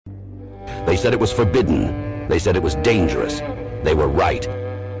They said it was forbidden. They said it was dangerous. They were right.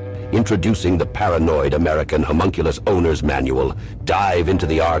 Introducing the Paranoid American Homunculus Owner's Manual. Dive into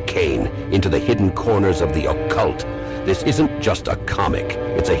the arcane, into the hidden corners of the occult. This isn't just a comic.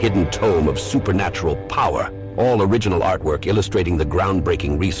 It's a hidden tome of supernatural power. All original artwork illustrating the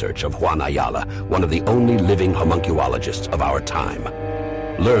groundbreaking research of Juan Ayala, one of the only living homunculologists of our time.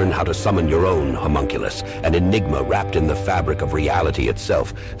 Learn how to summon your own homunculus, an enigma wrapped in the fabric of reality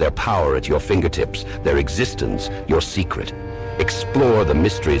itself, their power at your fingertips, their existence, your secret. Explore the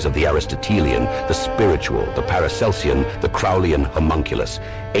mysteries of the Aristotelian, the spiritual, the Paracelsian, the Crowleyan homunculus.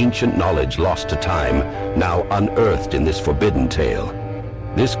 Ancient knowledge lost to time, now unearthed in this forbidden tale.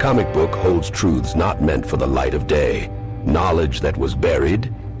 This comic book holds truths not meant for the light of day. Knowledge that was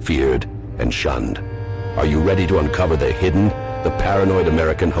buried, feared, and shunned. Are you ready to uncover the hidden? The Paranoid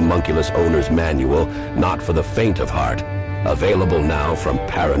American Homunculus Owner's Manual, not for the faint of heart. Available now from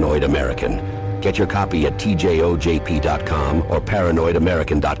Paranoid American. Get your copy at tjojp.com or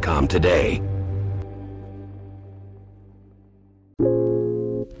paranoidamerican.com today.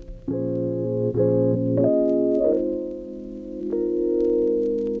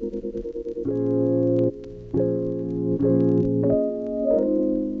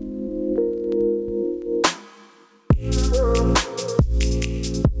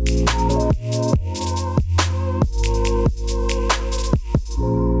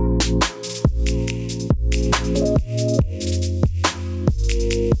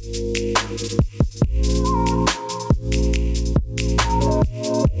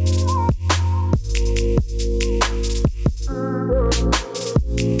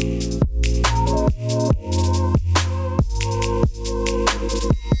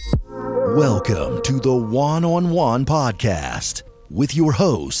 Welcome to the One-on-One Podcast with your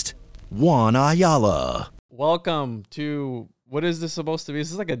host, Juan Ayala. Welcome to, what is this supposed to be?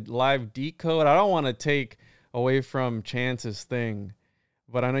 This is like a live decode. I don't want to take away from Chance's thing,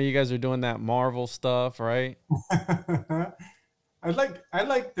 but I know you guys are doing that Marvel stuff, right? I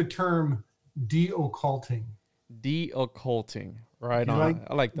like the term DEocculting. DEocculting, right on.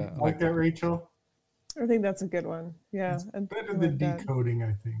 I like that. I like that, Rachel? I think that's a good one. Yeah. It's better than decoding,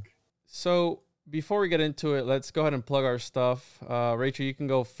 I think. So before we get into it, let's go ahead and plug our stuff. Rachel, you can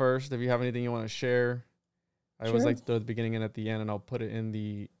go first if you have anything you want to share. I always like to do it at the beginning and at the end, and I'll put it in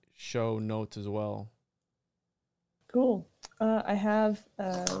the show notes as well. Cool. I have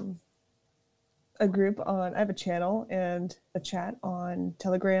a group I have a channel and a chat on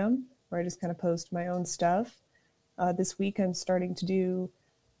Telegram where I just kind of post my own stuff. This week I'm starting to do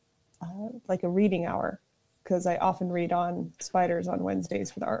like a reading hour, because I often read on Spiders on Wednesdays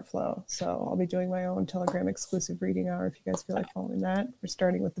for the Art Flow. So I'll be doing my own Telegram exclusive reading hour if you guys feel like following that. We're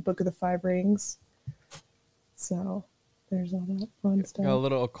starting with the Book of the Five Rings. So there's all that fun stuff. Got a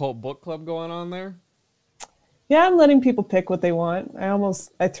little occult book club going on there? Yeah, I'm letting people pick what they want.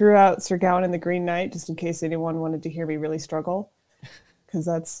 I threw out Sir Gawain and the Green Knight just in case anyone wanted to hear me really struggle, because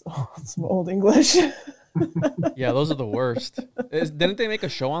that's some old English. Yeah, those are the worst. Didn't they make a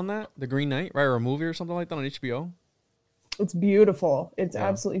show on that? The Green Knight, right? Or a movie or something like that on HBO? It's beautiful. It's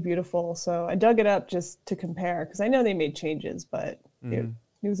absolutely beautiful. So I dug it up just to compare, because I know they made changes, but it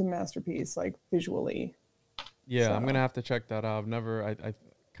was a masterpiece, like visually. Yeah, so. I'm going to have to check that out. I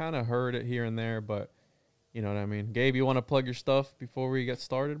kind of heard it here and there, but you know what I mean. Gabe, you want to plug your stuff before we get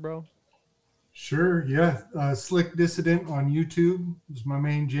started, bro? Sure, yeah. Slick Dissident on YouTube is my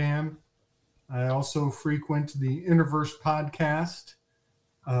main jam. I also frequent the Interverse podcast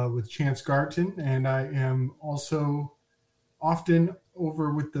with Chance Garton, and I am also often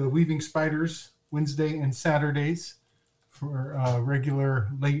over with the Weaving Spiders Wednesday and Saturdays for regular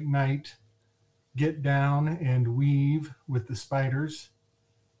late night get down and weave with the spiders.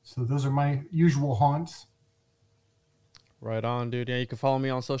 So those are my usual haunts. Right on, dude. Yeah, you can follow me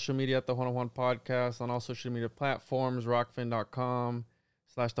on social media at the One-on-One Podcast, on all social media platforms, rockfin.com/the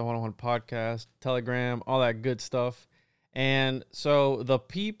One-on-One Podcast, Telegram, all that good stuff. And so the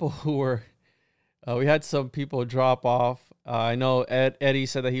people who were, we had some people drop off. I know Eddie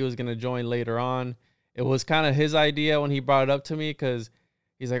said that he was going to join later on. It was kind of his idea when he brought it up to me, because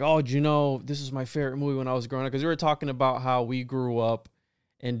he's like, oh, do you know, this is my favorite movie when I was growing up. Because we were talking about how we grew up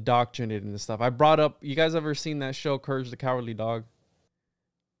indoctrinated and stuff. I brought up, you guys ever seen that show, Courage the Cowardly Dog?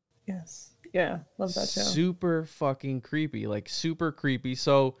 Yes. Yeah, love that show. Super fucking creepy, like super creepy.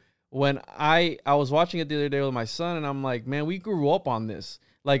 So when I was watching it the other day with my son, and I'm like, man, we grew up on this.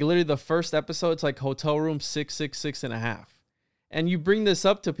 Like literally the first episode, it's like Hotel Room 666 and a half. And you bring this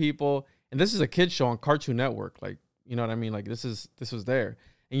up to people, and this is a kid's show on Cartoon Network. Like, you know what I mean? Like this was there.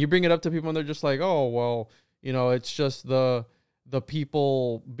 And you bring it up to people and they're just like, oh, well, you know, it's just the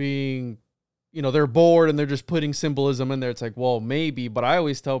people being they're bored and they're just putting symbolism in there. It's like, well, maybe, but I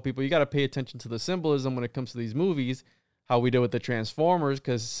always tell people you got to pay attention to the symbolism when it comes to these movies, how we did with the Transformers,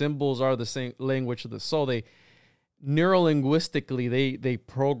 because symbols are the same language of the soul. They neurolinguistically, they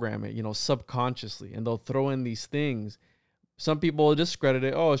program it, subconsciously, and they'll throw in these things. Some people will discredit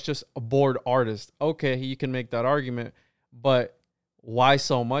it. Oh, it's just a bored artist. Okay, you can make that argument, but why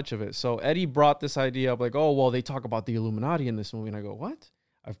so much of it? So Eddie brought this idea up like, oh, well, they talk about the Illuminati in this movie. And I go, what?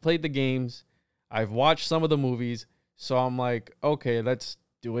 I've played the games. I've watched some of the movies. So I'm like, okay, let's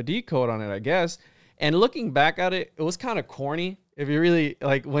do a decode on it, I guess. And looking back at it, it was kind of corny. If you really,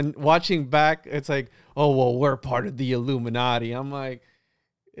 like, when watching back, it's like, oh, well, we're part of the Illuminati. I'm like,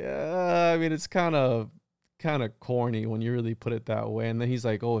 yeah, I mean, it's kind of corny when you really put it that way. And then he's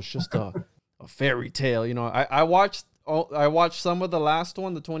like, oh, it's just a fairy tale. I watched some of the last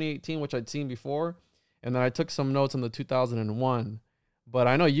one, the 2018, which I'd seen before. And then I took some notes on the 2001. But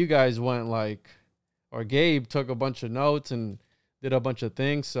I know you guys went or Gabe took a bunch of notes and did a bunch of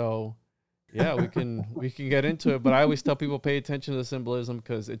things. So yeah, we can get into it. But I always tell people pay attention to the symbolism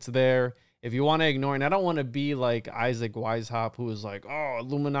because it's there. If you want to ignore it, and I don't want to be like Isaac Weishaupt, who is like, oh,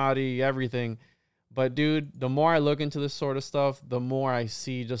 Illuminati, everything. But dude, the more I look into this sort of stuff, the more I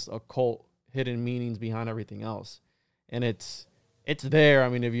see just occult hidden meanings behind everything else. And it's there. I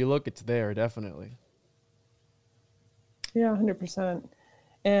mean, if you look, it's there, definitely. Yeah, 100%.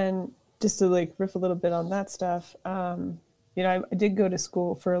 And just to riff a little bit on that stuff, I did go to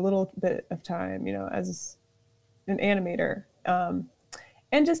school for a little bit of time, as an animator,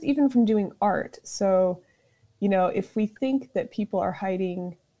 and just even from doing art. So, if we think that people are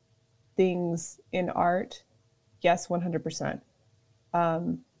hiding things in art, yes, 100%.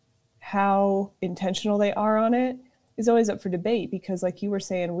 How intentional they are on it is always up for debate because, like you were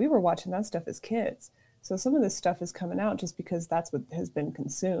saying, we were watching that stuff as kids. So some of this stuff is coming out just because that's what has been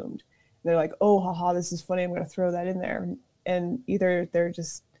consumed. They're like, oh, haha, this is funny. I'm going to throw that in there. And either they're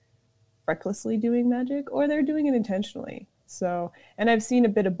just recklessly doing magic or they're doing it intentionally. So, and I've seen a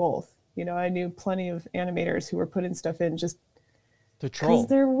bit of both. I knew plenty of animators who were putting stuff in just to troll. Because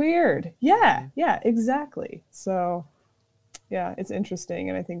they're weird. Yeah, exactly. So, yeah, it's interesting.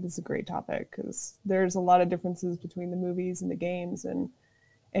 And I think this is a great topic because there's a lot of differences between the movies and the games. And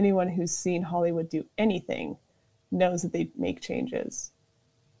anyone who's seen Hollywood do anything knows that they make changes.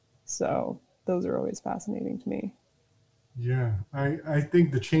 So those are always fascinating to me. Yeah, I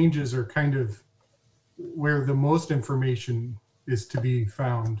think the changes are kind of where the most information is to be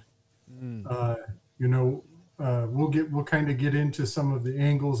found. We'll kind of get into some of the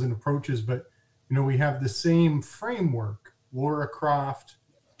angles and approaches, but we have the same framework, Lara Croft,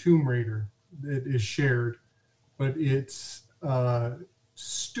 Tomb Raider, that is shared, but it's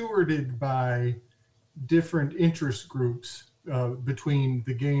stewarded by different interest groups between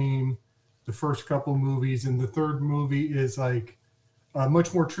the game, the first couple movies, and the third movie is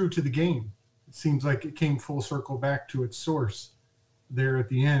much more true to the game. It seems like it came full circle back to its source there at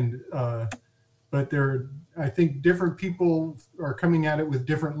the end. But I think different people are coming at it with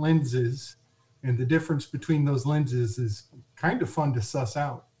different lenses, and the difference between those lenses is kind of fun to suss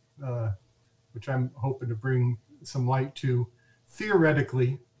out, which I'm hoping to bring some light to.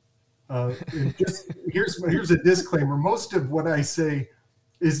 Theoretically, and just here's a disclaimer: most of what I say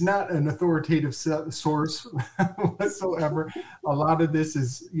is not an authoritative source whatsoever. A lot of this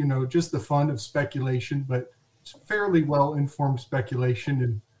is, just the fun of speculation, but it's fairly well-informed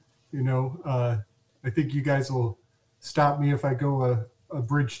speculation. And, I think you guys will stop me if I go a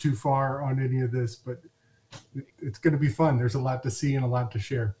bridge too far on any of this, but it's going to be fun. There's a lot to see and a lot to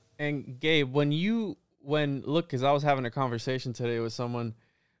share. And Gabe, because I was having a conversation today with someone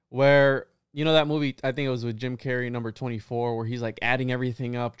where, that movie, I think it was with Jim Carrey, number 24, where he's adding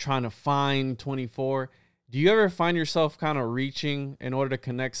everything up, trying to find 24. Do you ever find yourself kind of reaching in order to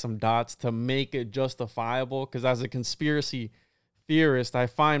connect some dots to make it justifiable? Because as a conspiracy theorist, I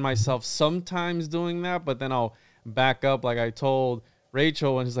find myself sometimes doing that, but then I'll back up like I told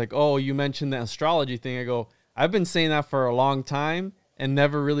Rachel, and he's like, oh, you mentioned the astrology thing. I go, I've been saying that for a long time and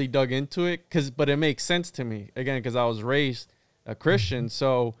never really dug into it, but it makes sense to me, again, because I was raised a Christian.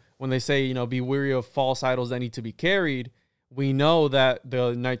 So when they say, be wary of false idols that need to be carried, we know that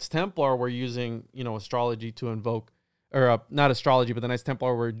the Knights Templar were using, astrology to invoke, or not astrology, but the Knights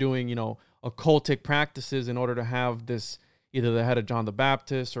Templar were doing, occultic practices in order to have this, either the head of John the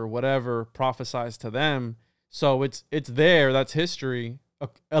Baptist or whatever prophesies to them. So it's there. That's history,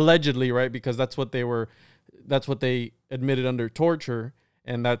 allegedly, right? Because that's what they admitted under torture,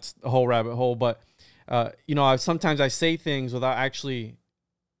 and that's the whole rabbit hole. But sometimes I say things without actually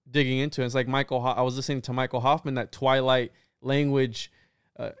digging into it. It's like I was listening to Michael Hoffman, that Twilight language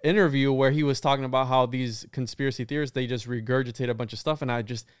interview where he was talking about how these conspiracy theorists, they just regurgitate a bunch of stuff. And I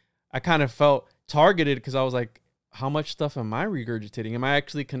kind of felt targeted because I was like, how much stuff am I regurgitating? Am I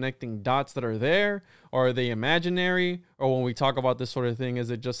actually connecting dots that are there, or are they imaginary? Or when we talk about this sort of thing, is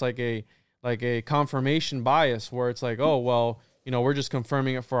it just like a confirmation bias where it's like, oh, well, we're just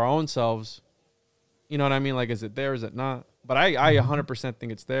confirming it for our own selves. You know what I mean? Like, is it there? Is it not? But I 100%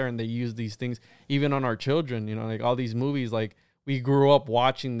 think it's there, and they use these things even on our children, like all these movies, like we grew up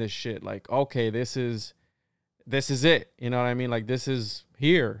watching this shit. Like, okay, this is it. You know what I mean? Like, this is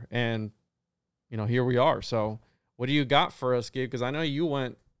here, and here we are. So what do you got for us, Gabe? Because I know you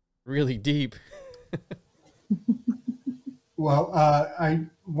went really deep. Well,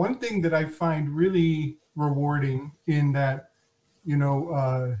 one thing that I find really rewarding in that,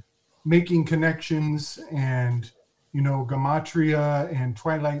 making connections and, gematria and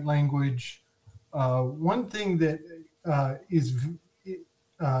Twilight language. One thing that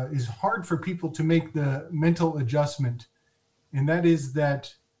is hard for people to make the mental adjustment, and that is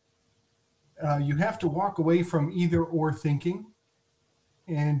that you have to walk away from either or thinking,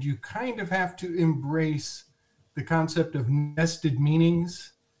 and you kind of have to embrace the concept of nested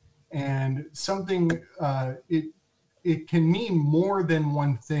meanings, and something it can mean more than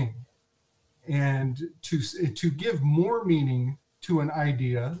one thing. And to give more meaning to an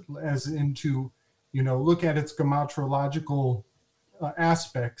idea, as into, look at its gematrological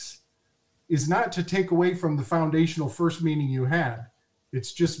aspects, is not to take away from the foundational first meaning you had.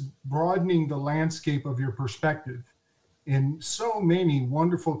 It's just broadening the landscape of your perspective. And so many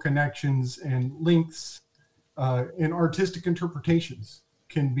wonderful connections and links and artistic interpretations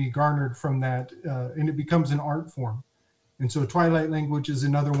can be garnered from that, and it becomes an art form. And so Twilight language is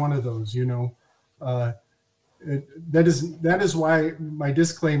another one of those, that is why my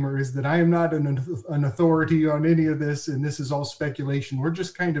disclaimer is that I am not an authority on any of this, and this is all speculation. We're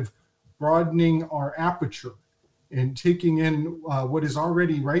just kind of broadening our aperture and taking in what is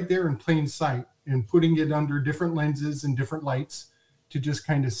already right there in plain sight and putting it under different lenses and different lights to just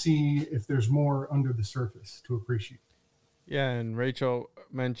kind of see if there's more under the surface to appreciate. Yeah, and Rachel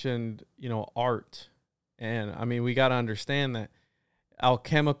mentioned, art. And I mean, we got to understand that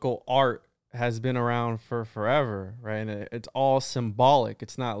alchemical art has been around for forever, right? And it's all symbolic.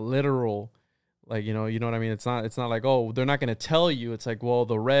 It's not literal. Like, you know what I mean? It's not like, oh, they're not going to tell you. It's like, well,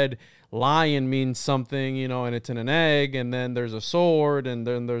 the red lion means something, and it's in an egg, and then there's a sword, and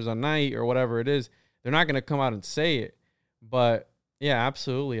then there's a knight, or whatever it is. They're not going to come out and say it. But yeah,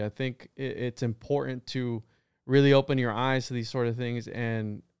 absolutely. I think it's important to really open your eyes to these sort of things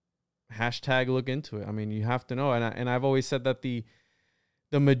and hashtag look into it. I mean, you have to know. And I've always said that the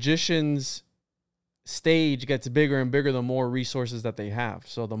magician's stage gets bigger and bigger the more resources that they have.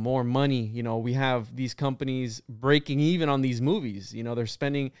 So the more money, we have these companies breaking even on these movies.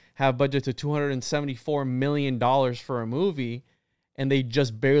 They're have budgets of $274 million for a movie, and they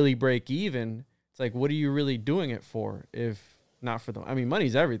just barely break even. It's like, what are you really doing it for if not for them? I mean,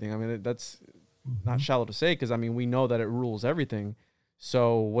 money's everything. I mean, that's not shallow to say, because I mean, we know that it rules everything.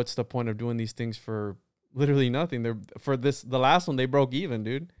 So what's the point of doing these things for literally nothing? The last one, they broke even,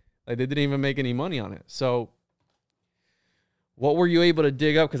 dude. Like, they didn't even make any money on it. So what were you able to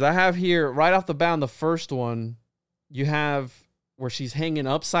dig up? Because I have here, right off the bat, on the first one, you have where she's hanging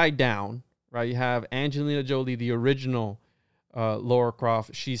upside down, right? You have Angelina Jolie, the original Lara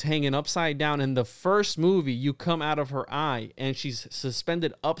Croft. She's hanging upside down. In the first movie, you come out of her eye, and she's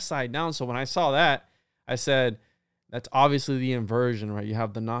suspended upside down. So when I saw that, I said, that's obviously the inversion, right? You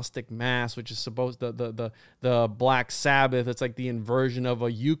have the Gnostic Mass, which is supposed the Black Sabbath. It's like the inversion of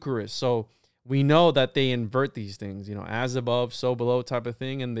a Eucharist. So we know that they invert these things, as above, so below type of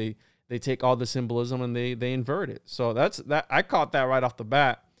thing, and they take all the symbolism and they invert it. So that's that. I caught that right off the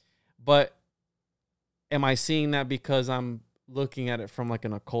bat. But am I seeing that because I'm looking at it from like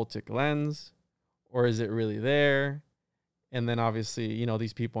an occultic lens, or is it really there? And then obviously,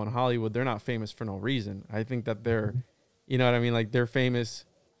 these people in Hollywood, they're not famous for no reason. I think that they're, what I mean? Like, they're famous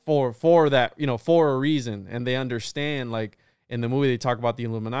for that, for a reason. And they understand, like, in the movie, they talk about the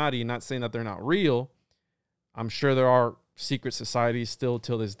Illuminati, not saying that they're not real. I'm sure there are secret societies still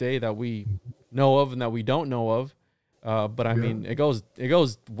till this day that we know of and that we don't know of. But I mean, it goes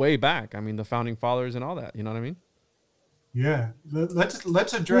way back. I mean, the founding fathers and all that, you know what I mean? Yeah.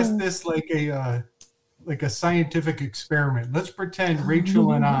 Let's address this like a scientific experiment. Let's pretend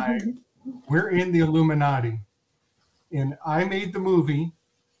Rachel and I, we're in the Illuminati, and I made the movie.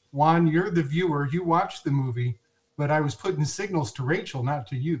 Juan, you're the viewer. You watched the movie, but I was putting signals to Rachel, not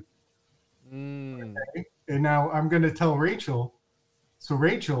to you. Okay? And now I'm going to tell Rachel. So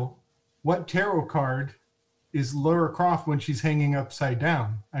Rachel, what tarot card is Lara Croft when she's hanging upside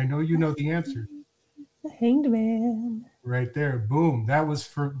down? I know you know the answer. The Hanged Man. Right there. Boom. That was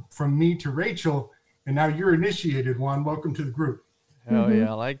from me to Rachel. And now you're initiated, Juan. Welcome to the group. Hell yeah,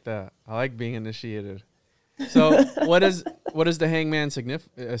 I like that. I like being initiated. So what does the Hangman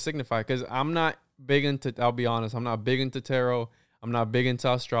signify? Because I'm not big into, I'll be honest, I'm not big into tarot. I'm not big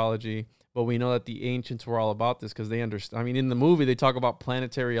into astrology. But we know that the ancients were all about this because they understand. I mean, in the movie, they talk about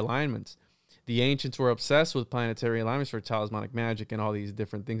planetary alignments. The ancients were obsessed with planetary alignments for talismanic magic and all these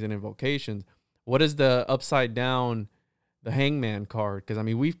different things and invocations. What is the upside down, the Hangman card? Because, I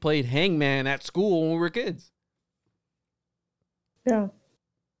mean, we've played Hangman at school when we were kids. Yeah.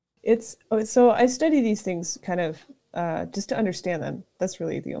 So I study these things kind of just to understand them. That's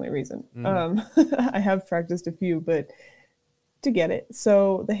really the only reason. I have practiced a few, but to get it.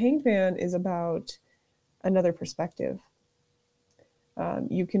 So the Hanged Man is about another perspective.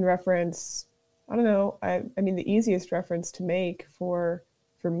 You can reference, I don't know, I mean, the easiest reference to make for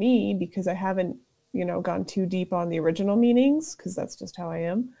me, because I haven't, gone too deep on the original meanings, because that's just how I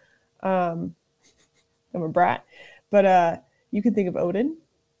am. I'm a brat. But you can think of Odin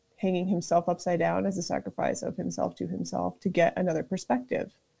hanging himself upside down as a sacrifice of himself to get another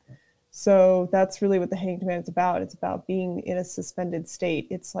perspective. So that's really what the Hanged Man is about. It's about being in a suspended state.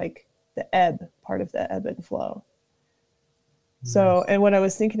 It's like the ebb, part of the ebb and flow. Nice. So, and what I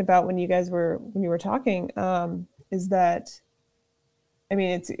was thinking about when you were talking, is that, I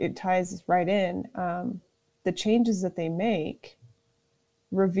mean, it ties right in. The changes that they make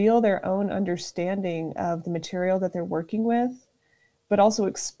reveal their own understanding of the material that they're working with, but also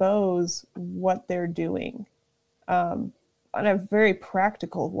expose what they're doing. On a very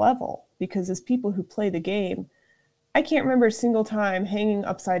practical level, because as people who play the game, I can't remember a single time hanging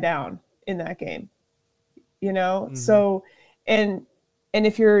upside down in that game, Mm-hmm. So, and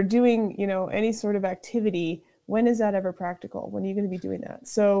if you're doing, any sort of activity, when is that ever practical? When are you going to be doing that?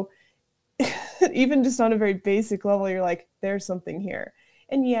 So even just on a very basic level, you're like, there's something here.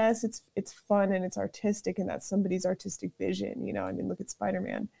 And yes, it's fun and it's artistic, and that's somebody's artistic vision, I mean, look at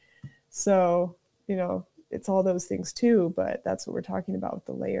Spider-Man. So, it's all those things too, but that's what we're talking about with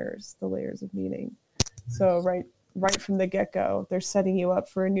the layers of meaning. So right from the get-go, they're setting you up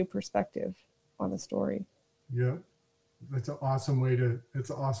for a new perspective on the story. Yeah, that's an awesome way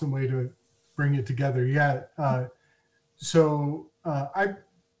to bring it together. Yeah. So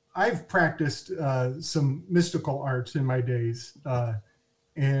I've practiced some mystical arts in my days,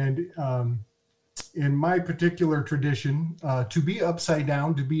 and in my particular tradition, to be upside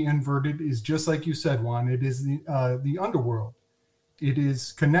down, to be inverted, is just like you said, Juan. It is the underworld. It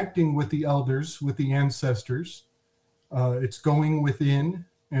is connecting with the elders, with the ancestors. It's going within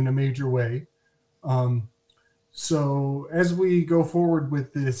in a major way. So as we go forward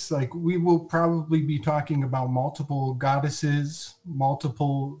with this, we will probably be talking about multiple goddesses,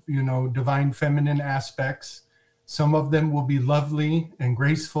 multiple, divine feminine aspects. Some of them will be lovely and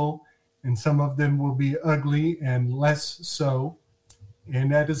graceful, and some of them will be ugly and less so.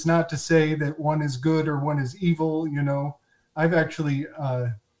 And that is not to say that one is good or one is evil. I've actually,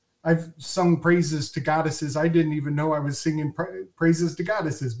 I've sung praises to goddesses. I didn't even know I was singing praises to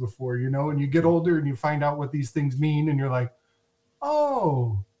goddesses before, and you get older and you find out what these things mean, and you're like,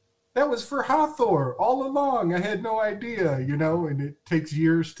 oh, that was for Hathor all along. I had no idea, and it takes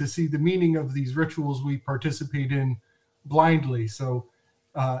years to see the meaning of these rituals we participate in blindly. So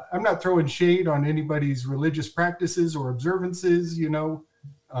I'm not throwing shade on anybody's religious practices or observances,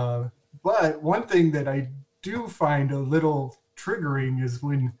 but one thing that I do find a little triggering is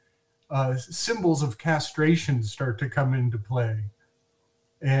when symbols of castration start to come into play.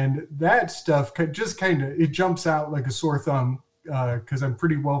 And that stuff just it jumps out like a sore thumb, because I'm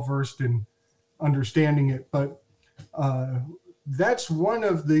pretty well versed in understanding it. But that's one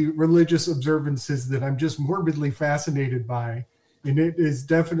of the religious observances that I'm just morbidly fascinated by. And it is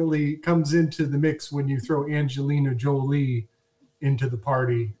definitely comes into the mix when you throw Angelina Jolie into the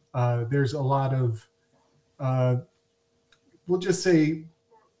party. There's a lot of, we'll just say,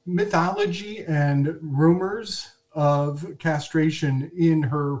 mythology and rumors of castration in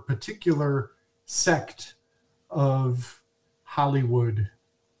her particular sect of Hollywood,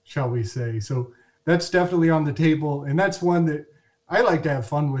 shall we say. So that's definitely on the table. And that's one that I like to have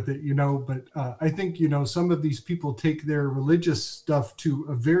fun with it, but I think, some of these people take their religious stuff to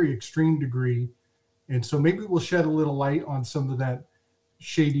a very extreme degree. And so maybe we'll shed a little light on some of that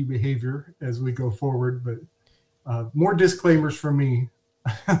shady behavior as we go forward, but more disclaimers from me.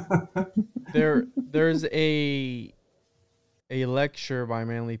 There's a lecture by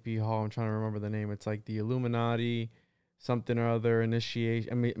Manly P. Hall. I'm trying to remember the name. It's like the Illuminati, something or other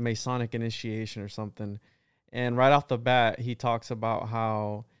initiation, Masonic initiation or something. And right off the bat, he talks about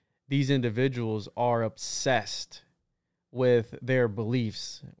how these individuals are obsessed with their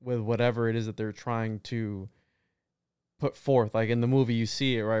beliefs, with whatever it is that they're trying to put forth. Like in the movie, you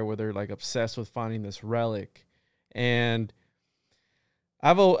see it, right, where they're like obsessed with finding this relic. And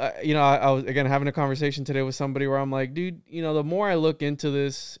I was again having a conversation today with somebody where I'm like, dude, the more I look into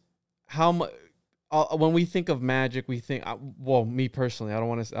this, how much when we think of magic, we think, well, me personally, I don't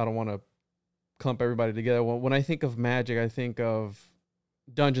want to clump everybody together. When I think of magic, I think of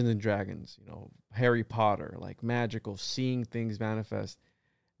Dungeons and Dragons, Harry Potter, like magical, seeing things manifest.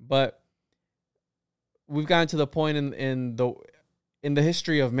 But we've gotten to the point in the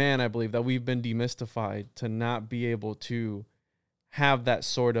history of man, I believe, that we've been demystified to not be able to have that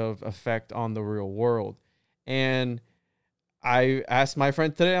sort of effect on the real world. And I asked my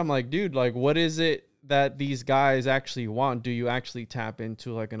friend today, I'm like, dude, like, what is it that these guys actually want? Do you actually tap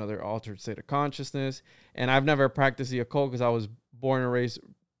into like another altered state of consciousness? And I've never practiced the occult because I was born and raised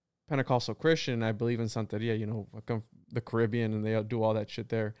Pentecostal Christian. I believe in Santeria, I come from the Caribbean and they do all that shit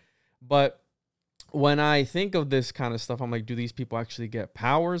there. But when I think of this kind of stuff, I'm like, do these people actually get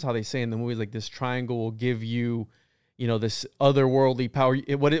powers? How they say in the movies, like this triangle will give you, this otherworldly power.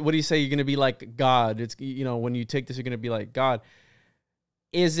 What do you say? You're going to be like God. It's, when you take this, you're going to be like God.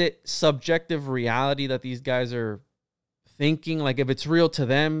 Is it subjective reality that these guys are thinking? Like if it's real to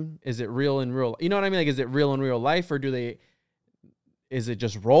them, is it real in real? You know what I mean? Like, is it real in real life, or is it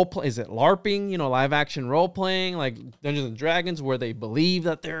just role play? Is it LARPing? Live action role playing, like Dungeons and Dragons, where they believe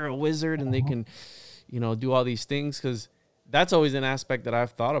that they're a wizard and they can, do all these things? Because that's always an aspect that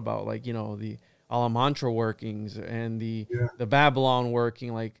I've thought about, like, the Alamantra workings and the Babylon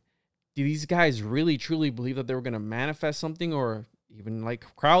working. Like, do these guys really truly believe that they were going to manifest something? Or even like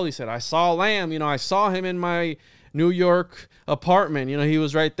Crowley said, I saw a lamb, I saw him in my New York apartment. He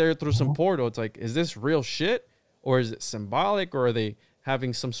was right there through some portal. It's like, is this real shit? Or is it symbolic? Or are they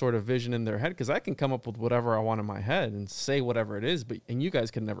having some sort of vision in their head? Because I can come up with whatever I want in my head and say whatever it is, and you guys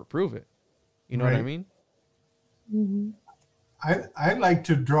can never prove it. You know what I mean? Mm-hmm. I like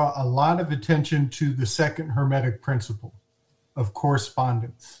to draw a lot of attention to the second Hermetic principle of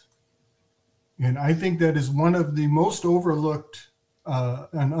correspondence. And I think that is one of the most overlooked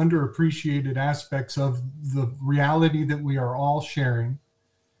and underappreciated aspects of the reality that we are all sharing.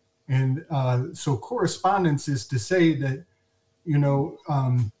 And so correspondence is to say that,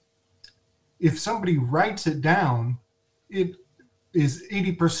 if somebody writes it down, it is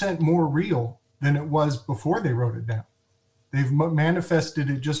 80% more real than it was before they wrote it down. They've manifested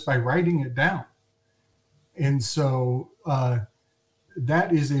it just by writing it down. And so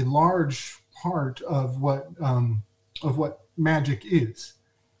that is a large part of what magic is.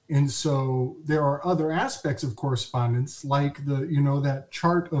 And so there are other aspects of correspondence, like that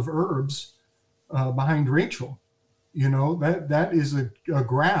chart of herbs behind Rachel. That is a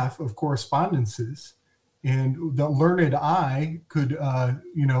graph of correspondences, and the learned eye could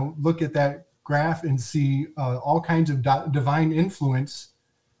look at that graph and see all kinds of divine influence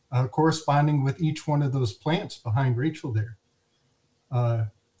corresponding with each one of those plants behind Rachel there.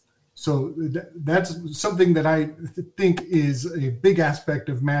 So that's something that I think is a big aspect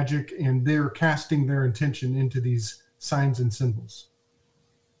of magic, and they're casting their intention into these signs and symbols.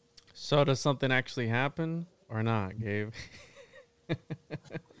 So does something actually happen or not, Gabe?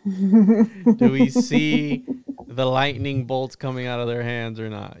 Do we see the lightning bolts coming out of their hands or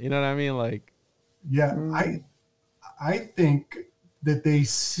not? You know what I mean? Like, yeah, I think that they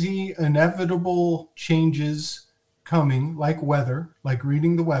see inevitable changes coming, like weather, like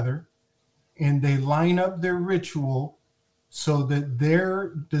reading the weather, and they line up their ritual so that their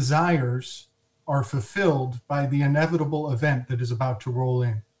desires are fulfilled by the inevitable event that is about to roll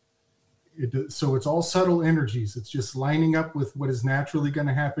in. So it's all subtle energies. It's just lining up with what is naturally going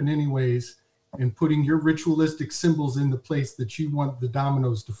to happen anyways, and putting your ritualistic symbols in the place that you want the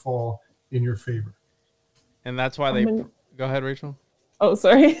dominoes to fall in your favor. And that's why go ahead, Rachel. Oh,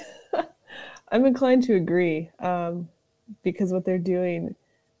 sorry. I'm inclined to agree, because what they're doing,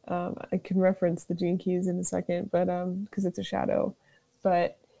 I can reference the gene keys in a second, but because it's a shadow,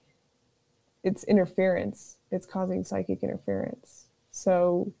 but it's interference. It's causing psychic interference.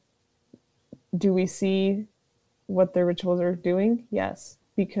 So do we see what their rituals are doing? Yes,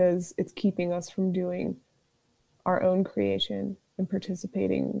 because it's keeping us from doing our own creation and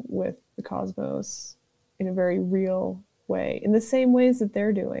participating with the cosmos in a very real way, in the same ways that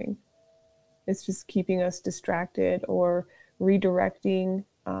they're doing. It's just keeping us distracted or redirecting,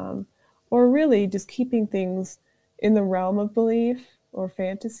 or really just keeping things in the realm of belief or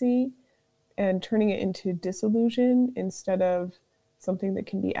fantasy and turning it into disillusion instead of something that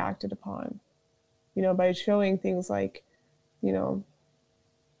can be acted upon. by showing things like, I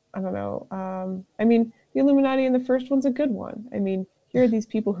don't know. I mean, the Illuminati in the first one's a good one. I mean, here are these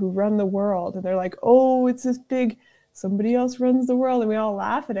people who run the world, and they're like, oh, it's this big, somebody else runs the world, and we all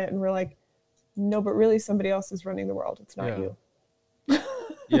laugh at it, and we're like, no, but really somebody else is running the world. It's not you.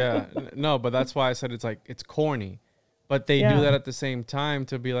 Yeah, no, but that's why I said it's corny. But they do that at the same time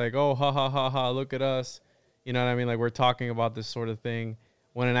to be like, oh, ha, ha, ha, ha, look at us. You know what I mean? Like, we're talking about this sort of thing.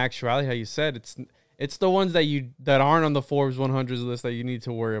 When in actuality, how you said, it's the ones that aren't on the Forbes 100 list that you need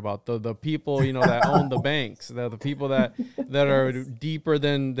to worry about. The people, that own the banks, the people that are deeper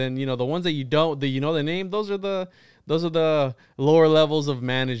than the ones that you don't, the name. Those are the lower levels of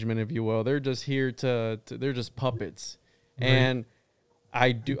management, if you will. They're just here they're just puppets. Right. And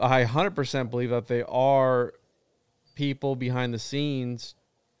I 100% believe that they are people behind the scenes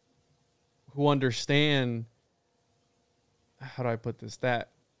who understand, how do I put this, that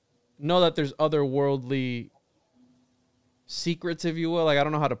know that there's otherworldly secrets, if you will. Like, I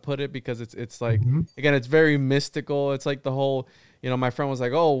don't know how to put it, because it's like, again, it's very mystical. It's like the whole, my friend was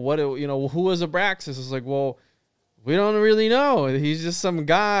like, oh, who was Abraxas? It's like, well, we don't really know. He's just some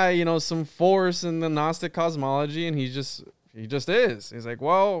guy, some force in the Gnostic cosmology, and he just is. He's like,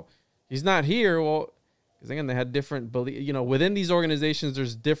 well, he's not here. Well, because again, they had different beliefs. Within these organizations,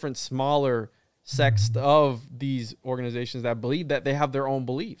 there's different smaller sects of these organizations that believe that they have their own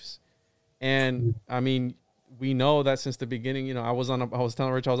beliefs. And I mean, we know that since the beginning. I was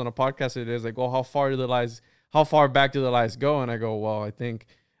telling Rich I was on a podcast today. It's like, well, how far back do the lies go? And I go, well, I think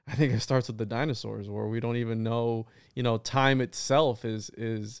it starts with the dinosaurs, where we don't even know. Time itself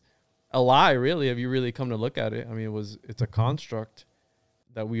is a lie, really, if you really come to look at it. I mean, it's a construct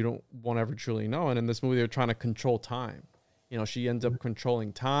that we won't ever truly know. And in this movie, they're trying to control time. She ends up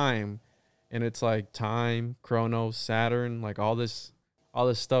controlling time, and it's like time, Chronos, Saturn, like all this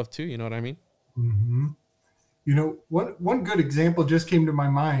stuff too. You know what I mean? Mm-hmm. One good example just came to my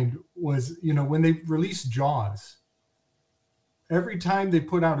mind was, when they released Jaws. Every time they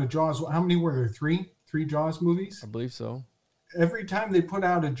put out a Jaws, how many were there? Three Jaws movies? I believe so. Every time they put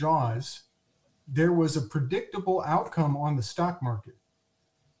out a Jaws, there was a predictable outcome on the stock market.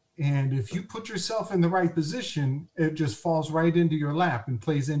 And if you put yourself in the right position, it just falls right into your lap and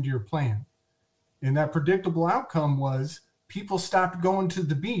plays into your plan. And that predictable outcome was people stopped going to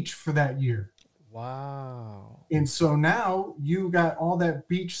the beach for that year. Wow. And so now you got all that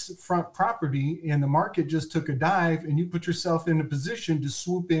beachfront property, and the market just took a dive, and you put yourself in a position to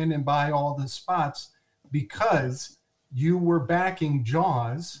swoop in and buy all the spots because you were backing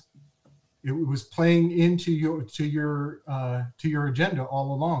Jaws. It was playing into your agenda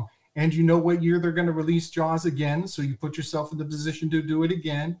all along. And you know what year they're going to release Jaws again, so you put yourself in the position to do it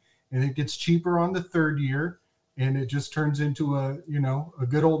again, and it gets cheaper on the third year, and it just turns into a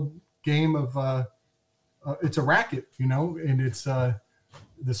good old game of it's a racket, and it's the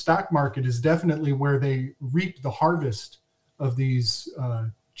stock market is definitely where they reap the harvest of these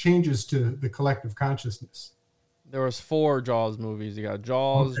changes to the collective consciousness. There was 4 Jaws movies. You got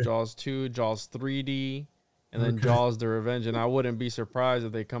Jaws, okay. Jaws 2, Jaws 3D, and then Jaws the Revenge. And I wouldn't be surprised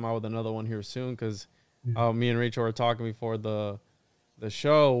if they come out with another one here soon, because me and Rachel were talking before the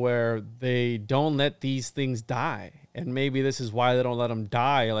show where they don't let these things die. And maybe this is why they don't let them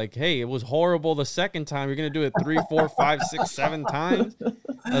die. Like, hey, it was horrible the second time. You're going to do it 3, 4, 5, 6, 7 times?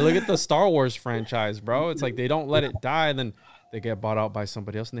 And look at the Star Wars franchise, bro. It's like they don't let it die, and then they get bought out by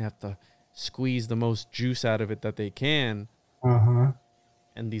somebody else, and they have to squeeze the most juice out of it that they can. And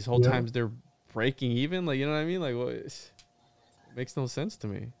these whole times they're breaking even. Like, you know what I mean? Like, it makes no sense to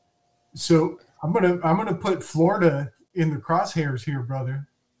me. So I'm gonna put Florida in the crosshairs here, brother.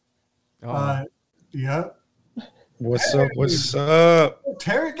 Yep. What's up?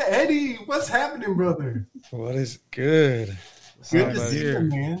 Tarek Eddie, what's happening, brother? What is good? Good to see you,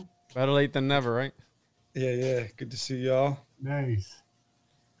 man. Better late than never, right? Yeah. Good to see y'all. Nice.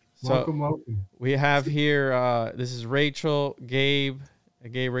 So welcome. We have here, this is Rachel, Gabe,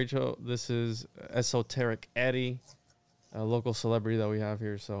 Rachel. This is Esoteric Eddie, a local celebrity that we have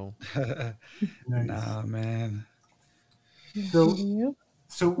here. So, nice. Nah, man.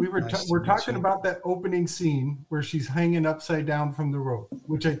 So we're talking about that opening scene where she's hanging upside down from the rope,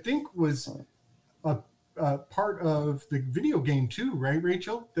 which I think was a part of the video game too, right,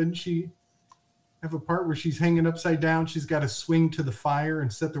 Rachel? Didn't she have a part where she's hanging upside down? She's got to swing to the fire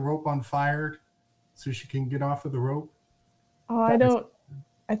and set the rope on fire so she can get off of the rope. Oh,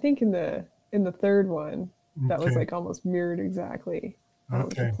 I think in the third one that was like almost mirrored exactly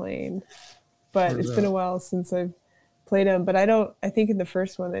with the plane. But it's been a while since I've played them, but I think in the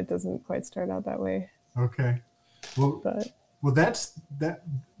first one it doesn't quite start out that way. Okay. Well, Well,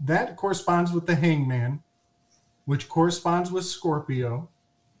 that corresponds with the hangman, which corresponds with Scorpio,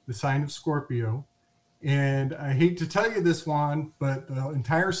 the sign of Scorpio. And I hate to tell you this, Juan, but the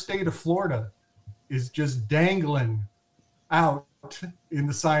entire state of Florida is just dangling out in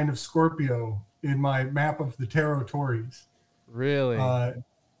the sign of Scorpio in my map of the territories. Really?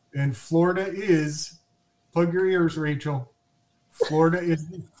 And Florida is, plug your ears, Rachel. Florida is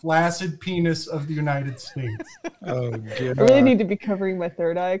the flaccid penis of the United States. Oh, God. I really need to be covering my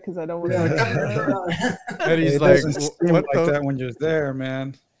third eye because I don't want Yeah, Eddie's It like, doesn't seem what like the? that when you're there,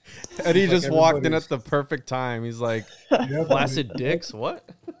 man. Eddie Seems just like walked in everybody's- at the perfect time. He's like, yeah, flaccid dicks? What?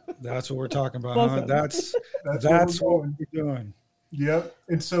 That's what we're talking about, Close huh? up. That's that's what what we're doing. Yep.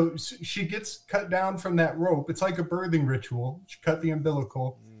 And so she gets cut down from that rope. It's like a birthing ritual. She cut the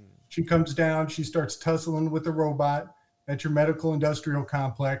umbilical. She comes down. She starts tussling with the robot at your medical industrial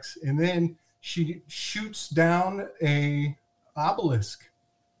complex. And then she shoots down a obelisk.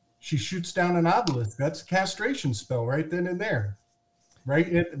 She shoots down an obelisk. That's a castration spell right then and there.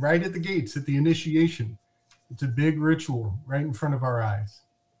 Right at the gates, at the initiation. It's a big ritual right in front of our eyes.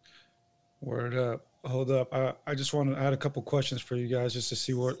 Word up. Hold up. I just want to add a couple questions for you guys just to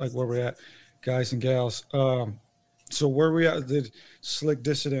see where we're at, guys and gals. So where we at? Did Slick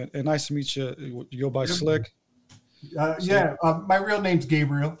Dissident? And nice to meet you. You go by Slick, My real name's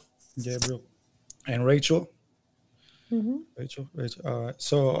Gabriel. Gabriel, and Rachel. Mm-hmm. Rachel. All right.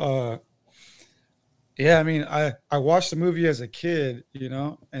 So, yeah, I mean, I watched the movie as a kid,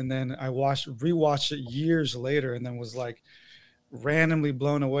 and then I rewatched it years later, and then was like randomly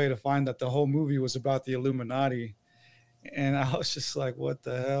blown away to find that the whole movie was about the Illuminati, and I was just like, what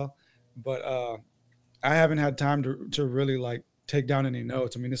the hell? But I haven't had time to really like take down any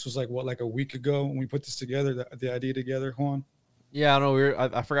notes. I mean, this was like a week ago when we put this together, the idea together, Juan. Yeah, I know.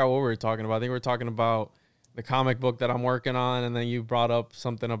 I forgot what we were talking about. I think we were talking about the comic book that I'm working on, and then you brought up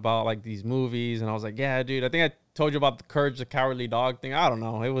something about like these movies, and I was like, yeah, dude. I think I told you about the Courage the Cowardly Dog thing. I don't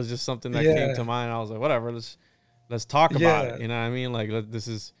know. It was just something that came to mind. I was like, whatever. Let's talk about it. You know what I mean? Like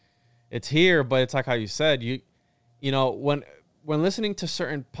it's here, but it's like how you said, you know, when listening to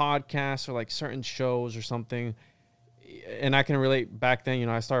certain podcasts or like certain shows or something, and I can relate back then,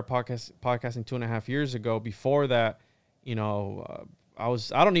 I started podcasting 2.5 years ago. Before that, I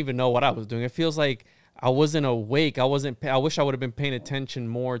don't even know what I was doing. It feels like I wasn't awake. I wish I would have been paying attention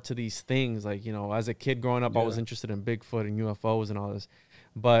more to these things. Like, as a kid growing up, I was interested in Bigfoot and UFOs and all this,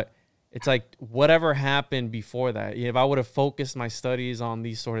 but it's like whatever happened before that, if I would have focused my studies on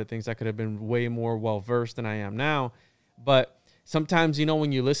these sort of things, I could have been way more well-versed than I am now. But sometimes,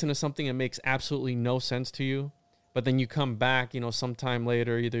 when you listen to something, it makes absolutely no sense to you. But then you come back, sometime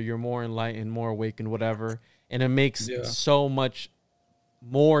later, either you're more enlightened, more awakened, whatever. And it makes so much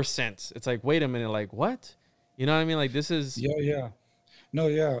more sense. It's like, wait a minute, like what? You know what I mean? Like this is... Yeah. No,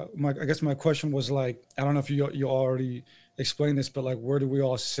 yeah. I guess my question was like, I don't know if you already explained this, but like, where do we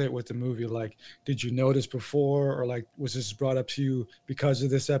all sit with the movie? Like, did you know this before, or like, was this brought up to you because of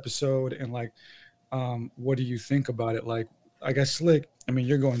this episode? And like, what do you think about it? Like, I guess Slick, I mean,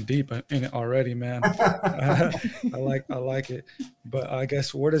 you're going deep in it already, man. I like it, but I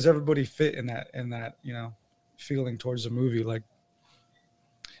guess where does everybody fit in that, feeling towards the movie? Like,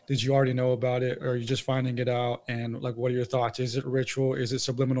 did you already know about it, or are you just finding it out? And like, what are your thoughts? Is it ritual? Is it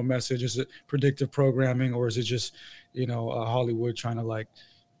subliminal message? Is it predictive programming? Or is it just, Hollywood trying to like,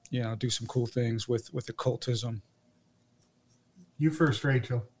 do some cool things with occultism? You first,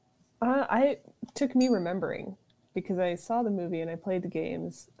 Rachel. It took me remembering because I saw the movie and I played the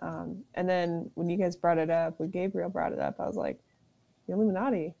games. And then when you guys brought it up, when Gabriel brought it up, I was like, the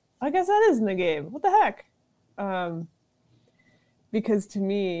Illuminati. I guess that is in the game. What the heck? Because to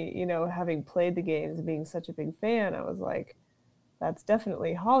me, having played the games and being such a big fan, I was like, that's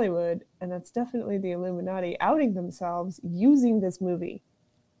definitely Hollywood, and that's definitely the Illuminati outing themselves using this movie,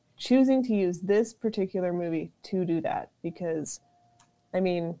 choosing to use this particular movie to do that. Because, I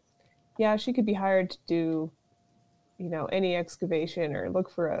mean, yeah, she could be hired to do, any excavation or look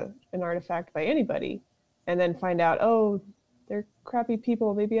for an artifact by anybody, and then find out, oh, they're crappy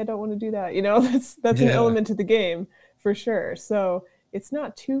people. Maybe I don't want to do that. That's an element to the game. For sure. So it's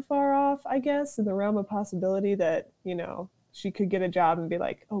not too far off, I guess, in the realm of possibility that, she could get a job and be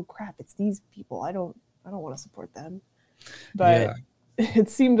like, oh crap, it's these people. I don't want to support them. But it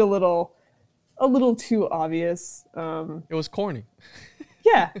seemed a little too obvious. It was corny.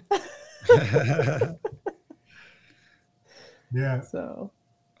 Yeah. Yeah. So.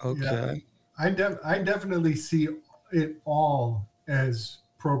 Okay. Yeah. I definitely see it all as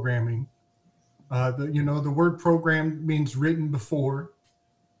programming. The word program means written before.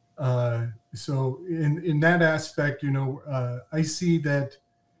 So in that aspect, I see that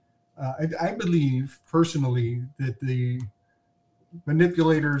I believe personally that the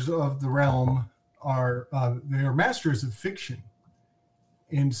manipulators of the realm they are masters of fiction.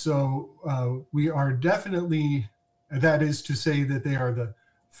 And so we are definitely, that is to say that they are the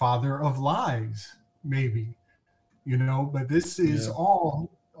father of lies, maybe, but this is all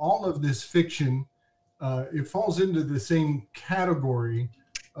of this fiction. It falls into the same category,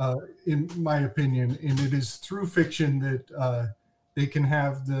 in my opinion, and it is through fiction that they can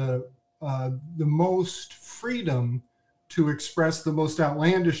have the most freedom to express the most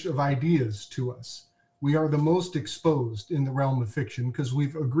outlandish of ideas to us. We are the most exposed in the realm of fiction because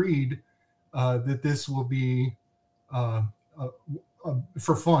we've agreed that this will be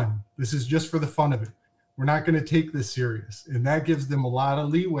for fun. This is just for the fun of it. We're not going to take this serious. And that gives them a lot of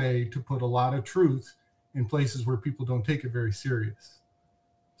leeway to put a lot of truth in places where people don't take it very serious.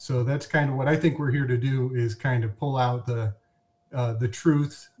 So that's kind of what I think we're here to do, is kind of pull out the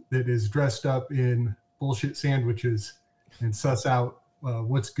truth that is dressed up in bullshit sandwiches and suss out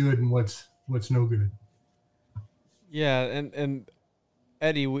what's good and what's no good. Yeah, and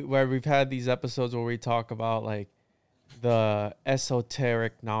Eddie, where we've had these episodes where we talk about like the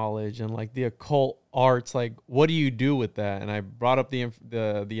esoteric knowledge and like the occult arts, like what do you do with that? And I brought up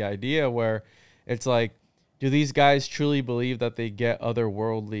the idea where it's like, do these guys truly believe that they get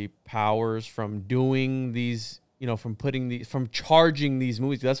otherworldly powers from doing these, from charging these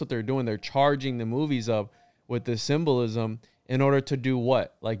movies? That's what they're doing. They're charging the movies up with the symbolism in order to do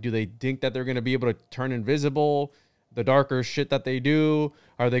what? Like, do they think that they're going to be able to turn invisible? The darker shit that they do?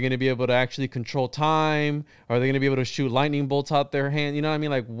 Are they going to be able to actually control time? Are they going to be able to shoot lightning bolts out their hand? You know what I mean?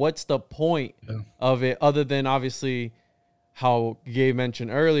 Like, what's the point of it, other than obviously how Gabe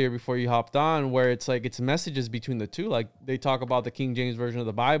mentioned earlier before you hopped on, where it's like it's messages between the two. Like, they talk about the King James Version of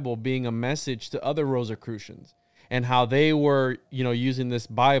the Bible being a message to other Rosicrucians and how they were, using this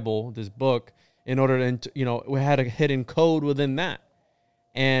Bible, this book, in order to, we had a hidden code within that.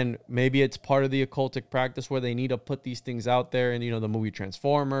 And maybe it's part of the occultic practice where they need to put these things out there. And, the movie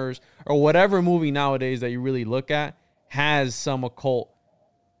Transformers or whatever movie nowadays that you really look at has some occult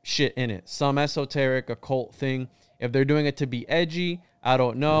shit in it, some esoteric occult thing. If they're doing it to be edgy, I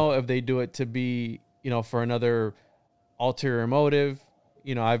don't know. If they do it to be, for another ulterior motive,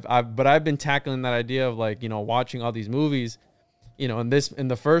 but I've been tackling that idea of like, watching all these movies, in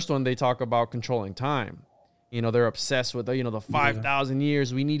the first one, they talk about controlling time. They're obsessed with, the 5,000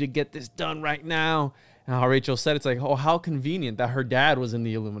 years. We need to get this done right now. And how Rachel said, it's like, oh, how convenient that her dad was in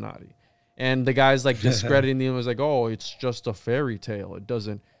the Illuminati. And the guy's like discrediting the Illuminati, like, oh, it's just a fairy tale. It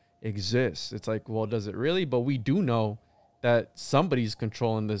doesn't exist. It's like, well, does it really? But we do know that somebody's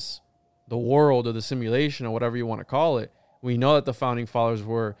controlling the world or the simulation or whatever you want to call it. We know that the founding fathers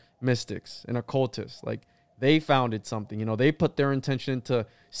were mystics and occultists. Like, they founded something. They put their intention into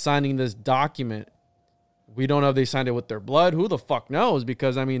signing this document. We don't know if they signed it with their blood. Who the fuck knows?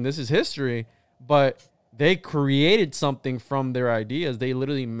 Because, this is history. But they created something from their ideas. They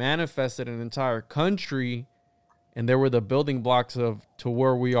literally manifested an entire country, and they were the building blocks to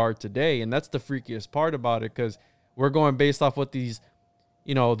where we are today. And that's the freakiest part about it, because we're going based off what these,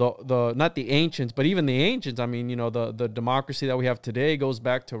 the not the ancients, but even the ancients. The democracy that we have today goes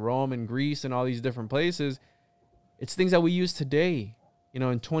back to Rome and Greece and all these different places. It's things that we use today.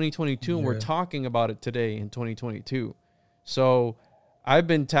 In 2022, and we're talking about it today in 2022. So I've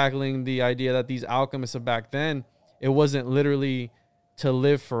been tackling the idea that these alchemists of back then, it wasn't literally to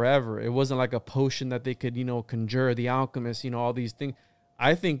live forever. It wasn't like a potion that they could, conjure, the alchemists, all these things.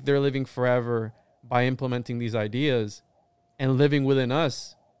 I think they're living forever by implementing these ideas and living within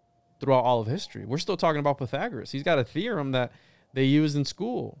us throughout all of history. We're still talking about Pythagoras. He's got a theorem that they use in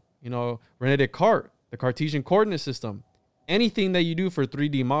school. René Descartes, the Cartesian coordinate system. Anything that you do for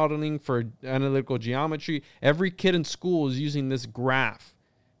 3D modeling, for analytical geometry, every kid in school is using this graph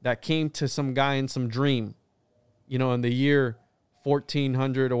that came to some guy in some dream, in the year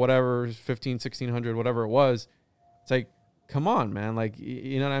 1400 or whatever, 1600, whatever it was. It's like, come on, man. Like,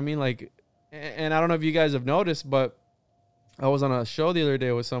 you know what I mean? Like, and I don't know if you guys have noticed, but I was on a show the other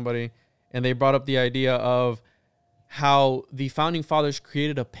day with somebody, and they brought up the idea of how the founding fathers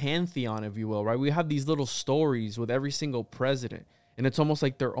created a pantheon, if you will, right? We have these little stories with every single president, and it's almost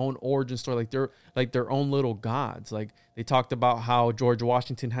like their own origin story, like they're like their own little gods. Like, they talked about how George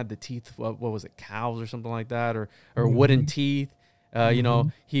Washington had the teeth, what was it, cows or something like that, or wooden teeth.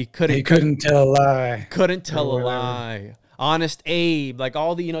 He couldn't tell a lie. Couldn't tell a lie. Honest Abe, like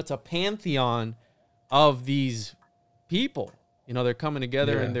all the, it's a pantheon of these people. They're coming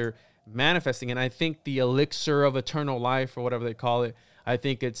together and they're manifesting. And I think the elixir of eternal life, or whatever they call it, I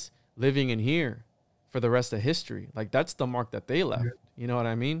think it's living in here for the rest of history. Like, that's the mark that they left. Yeah. You know what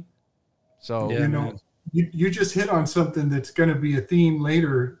I mean? So, You know, you just hit on something that's going to be a theme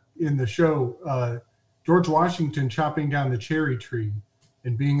later in the show. George Washington chopping down the cherry tree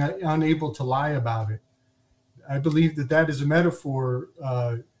and being unable to lie about it. I believe that is a metaphor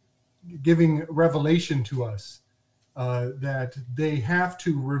giving revelation to us, that they have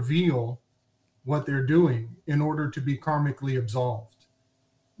to reveal what they're doing in order to be karmically absolved.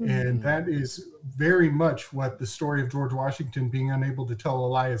 And that is very much what the story of George Washington being unable to tell a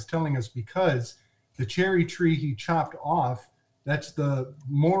lie is telling us, because the cherry tree he chopped off, that's the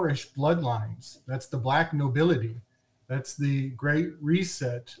Moorish bloodlines. That's the black nobility. That's the great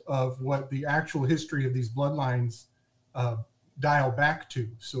reset of what the actual history of these bloodlines dial back to.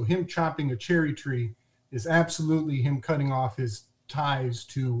 So him chopping a cherry tree is absolutely him cutting off his ties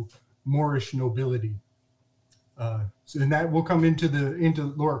to Moorish nobility. And that will come into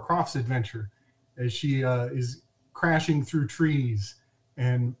Lara Croft's adventure, as she is crashing through trees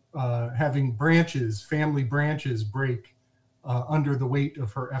and having family branches break under the weight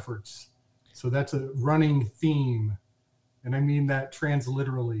of her efforts. So that's a running theme. And I mean that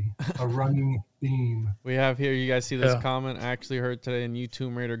transliterally, a running theme. we have here, you guys see this comment? I actually heard today a new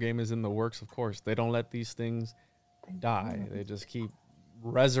Tomb Raider game is in the works. Of course, they don't let these things die. They just keep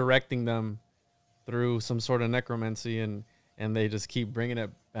resurrecting them through some sort of necromancy, and they just keep bringing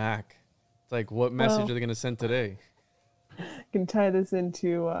it back. It's like, what message are they going to send today? I can tie this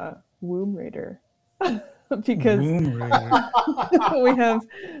into Womb Raider. Because Womb Raider.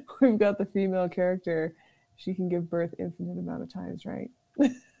 we've got the female character. She can give birth infinite amount of times, right?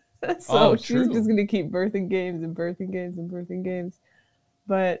 So she's just going to keep birthing games and birthing games and birthing games.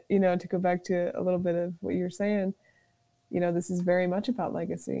 But, you know, to go back to a little bit of what you're saying, you know, this is very much about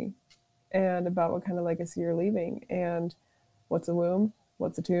legacy and about what kind of legacy you're leaving. And what's a womb?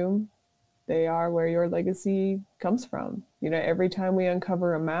 What's a tomb? They are where your legacy comes from. You know, every time we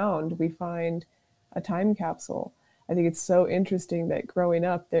uncover a mound, we find a time capsule. I think it's so interesting that growing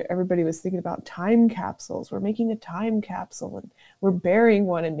up, everybody was thinking about time capsules. We're making a time capsule and we're burying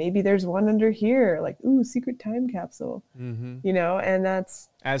one, and maybe there's one under here, like, ooh, secret time capsule. You know, and that's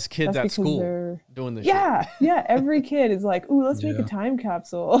as kids at school doing this. Yeah, yeah. Every kid is like, ooh, let's make a time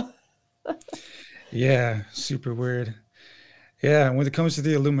capsule. Yeah, super weird. Yeah, and when it comes to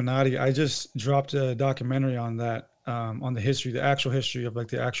the Illuminati, I just dropped a documentary on that. On the history, the actual history of like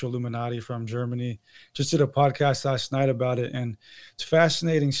the actual Illuminati from Germany. Just did a podcast last night about it, and it's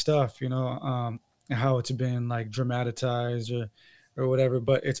fascinating stuff, you know, how it's been like dramatized or whatever,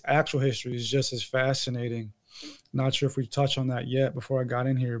 but its actual history is just as fascinating. Not sure if we touched on that yet before I got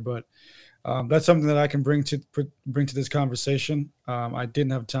in here, but that's something that I can bring to this conversation. I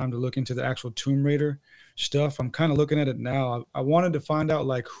didn't have time to look into the actual Tomb Raider stuff. I'm kind of looking at it now. I wanted to find out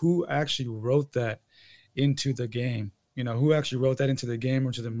like who actually wrote that into the game, you know, who actually wrote that into the game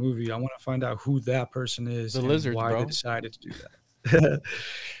or to the movie. I want to find out who that person is and lizards, why bro. they decided to do that.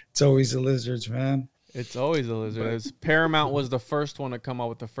 It's always the lizards, man. It's always the lizards. Paramount was the first one to come out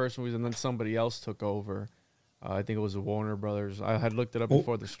with the first movies, and then somebody else took over. I think it was Warner Brothers. I had looked it up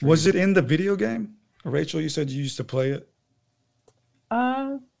before the stream. Was it in the video game? Rachel, you said you used to play it.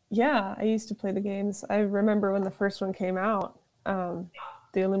 Yeah, I used to play the games. I remember when the first one came out, the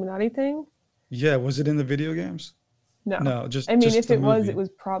Illuminati thing. Yeah, was it in the video games? No, just I mean, just if the it was, movie. it was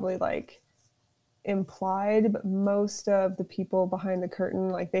probably like implied, but most of the people behind the curtain,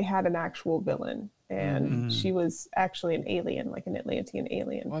 like they had an actual villain, and she was actually an alien, like an Atlantean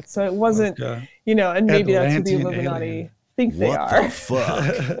alien. So it wasn't, you know, and maybe that's who the Illuminati think they are. What the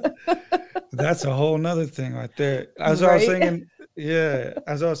fuck? That's a whole nother thing right there. As I was saying,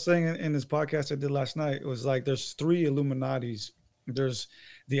 as I was saying in this podcast I did last night, it was like there's three Illuminatis. There's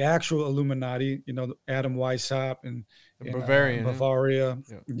the actual Illuminati, you know, Adam Weishaupt and Bavarian, Bavaria.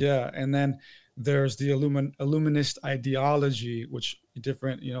 Yeah. And then there's the Illuminist ideology, which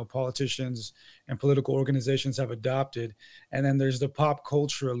different, you know, politicians and political organizations have adopted. And then there's the pop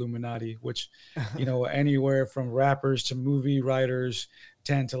culture Illuminati, which, you know, anywhere from rappers to movie writers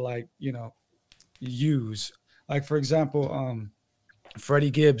tend to like, you know, use. Like, for example, Freddie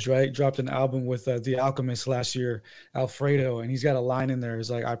Gibbs, right, dropped an album with The Alchemist last year, Alfredo, and he's got a line in there. It's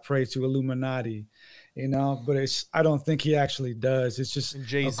like, I pray to Illuminati, you know, but I don't think he actually does. It's just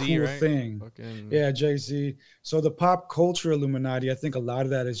Jay-Z, a cool right? thing. Yeah, Jay-Z. So the pop culture Illuminati, I think a lot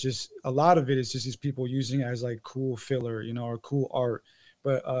of it is just these people using it as like cool filler, you know, or cool art.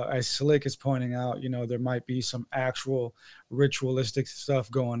 But as Slick is pointing out, you know, there might be some actual ritualistic stuff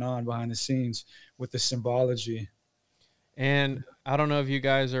going on behind the scenes with the symbology. And I don't know if you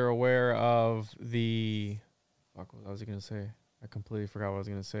guys are aware of what was I going to say? I completely forgot what I was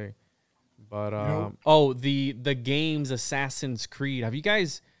gonna say. But Nope. the games Assassin's Creed. Have you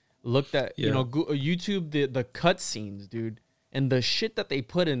guys looked at Yeah. YouTube the cutscenes, dude, and the shit that they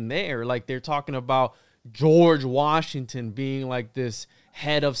put in there? Like they're talking about George Washington being like this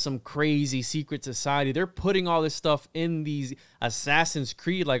head of some crazy secret society. They're putting all this stuff in these Assassin's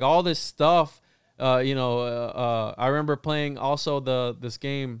Creed, like all this stuff. I remember playing also this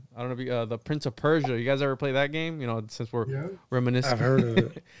game. I don't know if the Prince of Persia. You guys ever play that game? Since we're reminiscing. I've heard of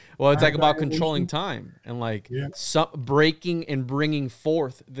it. Well, it's like about controlling time and like breaking and bringing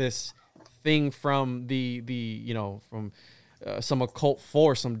forth this thing from from some occult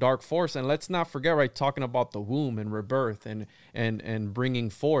force, some dark force. And let's not forget, right, talking about the womb and rebirth and bringing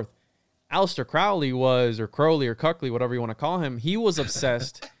forth. Aleister Crowley or Crowley or Cuckley, whatever you want to call him, he was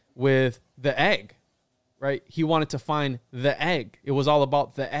obsessed with the egg, right? He wanted to find the egg. It was all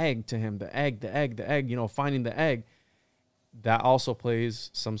about the egg to him, the egg, finding the egg. That also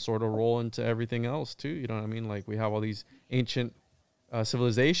plays some sort of role into everything else too. You know what I mean? Like we have all these ancient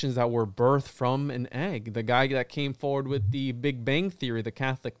civilizations that were birthed from an egg. The guy that came forward with the Big Bang Theory, the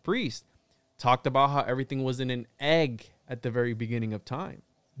Catholic priest, talked about how everything was in an egg at the very beginning of time.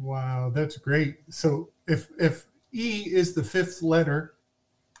 Wow, that's great. So if E is the fifth letter,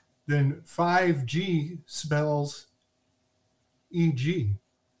 then 5G spells EG,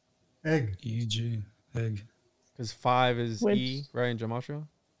 egg. EG, egg. Because 5 is E, right, in Gematria?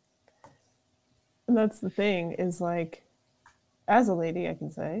 And that's the thing is like, as a lady, I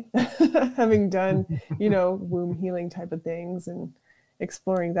can say, having done, womb healing type of things and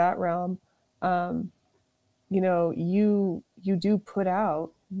exploring that realm, you do put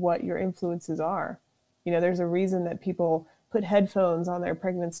out what your influences are. There's a reason that people put headphones on their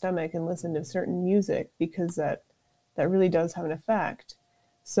pregnant stomach and listen to certain music because that really does have an effect.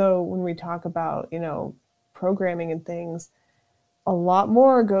 So when we talk about, programming and things, a lot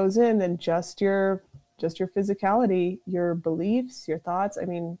more goes in than just your physicality, your beliefs, your thoughts. I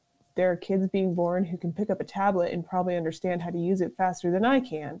mean, there are kids being born who can pick up a tablet and probably understand how to use it faster than I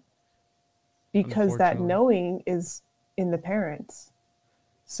can because that knowing is in the parents.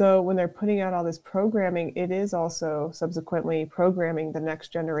 So when they're putting out all this programming, it is also subsequently programming the next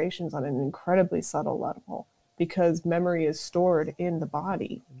generations on an incredibly subtle level because memory is stored in the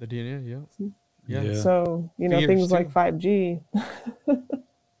body. The DNA, yeah. So, things like 5G.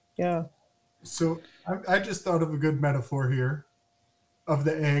 Yeah. So I just thought of a good metaphor here of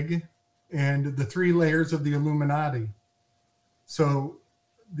the egg and the 3 layers of the Illuminati. So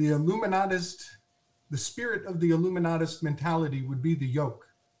the spirit of the Illuminatist mentality would be the yolk,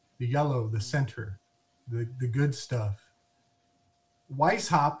 the yellow, the center, the good stuff.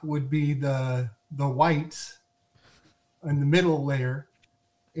 Weishaupt would be the whites in the middle layer,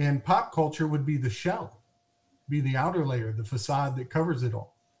 and pop culture would be the shell, be the outer layer, the facade that covers it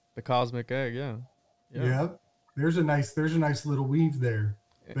all. The cosmic egg, yeah. There's a nice little weave there.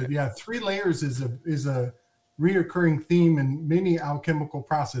 But 3 layers is a reoccurring theme in many alchemical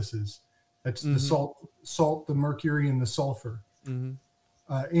processes. That's the salt, the mercury, and the sulfur. Mm-hmm.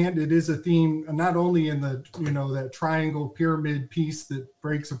 And it is a theme not only in the that triangle pyramid piece that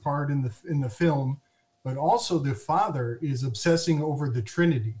breaks apart in the film, but also the father is obsessing over the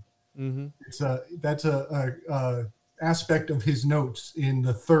Trinity. Mm-hmm. That's a aspect of his notes in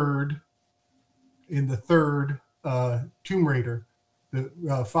the third Tomb Raider.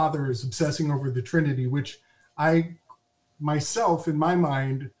 The father is obsessing over the Trinity, which I myself in my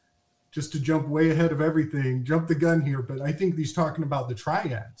mind, just to jump way ahead of everything, jump the gun here, but I think he's talking about the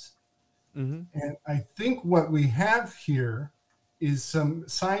triads. Mm-hmm. And I think what we have here is some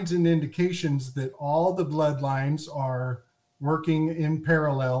signs and indications that all the bloodlines are working in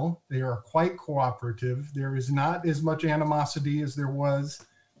parallel. They are quite cooperative. There is not as much animosity as there was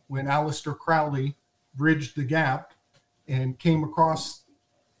when Aleister Crowley bridged the gap and came across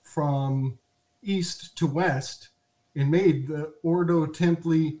from east to west and made the Ordo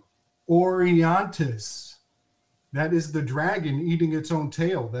Templi Orientis. That is the dragon eating its own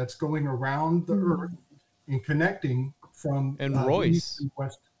tail. That's going around the earth and connecting from Royce. east and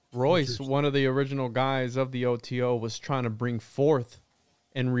west. Royce, one of the original guys of the OTO, was trying to bring forth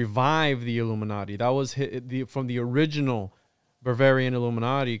and revive the Illuminati. That was from the original Bavarian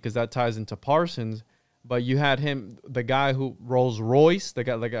Illuminati, because that ties into Parsons. But you had him, the guy who Royce, the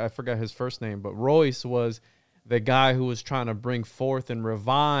guy, like I forgot his first name, but Royce was the guy who was trying to bring forth and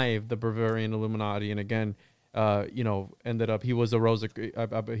revive the Bavarian Illuminati. And again, ended up, he was a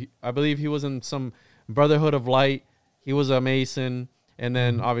I believe he was in some Brotherhood of Light. He was a Mason. And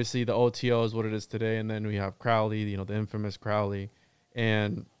then obviously the OTO is what it is today. And then we have Crowley, the infamous Crowley.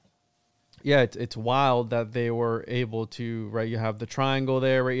 And yeah, it's wild that they were able to, right? You have the triangle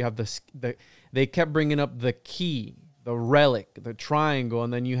there, right? You have they kept bringing up the key, the relic, the triangle,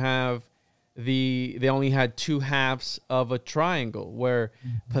 and then you have they only had two halves of a triangle, where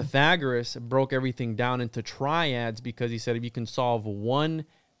Pythagoras broke everything down into triads, because he said if you can solve one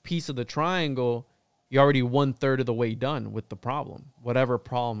piece of the triangle, you're already 1/3 of the way done with the problem, whatever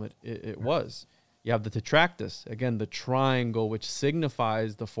problem it was. You have the tetractys, again, the triangle, which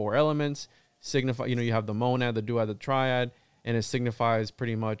signifies the four elements, you have the monad, the duad, the triad, and it signifies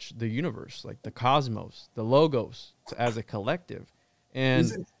pretty much the universe, like the cosmos, the logos as a collective.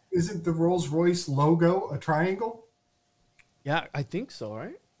 And isn't the Rolls-Royce logo a triangle? yeah, I think so,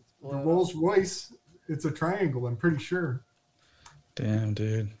 right? The Rolls-Royce, it's a triangle, I'm pretty sure. Damn,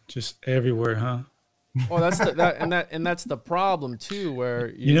 dude. Just everywhere, huh? Well, that's that's the problem too,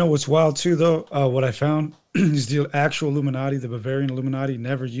 where you know what's wild too, though. What I found is the actual Illuminati, the Bavarian Illuminati,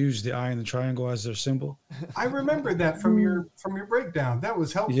 never used the eye and the triangle as their symbol. I remember that from your breakdown. That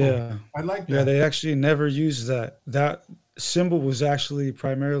was helpful. Yeah, I like that. Yeah, they actually never used that. That symbol was actually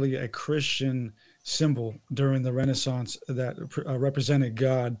primarily a Christian symbol during the Renaissance that represented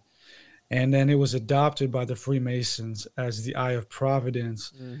God. And then it was adopted by the Freemasons as the Eye of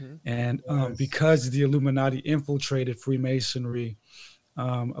Providence. Mm-hmm. And because the Illuminati infiltrated Freemasonry,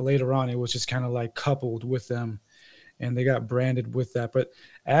 later on, it was just kind of like coupled with them, and they got branded with that. But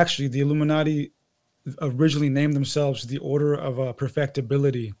actually, the Illuminati originally named themselves the Order of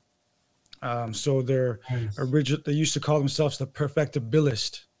Perfectibility. So they used to call themselves the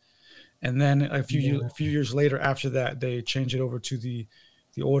Perfectibilist. And then a few years later after that, they changed it over to the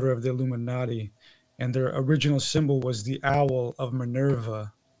Order of the Illuminati, and their original symbol was the owl of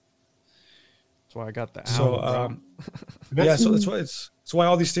Minerva. That's why I got the owl. So, so that's why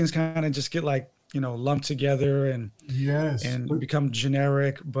all these things kind of just get like, lumped together and become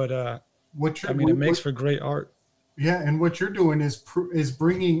generic. But it makes for great art. Yeah, and what you're doing is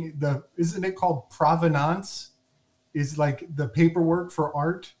bringing isn't it called provenance? Is like the paperwork for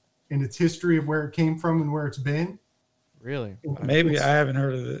art and its history of where it came from and where it's been. Really? Maybe I haven't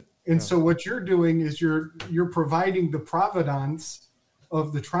heard of it. And so what you're doing is you're providing the provenance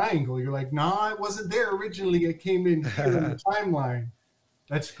of the triangle. You're like, nah, it wasn't there originally. It came in here in the timeline.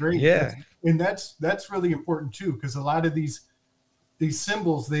 That's great. Yeah. That's really important too, because a lot of these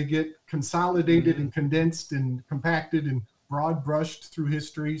symbols, they get consolidated and condensed and compacted and broad brushed through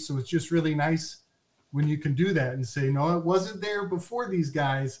history. So it's just really nice when you can do that and say, no, it wasn't there before these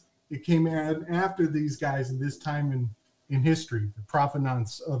guys. It came after these guys in this time in history, the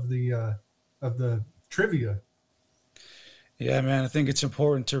provenance of the trivia. Yeah, man, I think it's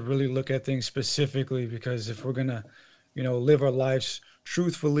important to really look at things specifically, because if we're gonna, live our lives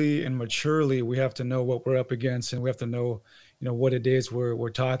truthfully and maturely, we have to know what we're up against, and we have to know, what it is we're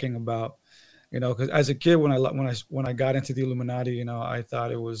talking about. Because as a kid, when I got into the Illuminati, I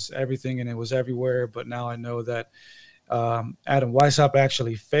thought it was everything and it was everywhere. But now I know that Adam Weishaupt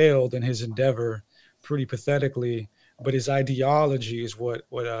actually failed in his endeavor pretty pathetically. But his ideology is what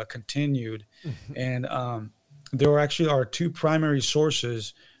continued. Mm-hmm. And there are two primary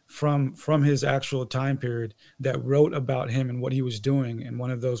sources from his actual time period that wrote about him and what he was doing. And one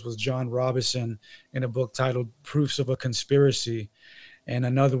of those was John Robison in a book titled Proofs of a Conspiracy, and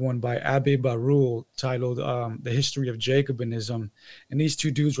another one by Abbe Barul titled The History of Jacobinism. And these two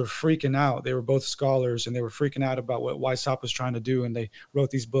dudes were freaking out. They were both scholars, and they were freaking out about what Weishaupt was trying to do. And they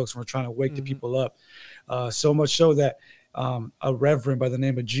wrote these books and were trying to wake the people up. So much so that a reverend by the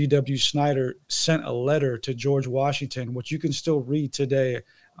name of G.W. Snyder sent a letter to George Washington, which you can still read today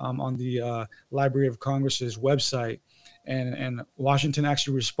on the Library of Congress's website. And Washington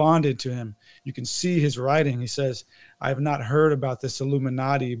actually responded to him. You can see his writing. He says, I have not heard about this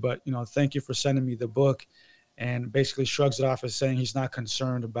Illuminati, but, thank you for sending me the book, and basically shrugs it off as saying he's not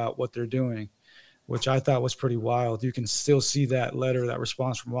concerned about what they're doing, which I thought was pretty wild. You can still see that letter, that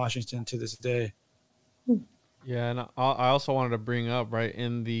response from Washington to this day. Yeah, and I also wanted to bring up, right,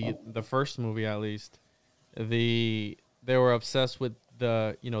 in the first movie at least, they were obsessed with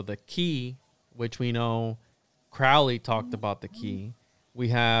the key, which we know Crowley talked about the key. We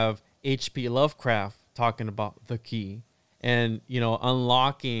have H.P. Lovecraft talking about the key and,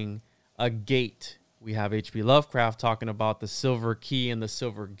 unlocking a gate. We have H.P. Lovecraft talking about the silver key and the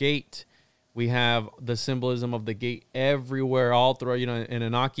silver gate. We have the symbolism of the gate everywhere, all through, in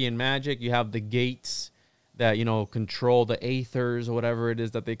Enochian magic, you have the gates that, control the aethers or whatever it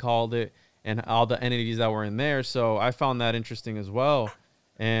is that they called it, and all the entities that were in there. So I found that interesting as well.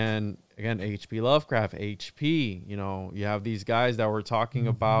 And again, H.P. Lovecraft, you have these guys that were talking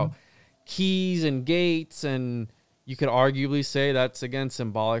about keys and gates and, you could arguably say that's again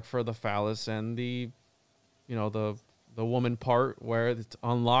symbolic for the phallus and the, you know, the woman part where it's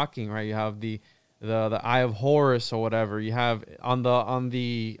unlocking, right? You have the Eye of Horus or whatever. You have on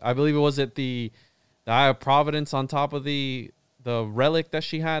the I believe it was at the Eye of Providence on top of the relic that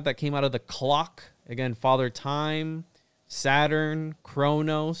she had that came out of the clock. Again, Father Time, Saturn,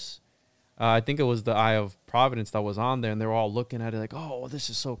 Kronos. I think it was the Eye of Providence that was on there, and they were all looking at it like, oh, this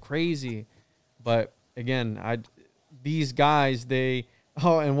is so crazy. But again, these guys,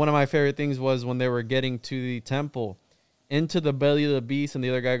 and one of my favorite things was when they were getting to the temple, into the belly of the beast, and the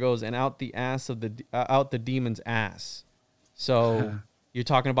other guy goes, and out the ass of out the demon's ass. So you're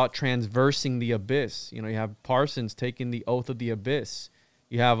talking about transversing the abyss. You know, you have Parsons taking the oath of the abyss.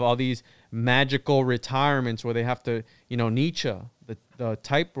 You have all these magical retirements where they have to, you know, Nietzsche, the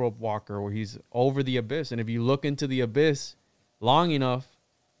tightrope walker, where he's over the abyss. And if you look into the abyss long enough,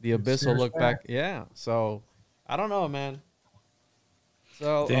 the abyss will look back. Yeah. So I don't know, man.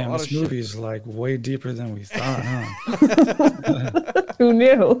 So damn, this movie is like way deeper than we thought, huh? Who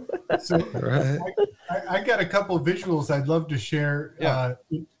knew? So I got a couple of visuals I'd love to share. Yeah.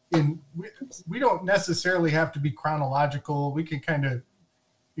 We don't necessarily have to be chronological. We can kind of,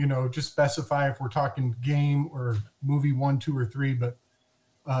 you know, just specify if we're talking game or movie 1, 2, or 3. But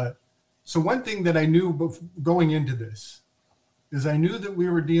so one thing that I knew going into this is I knew that we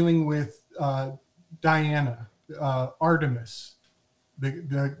were dealing with Diana, Artemis,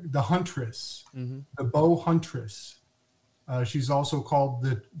 the huntress, the bow huntress. She's also called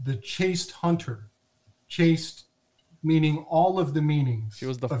the chaste hunter. Chaste meaning all of the meanings. She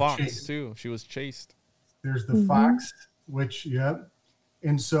was the fox chaste. too. She was chaste. There's the fox, which,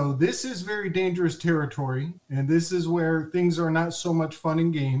 and so this is very dangerous territory, and this is where things are not so much fun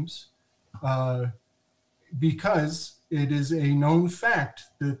and games, because it is a known fact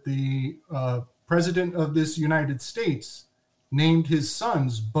that the president of this United States named his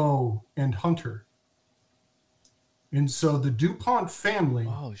sons Beau and Hunter. And so the DuPont family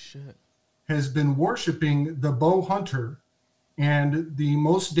has been worshiping the Beau Hunter and the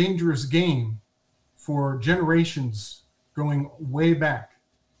most dangerous game for generations going way back.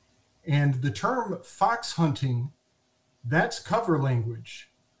 And the term fox hunting, that's cover language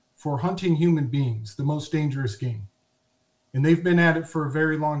for hunting human beings, the most dangerous game. And they've been at it for a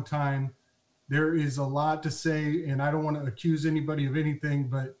very long time. There is a lot to say, and I don't want to accuse anybody of anything,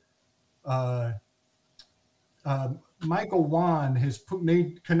 but Michael Wan has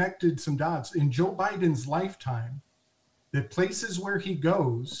connected some dots in Joe Biden's lifetime that places where he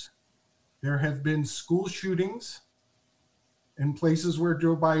goes, there have been school shootings in places where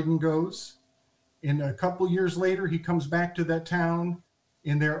Joe Biden goes. And a couple years later, he comes back to that town,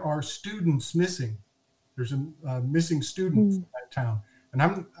 and there are students missing. There's a missing student in that town.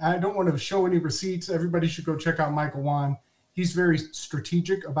 And I don't want to show any receipts. Everybody should go check out Michael Wan. He's very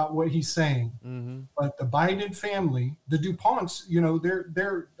strategic about what he's saying. But the Biden family, the DuPonts, you know,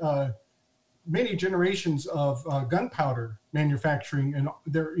 they're many generations of gunpowder manufacturing, and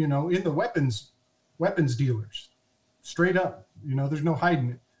they're, you know, in the weapons dealers, straight up. You know, there's no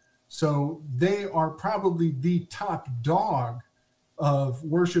hiding it. So they are probably the top dog of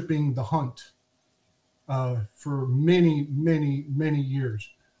worshiping the hunt for many, many, many years.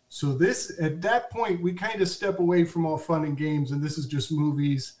 So this, at that point, we kind of step away from all fun and games, and this is just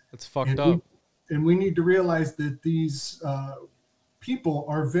movies. It's fucked up. And we need to realize that these people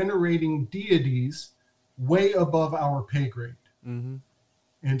are venerating deities way above our pay grade.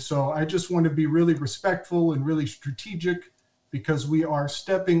 And so I just want to be really respectful and really strategic, because we are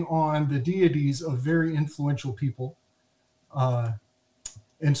stepping on the deities of very influential people.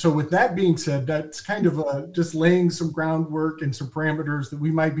 And so with that being said, that's kind of just laying some groundwork and some parameters that we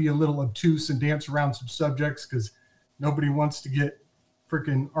might be a little obtuse and dance around some subjects, because nobody wants to get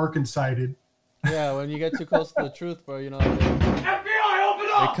freaking Arkansas-ed. Yeah, when you get too close to the truth, bro, you know, FBI, open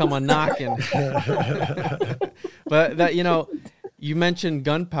up! They come a knocking. But that, you know, you mentioned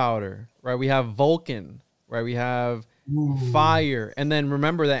gunpowder, right? We have Vulcan, right? We have fire. And then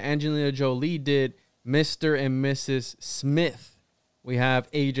remember that Angelina Jolie did Mr. and Mrs. Smith. We have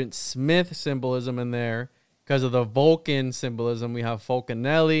Agent Smith symbolism in there because of the Vulcan symbolism. We have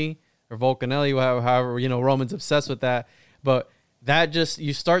Vulcanelli, however, you know, Roman's obsessed with that. But that just,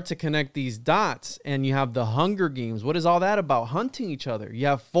 you start to connect these dots, and you have the Hunger Games. What is all that about? Hunting each other. You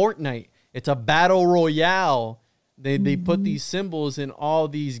have Fortnite. It's a battle royale. They put these symbols in all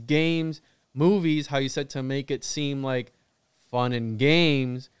these games, movies, how you said, to make it seem like fun and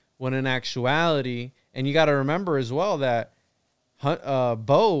games, when in actuality, and you got to remember as well that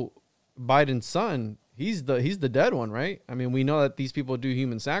Beau, Biden's son, he's the dead one, right? I mean, we know that these people do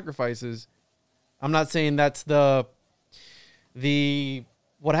human sacrifices. I'm not saying that's the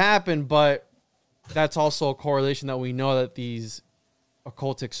what happened, but that's also a correlation that we know that these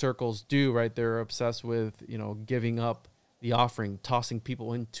occultic circles do, right? They're obsessed with, giving up the offering, tossing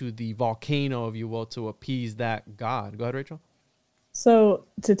people into the volcano, if you will, to appease that god. Go ahead, Rachel. So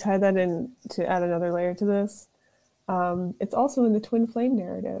to tie that in, to add another layer to this, it's also in the twin flame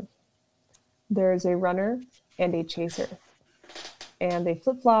narrative. There's a runner and a chaser, and they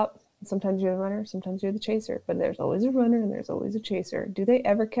flip-flop. Sometimes you're the runner, sometimes you're the chaser, but there's always a runner and there's always a chaser. Do they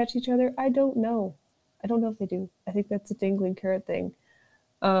ever catch each other? I don't know. I don't know if they do. I think that's a dangling carrot thing.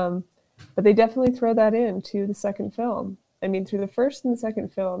 But they definitely throw that into the second film. I mean, through the first and the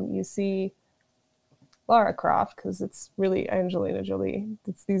second film, you see Lara Croft, because it's really Angelina Jolie.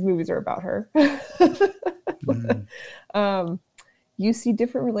 These movies are about her. You see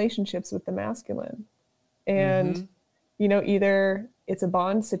different relationships with the masculine. And, either it's a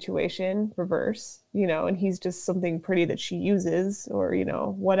Bond situation, reverse, and he's just something pretty that she uses or,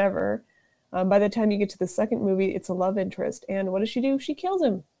 whatever. By the time you get to the second movie, it's a love interest. And what does she do? She kills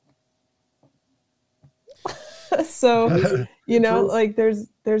him. So, like there's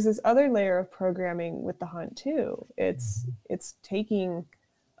this other layer of programming with the hunt too. It's taking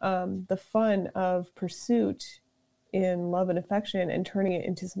the fun of pursuit in love and affection and turning it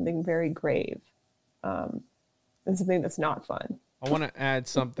into something very grave, and something that's not fun. I want to add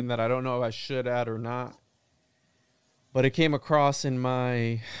something that I don't know if I should add or not, but it came across in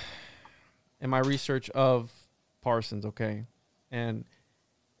my research of Parsons, okay? And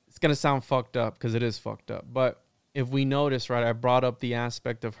it's going to sound fucked up because it is fucked up. But if we notice, right, I brought up the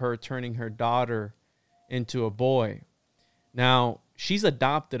aspect of her turning her daughter into a boy. Now, she's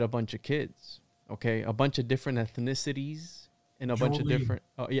adopted a bunch of kids, okay? A bunch of different ethnicities and a bunch of different...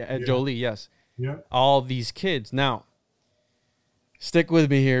 Jolie, yes. Yeah. All these kids. Now, stick with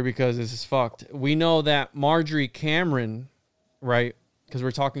me here because this is fucked. We know that Marjorie Cameron, right, because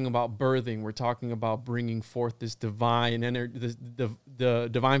we're talking about birthing, we're talking about bringing forth this divine energy, the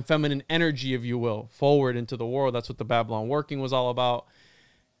divine feminine energy, if you will, forward into the world. That's what the Babylon working was all about.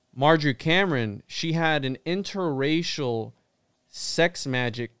 Marjorie Cameron, she had an interracial sex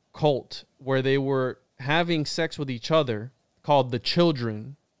magic cult where they were having sex with each other called the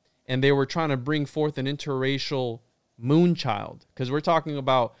Children, and they were trying to bring forth an interracial moon child, because we're talking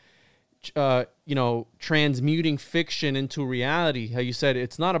about transmuting fiction into reality. How you said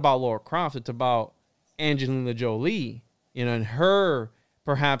it's not about Lara Croft, it's about Angelina Jolie, and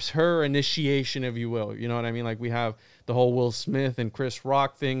perhaps her initiation, if you will. You know what I mean? Like we have the whole Will Smith and Chris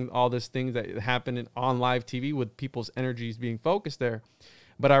Rock thing, all these things that happen on live TV with people's energies being focused there.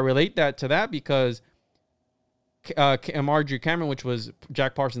 But I relate that to that because Marjorie Cameron, which was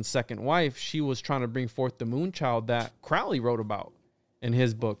Jack Parsons' second wife, she was trying to bring forth the moon child that Crowley wrote about in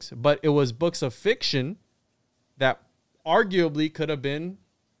his books. But it was books of fiction that arguably could have been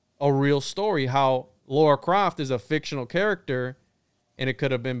a real story. How Lara Croft is a fictional character, and it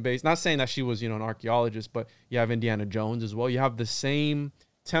could have been based, not saying that she was, an archaeologist, but you have Indiana Jones as well. You have the same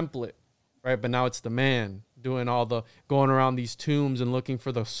template, right? But now it's the man doing all the going around these tombs and looking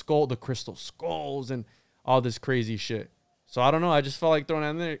for the crystal skulls and all this crazy shit. So I don't know. I just felt like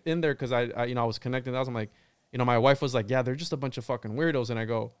throwing that in there because I was connecting. I'm like, my wife was like, yeah, they're just a bunch of fucking weirdos. And I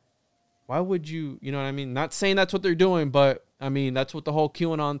go, why would you, you know what I mean? Not saying that's what they're doing, but I mean, that's what the whole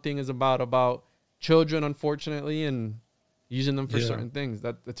QAnon thing is about children, unfortunately, and using them for certain things.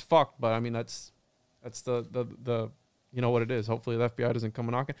 It's fucked. But I mean, that's the you know what it is. Hopefully the FBI doesn't come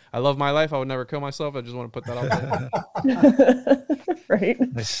knocking. I love my life. I would never kill myself. I just want to put that out there. Right.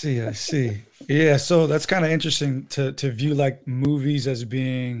 I see. Yeah. So that's kind of interesting to view like movies as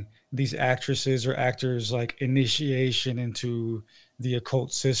being these actresses or actors like initiation into the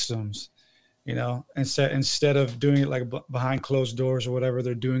occult systems, instead of doing it like behind closed doors or whatever,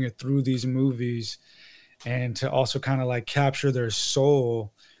 they're doing it through these movies, and to also kind of like capture their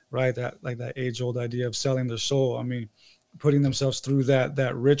soul, right? That age old idea of selling their soul. I mean, putting themselves through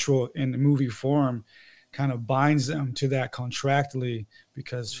that ritual in the movie form kind of binds them to that contractually,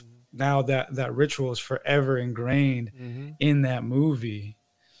 because now that ritual is forever ingrained in that movie.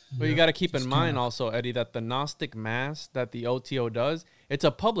 But you got to keep in mind also, Eddie, that the Gnostic Mass that the OTO does, it's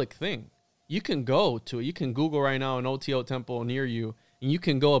a public thing. You can go to it. You can Google right now an OTO temple near you, and you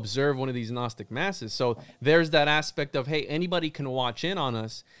can go observe one of these Gnostic Masses. So there's that aspect of, hey, anybody can watch in on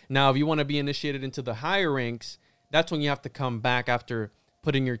us. Now, if you want to be initiated into the higher ranks, that's when you have to come back after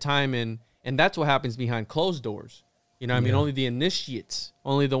putting your time in. And that's what happens behind closed doors. I mean, only the initiates,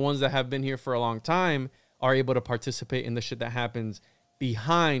 only the ones that have been here for a long time are able to participate in the shit that happens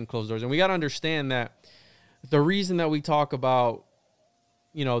behind closed doors. And we got to understand that the reason that we talk about,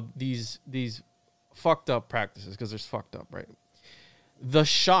 these fucked up practices, because there's fucked up, right? The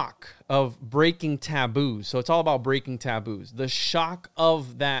shock of breaking taboos. So it's all about breaking taboos. The shock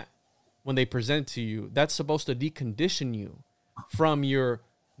of that when they present to you, that's supposed to decondition you from your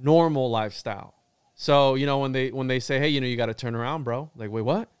normal lifestyle. So, you know, when they say, hey, you know, you got to turn around, bro. Like, wait,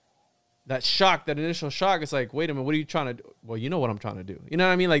 what? That shock, that initial shock, it's like, wait a minute, what are you trying to do? Well, you know what I'm trying to do. You know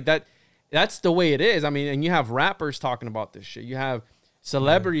what I mean? Like that's the way it is. I mean, and you have rappers talking about this shit. You have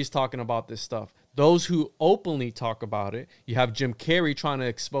celebrities talking about this stuff. Those who openly talk about it. You have Jim Carrey trying to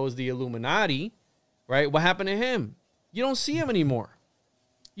expose the Illuminati, right? What happened to him? You don't see him anymore.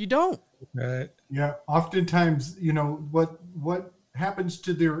 You don't. Right. Yeah. Oftentimes, you know, what happens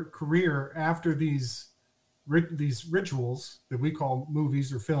to their career after these rituals that we call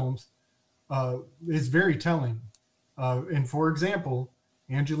movies or films is very telling. And for example,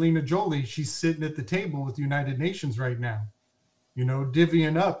 Angelina Jolie, she's sitting at the table with the United Nations right now, you know,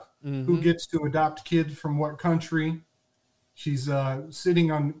 divvying up who gets to adopt kids from what country. She's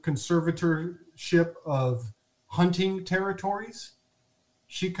sitting on conservatorship of hunting territories.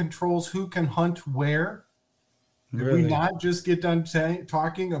 She controls who can hunt where. Did we not just get done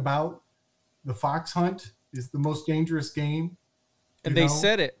talking about the fox hunt is the most dangerous game? And they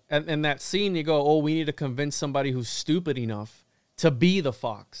said it. And in that scene, you go, oh, we need to convince somebody who's stupid enough to be the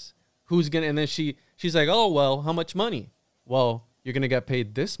fox. Who's going to, and then she's like, oh, well, how much money? Well, you're going to get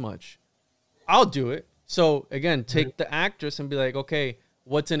paid this much. I'll do it. So again, take the actress and be like, okay,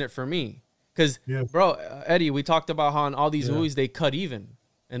 what's in it for me? Because, bro, Eddie, we talked about how in all these movies, they cut even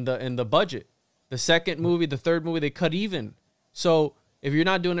in the budget. The second movie, the third movie, they cut even. So if you're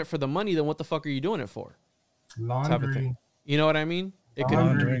not doing it for the money, then what the fuck are you doing it for? Laundry. You know what I mean?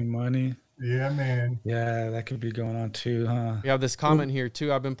 Laundering money. Yeah, man. Yeah, that could be going on too, huh? We have this comment here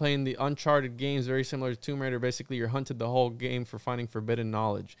too. I've been playing the Uncharted games, very similar to Tomb Raider. Basically, you're hunted the whole game for finding forbidden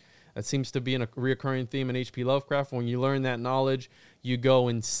knowledge. That seems to be a reoccurring theme in H.P. Lovecraft. When you learn that knowledge, you go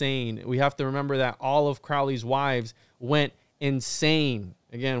insane. We have to remember that all of Crowley's wives went insane.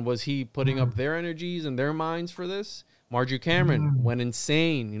 Again, was he putting up their energies and their minds for this? Marjorie Cameron went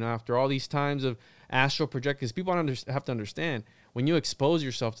insane, you know, after all these times of astral projecting. People have to understand, when you expose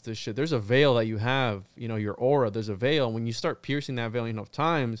yourself to this shit, there's a veil that you have, you know, your aura, there's a veil. And when you start piercing that veil enough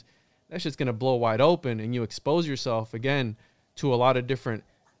times, that shit's going to blow wide open, and you expose yourself, again, to a lot of different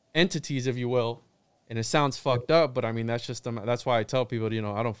entities, if you will. And it sounds fucked up, but I mean, that's why I tell people, you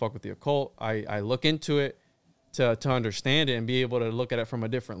know, I don't fuck with the occult. I look into it to understand it and be able to look at it from a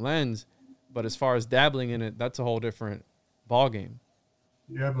different lens. But as far as dabbling in it, that's a whole different ball game.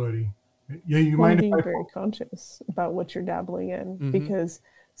 Yeah, buddy. Yeah, you might be very conscious about what you're dabbling in, because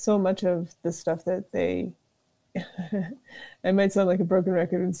so much of the stuff that they it might sound like a broken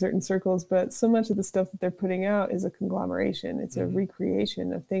record in certain circles, but so much of the stuff that they're putting out is a conglomeration. It's a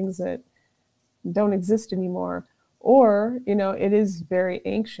recreation of things that don't exist anymore, or, you know, it is very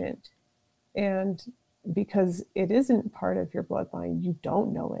ancient. And because it isn't part of your bloodline, you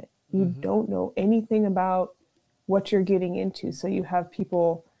don't know it. You don't know anything about what you're getting into. So you have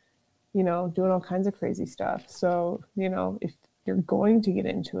people, you know, doing all kinds of crazy stuff. So, you know, if you're going to get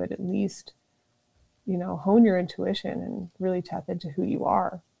into it, at least, you know, hone your intuition and really tap into who you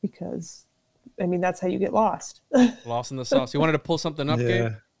are, because, I mean, that's how you get lost. Lost in the sauce. You wanted to pull something up,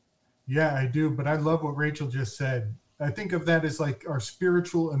 Gabe? Yeah, I do. But I love what Rachel just said. I think of that as like our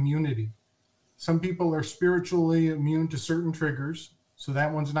spiritual immunity. Some people are spiritually immune to certain triggers, so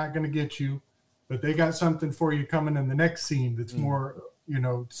that one's not going to get you. But they got something for you coming in the next scene that's more, you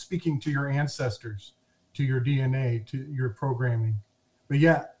know, speaking to your ancestors, to your DNA, to your programming. But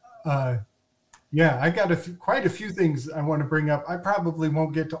I got quite a few things I want to bring up. I probably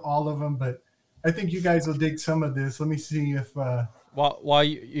won't get to all of them, but I think you guys will dig some of this. Let me see if... While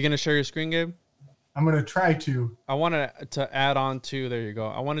you're going to share your screen, Gabe? I'm going to try to. I wanted to add on to, there you go.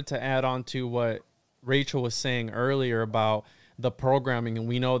 I wanted to add on to what Rachel was saying earlier about the programming, and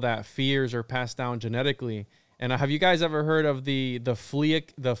we know that fears are passed down genetically. And have you guys ever heard of the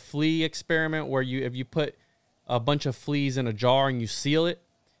flea experiment, where if you put a bunch of fleas in a jar and you seal it,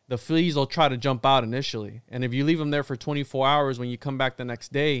 the fleas will try to jump out initially. And if you leave them there for 24 hours, when you come back the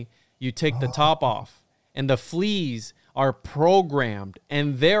next day, you take the top off, and the fleas are programmed,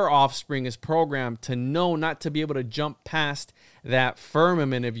 and their offspring is programmed to know not to be able to jump past that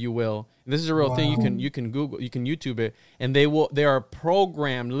firmament, if you will. And this is a real thing. You can Google, you can YouTube it, and they are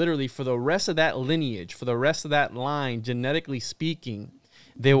programmed literally for the rest of that lineage, for the rest of that line, genetically speaking.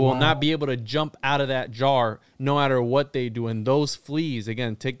 They will not be able to jump out of that jar no matter what they do. And those fleas,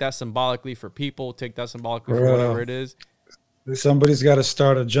 again, take that symbolically for people, take that symbolically for whatever it is. Somebody's got to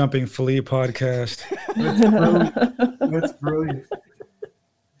start a jumping flea podcast. That's brilliant.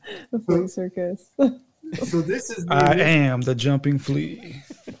 The flea circus. So this is I am the jumping flea.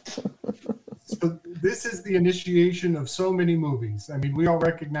 So this is the initiation of so many movies. I mean, we all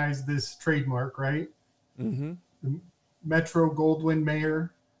recognize this trademark, right? Mm-hmm. Metro Goldwyn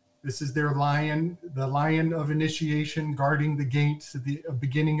Mayer. This is their lion, the lion of initiation, guarding the gates at the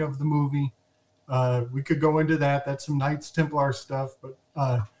beginning of the movie. We could go into that. That's some Knights Templar stuff. But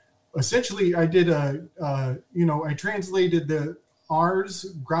essentially, I did I translated the Ars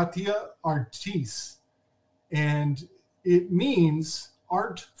Gratia Artis, and it means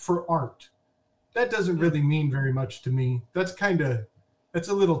art for art. That doesn't really mean very much to me. That's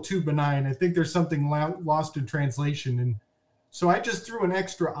a little too benign. I think there's something lost in translation. And so I just threw an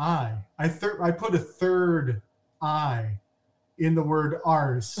extra I. I put a third I in the word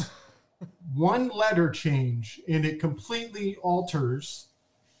ars. One letter change, and it completely alters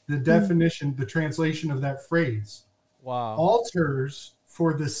the definition, the translation of that phrase. Wow. Alters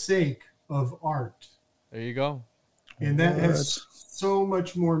for the sake of art. There you go. And that has so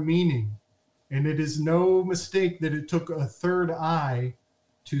much more meaning. And it is no mistake that it took a third eye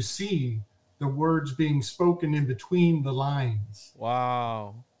to see the words being spoken in between the lines.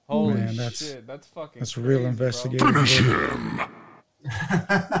 Wow. Holy Man, shit. That's fucking That's crazy, real investigative. Finish him.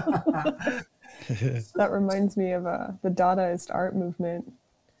 That reminds me of the Dadaist art movement.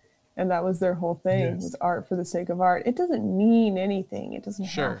 And that was their whole thing, was art for the sake of art. It doesn't mean anything. It doesn't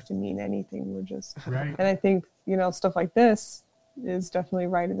have to mean anything. We're just... Right. And I think, stuff like this is definitely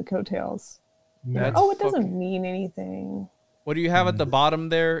right in the coattails. That's it doesn't mean anything. What do you have at the bottom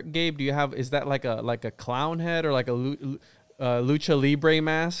there, Gabe? Is that like a clown head or like a lucha libre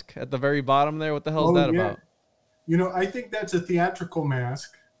mask at the very bottom there? What the hell is that about? I think that's a theatrical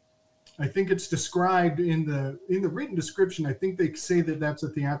mask. I think it's described in the written description. I think they say that that's a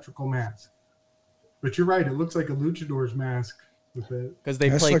theatrical mask. But you're right. It looks like a luchador's mask with it. Because they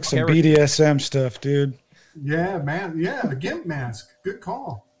That's play like some BDSM stuff, dude. Yeah, man. Yeah, a gimp mask. Good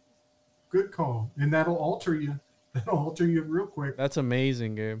call. Good call. And that'll alter you. That'll alter you real quick. That's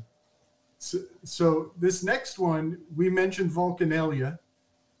amazing, Gabe. So this next one, we mentioned Vulcanelia.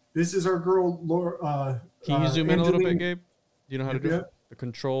 This is our girl, Laura. Can you zoom in a little bit, Gabe? Do you know how to do it? The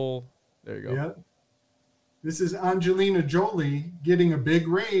control. There you go. Yeah. This is Angelina Jolie getting a big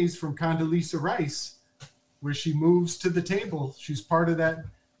raise from Condoleezza Rice, where she moves to the table. She's part of that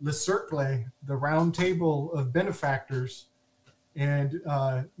Le Cercle, the round table of benefactors. And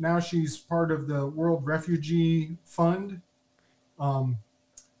now she's part of the World Refugee Fund.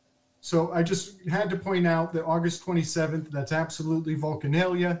 So I just had to point out that August 27th, that's absolutely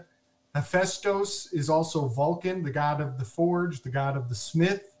Vulcanelia. Hephaestus is also Vulcan, the god of the forge, the god of the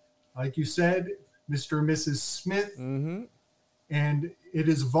smith. Like you said, Mr. and Mrs. Smith. Mm-hmm. And it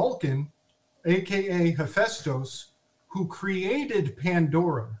is Vulcan, a.k.a. Hephaestus, who created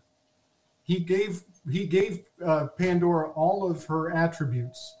Pandora. He gave Pandora all of her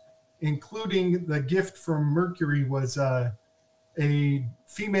attributes, including the gift from Mercury was a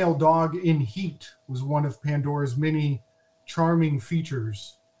female dog in heat was one of Pandora's many charming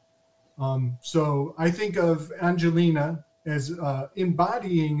features. So I think of Angelina as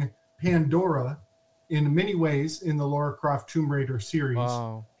embodying Pandora in many ways in the Lara Croft Tomb Raider series.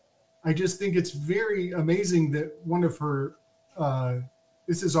 Wow. I just think it's very amazing that one of her...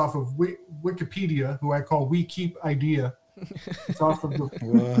 this is off of Wikipedia, who I call We Keep Idea. It's off of the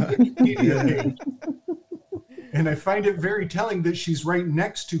Wikipedia page. And I find it very telling that she's right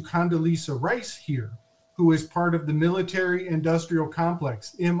next to Condoleezza Rice here, who is part of the Military Industrial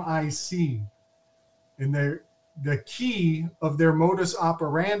Complex, MIC. And the key of their modus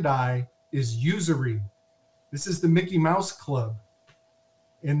operandi is usury. This is the Mickey Mouse Club.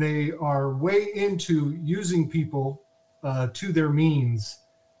 And they are way into using people to their means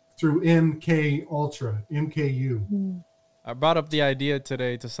through MK Ultra, MKU. I brought up the idea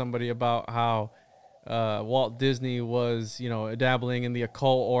today to somebody about how Walt Disney was, dabbling in the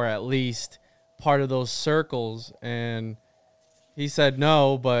occult, or at least part of those circles. And he said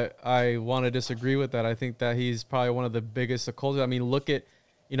no, but I want to disagree with that. I think that he's probably one of the biggest occultists. I mean, look at,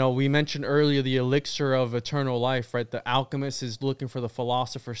 we mentioned earlier the elixir of eternal life, right? The alchemist is looking for the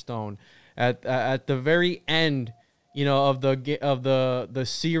philosopher's stone. At the very end, of the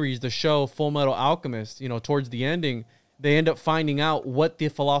series, the show Full Metal Alchemist, towards the ending, they end up finding out what the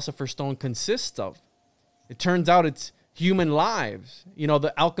philosopher's stone consists of. It turns out it's human lives.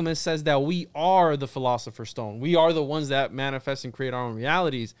 The alchemist says that we are the philosopher's stone. We are the ones that manifest and create our own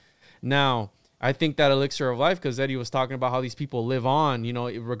realities. Now, I think that elixir of life, because Eddie was talking about how these people live on,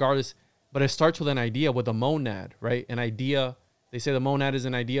 regardless, but it starts with an idea, with a monad, right? An idea. They say the monad is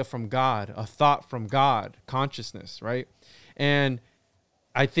an idea from God, a thought from God, consciousness, right? And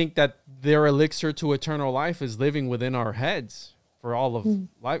I think that their elixir to eternal life is living within our heads for all of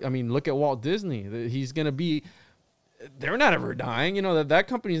life. I mean, look at Walt Disney. He's going to be, they're not ever dying. You know, that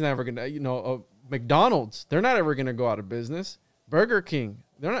company's never going to, you know, McDonald's, they're not ever going to go out of business. Burger King,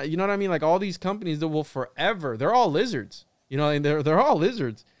 they're not, you know what I mean? Like all these companies that will forever, they're all lizards, you know, and they're all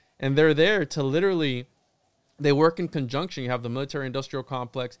lizards, and they're there to literally, they work in conjunction. You have the military industrial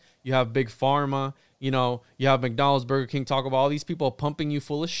complex, you have big pharma, you know, you have McDonald's, Burger King, Taco Bell, all these people pumping you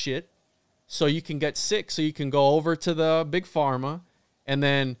full of shit so you can get sick, so you can go over to the big pharma, and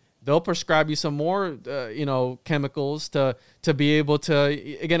then they'll prescribe you some more, you know, chemicals to be able to,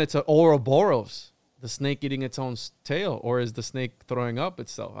 again, it's an Ouroboros. The snake eating its own tail, or is the snake throwing up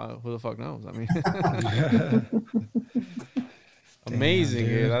itself? Who the fuck knows? I mean, amazing.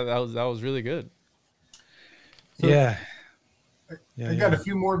 Damn, yeah, that was really good. So I got a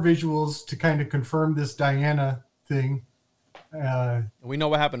few more visuals to kind of confirm this Diana thing. We know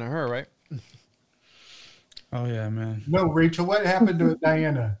what happened to her, right? Oh yeah, man. No, Rachel, what happened to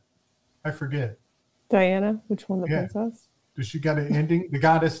Diana? I forget. Diana, which one? The Yeah. princess? Does she got an ending? The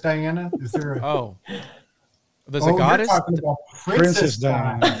goddess Diana? Is there a There's a goddess. You're talking about Princess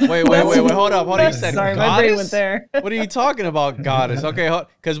Diana. Wait, hold up. You said Sorry, goddess? my brain went there. What are you talking about, goddess? Okay,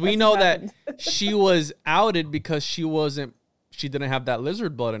 because we know that she was outed because she didn't have that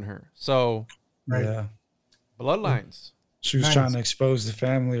lizard blood in her. So, Right. Yeah. bloodlines. She was Nice. trying to expose the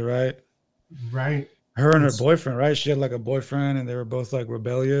family, right? Right. Her and her boyfriend, right? She had like a boyfriend, and they were both like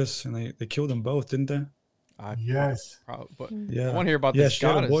rebellious, and they killed them both, didn't they? Yes. But Yeah. I want to hear about Yeah, this she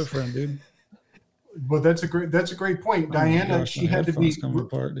had a goddess. boyfriend, dude. Well, that's a great point. Oh my Diana, gosh, she my had to be. headphones coming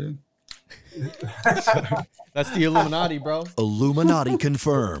apart, dude. That's the Illuminati, bro. Illuminati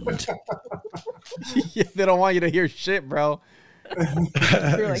confirmed. They don't want you to hear shit, bro. You're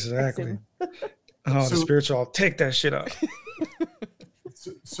like, Exactly. "Listen." Oh, So- the spiritual, take that shit up.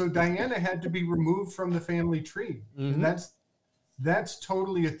 So Diana had to be removed from the family tree, Mhm. and that's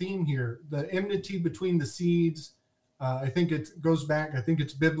totally a theme here. The enmity between the seeds. I think it goes back. I think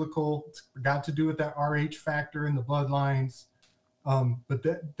it's biblical. It's got to do with that RH factor in the bloodlines. But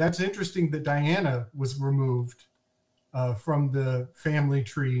that's interesting that Diana was removed from the family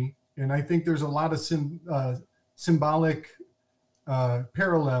tree, and I think there's a lot of symbolic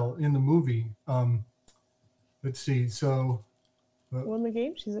parallel in the movie. Let's see. So. Well, in the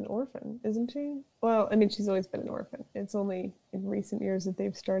game, she's an orphan, isn't she? Well, I mean, she's always been an orphan. It's only in recent years that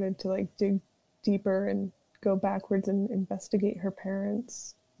they've started to like dig deeper and go backwards and investigate her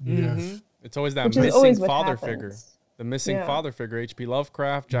parents. Yes. Mhm. It's always that Which is missing always what father happens. figure. The missing Yeah. father figure. H.P.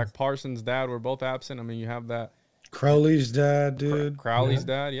 Lovecraft, Jack Parsons' dad were both absent. I mean, you have that. Crowley's dad, dude. Crowley's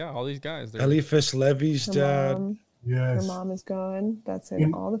dad. Yeah, all these guys. They're- Eliphas Levy's Her dad. mom, Yes. her mom is gone. That's in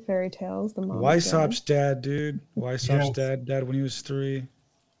In- all the fairy tales. The mom is gone. Weishauпт's dad, dude. Weishauпт's Yes. dad died when he was 3.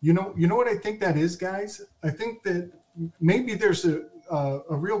 You know what I think that is, guys? I think that maybe there's a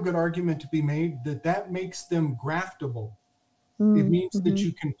real good argument to be made that makes them graftable. It means that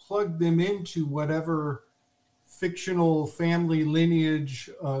you can plug them into whatever fictional family lineage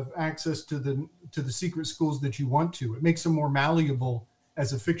of access to the secret schools that you want to. It makes them more malleable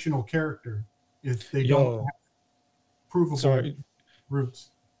as a fictional character if they don't have provable Sorry.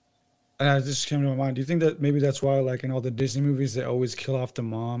 roots. And I just came to my mind. Do you think that maybe that's why, like in all the Disney movies, they always kill off the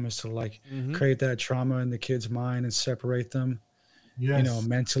mom, is to like Mhm. create that trauma in the kid's mind and separate them, Yes. you know,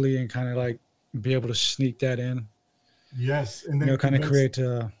 mentally, and kind of like be able to sneak that in, Yes. And you then know, kind of create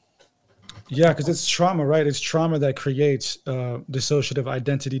because it's trauma, right? It's trauma that creates dissociative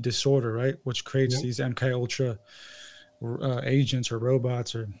identity disorder, right? Which creates Yep. these MK Ultra agents or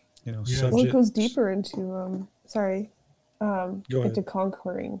robots or, you know, Yeah. Well, it subjects. goes deeper into Go ahead. into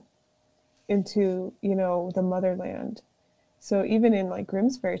conquering, into the motherland. So even in like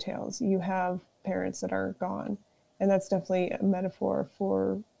Grimm's fairy tales, you have parents that are gone, and that's definitely a metaphor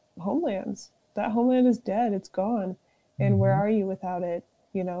for homelands. That homeland is dead; it's gone, and where are you without it?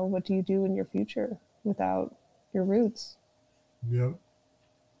 What do you do in your future without your roots? Yep.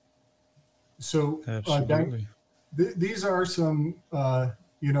 So Absolutely. these are some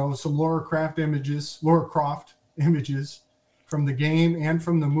some Lara Croft images from the game and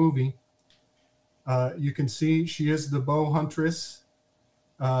from the movie. You can see she is the bow huntress,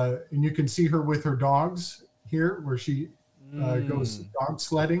 and you can see her with her dogs here, where she goes dog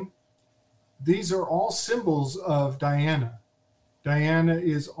sledding. These are all symbols of Diana. Diana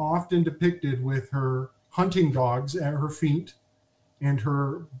is often depicted with her hunting dogs at her feet and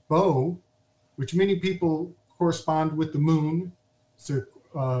her bow, which many people correspond with the moon. So,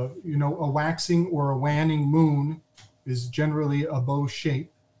 a waxing or a waning moon is generally a bow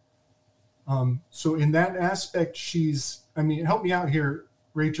shape. So in that aspect, help me out here,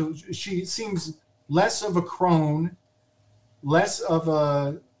 Rachel. She seems less of a crone, less of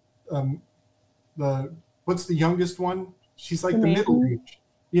a the what's the youngest one? She's like the middle age.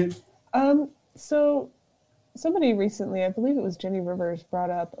 Yeah. So somebody recently, I believe it was Jenny Rivers, brought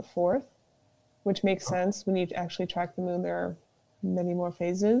up a fourth, which makes sense. When you actually track the moon, there are many more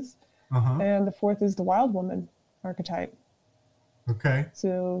phases. And the fourth is the wild woman archetype. Okay.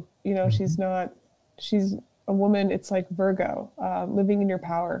 So, you know, she's a woman, it's like Virgo, living in your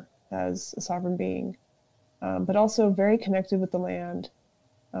power as a sovereign being, but also very connected with the land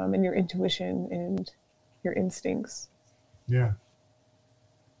and your intuition and your instincts. Yeah.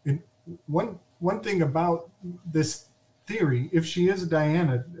 And one thing about this theory, if she is a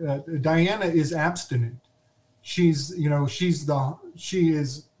Diana, Diana is abstinent. She is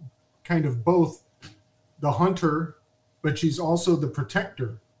kind of both the hunter, but she's also the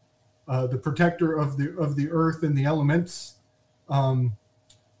protector of the earth and the elements. The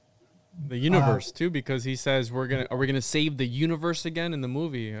universe too, because he says are we gonna save the universe again in the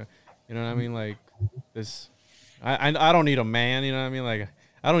movie? You know what I mean? Like this, I don't need a man. You know what I mean? Like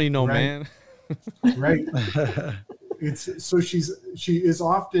I don't need no man. Right. She is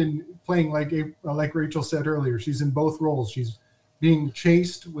often playing like Rachel said earlier. She's in both roles. She's being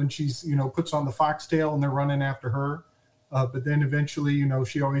chased when she's puts on the foxtail and they're running after her, but then eventually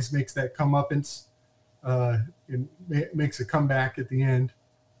she always makes that comeuppance and makes a comeback at the end.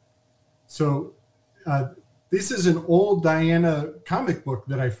 So this is an old Diana comic book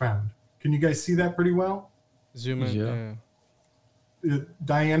that I found. Can you guys see that pretty well? Zoom in. Yeah.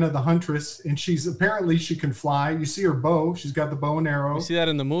 Diana the Huntress, and she can fly. You see her bow. She's got the bow and arrow. You see that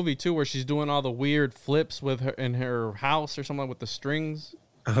in the movie too, where she's doing all the weird flips with her in her house or something with the strings.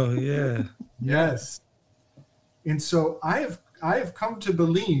 Oh yeah. Yes. And so I have come to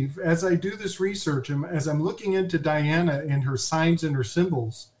believe, as I do this research and as I'm looking into Diana and her signs and her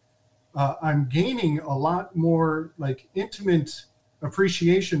symbols, I'm gaining a lot more like intimate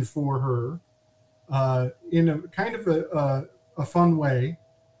appreciation for her in a kind of a fun way.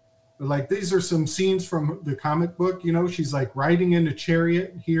 Like these are some scenes from the comic book. She's like riding in a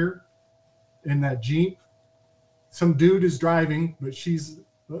chariot here in that Jeep. Some dude is driving, but she's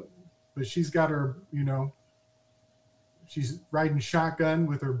got her, she's riding shotgun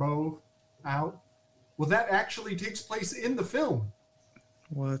with her bow out. Well, that actually takes place in the film.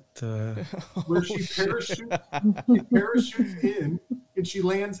 What? Where she parachutes in and she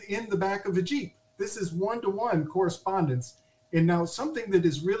lands in the back of a Jeep. This is one-to-one correspondence. And now something that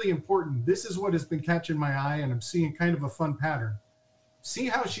is really important, this is what has been catching my eye, and I'm seeing kind of a fun pattern. See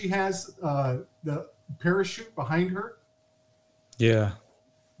how she has the parachute behind her? Yeah.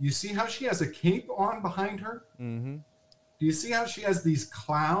 You see how she has a cape on behind her? Mm-hmm. Do you see how she has these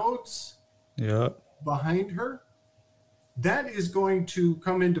clouds behind her? That is going to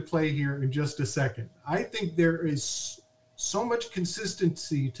come into play here in just a second. I think there is so much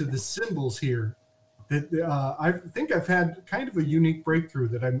consistency to the symbols here that I think I've had kind of a unique breakthrough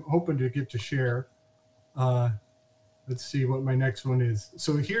that I'm hoping to get to share. Let's see what my next one is.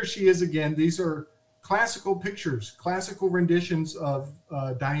 So here she is again. These are classical pictures, classical renditions of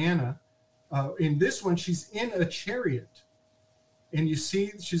Diana. In this one, she's in a chariot. And you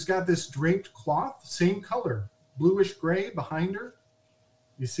see she's got this draped cloth, same color, bluish gray behind her.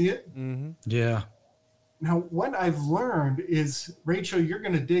 You see it? Mm-hmm. Yeah. Now, what I've learned is, Rachel, you're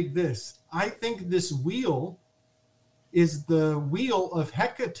going to dig this. I think this wheel is the wheel of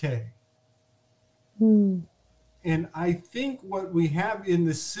Hecate. And I think what we have in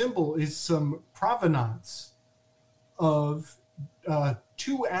this symbol is some provenance of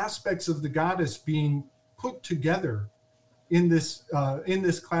two aspects of the goddess being put together in this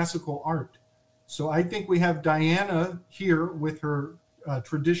classical art. So I think we have Diana here with her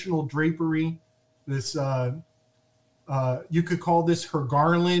traditional drapery. This you could call this her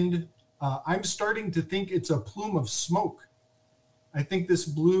garland. I'm starting to think it's a plume of smoke. I think this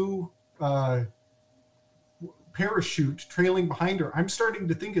blue parachute trailing behind her, I'm starting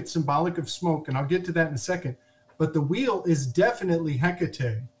to think it's symbolic of smoke, and I'll get to that in a second. But the wheel is definitely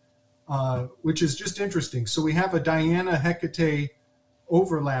Hecate, which is just interesting. So we have a Diana Hecate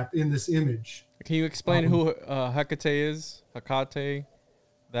overlap in this image. Can you explain who Hecate is? Hecate,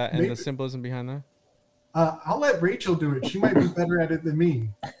 that and maybe, the symbolism behind that? I'll let Rachel do it. She might be better at it than me.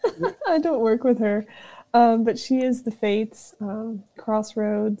 I don't work with her, but she is the Fates,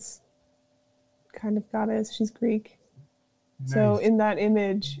 crossroads kind of goddess. She's Greek. Nice. So in that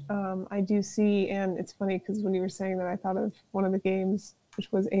image, I do see, and it's funny because when you were saying that, I thought of one of the games,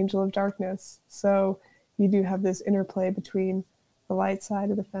 which was Angel of Darkness. So you do have this interplay between the light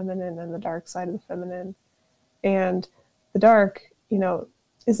side of the feminine and the dark side of the feminine. And the dark,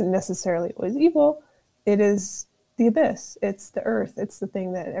 isn't necessarily always evil. It is the abyss. It's the earth. It's the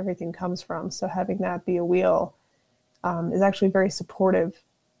thing that everything comes from. So having that be a wheel is actually very supportive.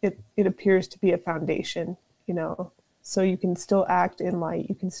 It appears to be a foundation, you know, so you can still act in light.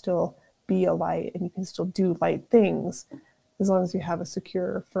 You can still be a light, and you can still do light things as long as you have a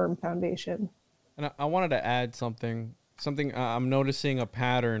secure, firm foundation. And I wanted to add something. I'm noticing a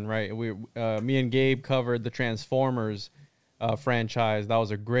pattern, right? Me and Gabe covered the Transformers franchise. That was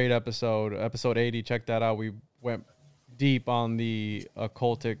a great episode. Episode 80, check that out. We went deep on the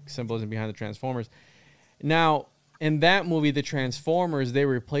occultic symbolism behind the Transformers. Now, in that movie, the Transformers, they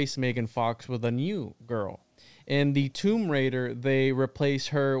replaced Megan Fox with a new girl. In the Tomb Raider, they replaced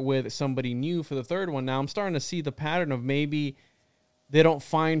her with somebody new for the third one. Now, I'm starting to see the pattern of maybe they don't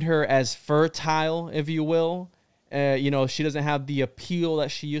find her as fertile, if you will. You know, she doesn't have the appeal that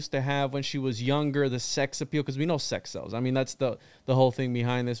she used to have when she was younger, the sex appeal, because we know sex sells. I mean, that's the whole thing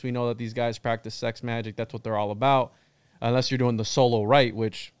behind this. We know that these guys practice sex magic. That's what they're all about. Unless you're doing the solo rite,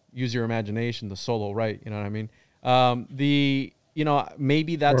 which, use your imagination, the solo rite, you know what I mean? You know,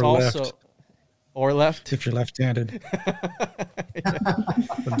 maybe that's or left. If you're left-handed.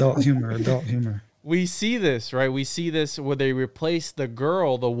 Adult humor. We see this, right? We see this where they replace the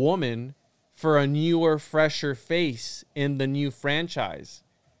girl, the woman, for a newer, fresher face in the new franchise.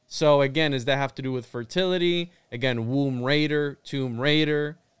 So again, does that have to do with fertility? Again, Tomb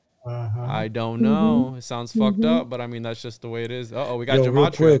Raider. I don't know. It sounds fucked up, but I mean, that's just the way it is. We got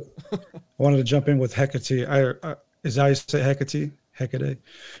Gematria. Real quick, I wanted to jump in with Hecate. Is I say Hecate? Hecate.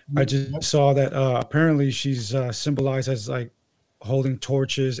 I just saw that apparently she's symbolized as like holding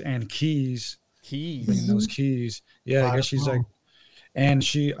torches and keys. Bringing those keys. Yeah, I guess she's like, and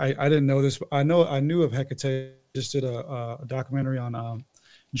I didn't know this, but I knew of Hecate. Just did a documentary on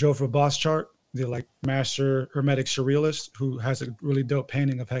Jofra Boschart, the like master hermetic surrealist who has a really dope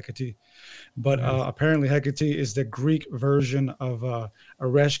painting of Hecate. But apparently Hecate is the Greek version of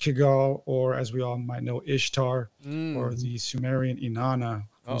Ereshkigal, or as we all might know, Ishtar, or the Sumerian Inanna,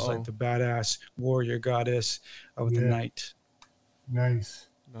 who's like the badass warrior goddess of the night. Nice.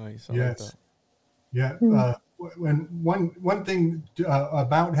 I like that. Yeah. When one thing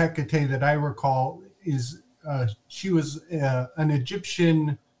about Hecate that I recall is she was an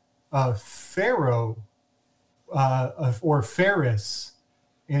Egyptian pharaoh or pharaoh,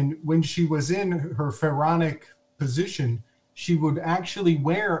 and when she was in her pharaonic position, she would actually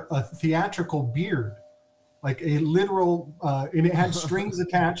wear a theatrical beard, like a literal, and it had strings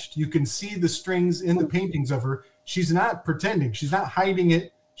attached. You can see the strings in the paintings of her. She's not pretending. She's not hiding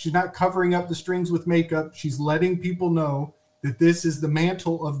it. She's not covering up the strings with makeup. She's letting people know that this is the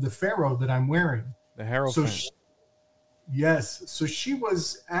mantle of the pharaoh that I'm wearing. The Hierophant. Yes. So she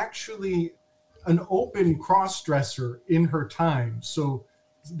was actually an open cross-dresser in her time. So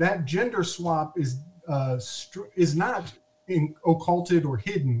that gender swap is not occulted or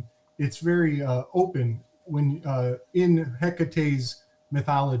hidden. It's very open when in Hecate's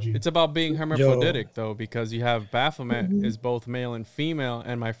mythology. It's about being hermaphroditic, though, because you have Baphomet is both male and female.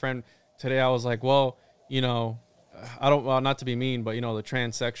 And my friend today, I was like, well, you know, not to be mean, but you know, the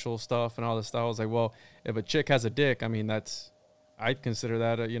transsexual stuff and all this stuff. I was like, well, if a chick has a dick, I mean, I'd consider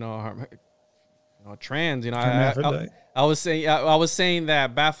that a trans. You know, I was saying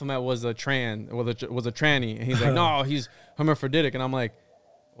that Baphomet was a tranny, and he's like, no, he's hermaphroditic, and I'm like,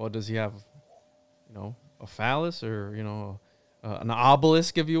 well, does he have, you know, a phallus or you know, an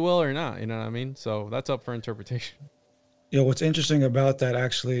obelisk, if you will, or not? You know what I mean? So that's up for interpretation. Yeah, what's interesting about that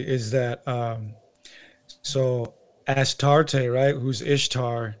actually is that so Astarte, right, who's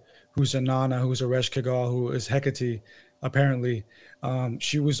Ishtar, who's Inanna, who's Ereshkigal, who is Hecate, apparently,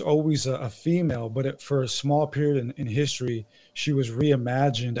 she was always a female, but for a small period in history, she was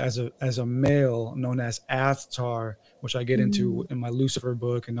reimagined as a male known as Athtar, which I get into in my Lucifer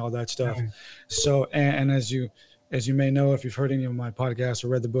book and all that stuff. Right. So, and as you may know, if you've heard any of my podcasts or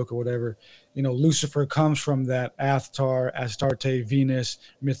read the book or whatever, you know, Lucifer comes from that Athtar, Astarte, Venus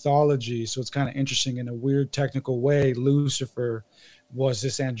mythology. So it's kind of interesting in a weird technical way. Lucifer was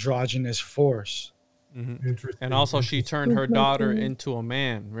this androgynous force. And also she turned her daughter into a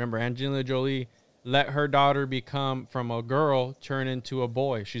man. Remember, Angelina Jolie let her daughter become from a girl, turn into a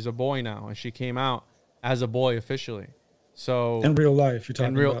boy. She's a boy now, and she came out as a boy officially. So in real life, you're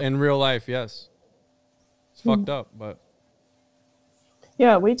talking about. In real life, yes. It's fucked up, but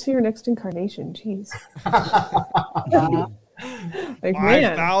yeah, wait till your next incarnation. Jeez. Like,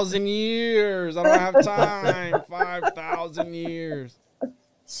 5,000 years. I don't have time. 5,000 years.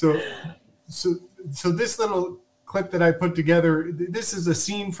 So this little clip that I put together, this is a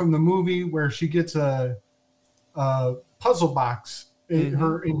scene from the movie where she gets a puzzle box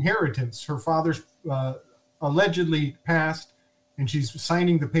her inheritance. Her father's allegedly passed, and she's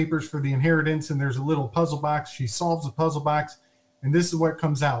signing the papers for the inheritance, and there's a little puzzle box. She solves the puzzle box, and this is what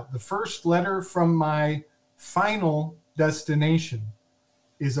comes out. The first letter from my final destination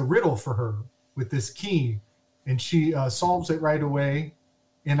is a riddle for her with this key, and she solves it right away.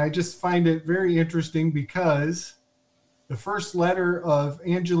 And I just find it very interesting because the first letter of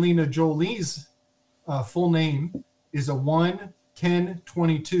Angelina Jolie's full name is a 1, 10,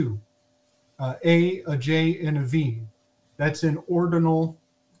 22. A J, and a V. That's in ordinal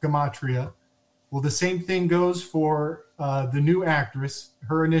gematria. Well, the same thing goes for the new actress.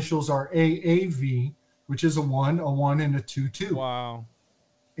 Her initials are AAV, which is a 1, and a 2, 2. Wow.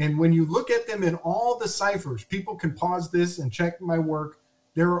 And when you look at them in all the ciphers, people can pause this and check my work.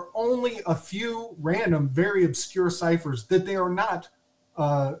 There are only a few random, very obscure ciphers that they are not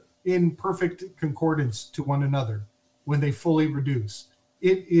in perfect concordance to one another when they fully reduce.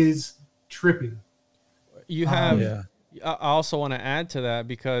 It is trippy. You have I also want to add to that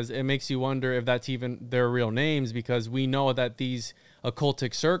because it makes you wonder if that's even their real names, because we know that these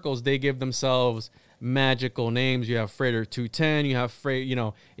occultic circles, they give themselves magical names. You have Frater 210, you have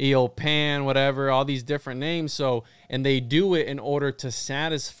Eopan, whatever, all these different names. So, and they do it in order to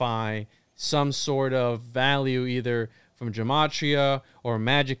satisfy some sort of value, either from gematria or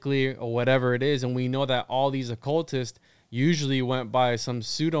magically or whatever it is. And we know that all these occultists usually went by some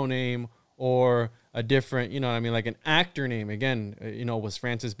pseudonym or a different, like an actor name. Again, was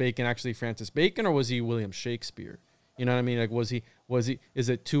Francis Bacon actually Francis Bacon, or was he William Shakespeare? You know what I mean? Like, is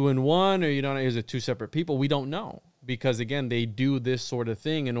it 2 and 1, or, is it two separate people? We don't know, because again, they do this sort of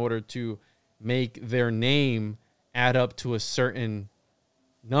thing in order to make their name add up to a certain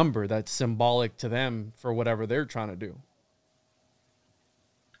number that's symbolic to them for whatever they're trying to do.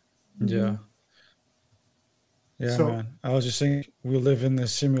 Yeah. Yeah, So- man. I was just saying, we live in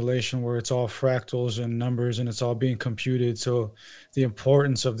this simulation where it's all fractals and numbers, and it's all being computed. So the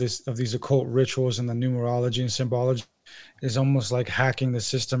importance of these occult rituals and the numerology and symbology is almost like hacking the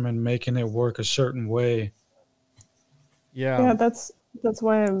system and making it work a certain way. Yeah, that's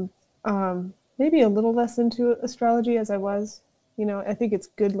why I'm maybe a little less into astrology as I was. I think it's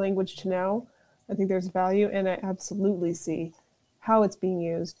good language to know. I think there's value, and I absolutely see how it's being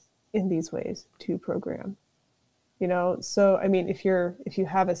used in these ways to program. So I mean, if you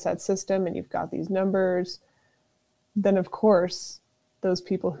have a set system and you've got these numbers, then of course those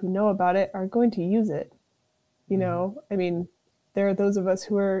people who know about it are going to use it. I mean, there are those of us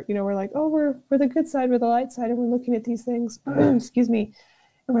who are, we're like, oh, we're the good side, we're the light side, and we're looking at these things, excuse me,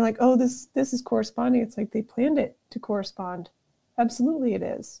 and we're like, oh, this is corresponding. It's like they planned it to correspond. Absolutely, it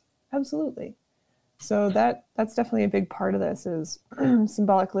is. Absolutely. So that's definitely a big part of this is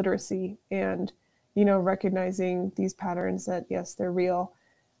symbolic literacy and recognizing these patterns that, yes, they're real.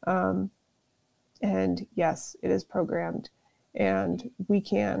 And yes, it is programmed, and we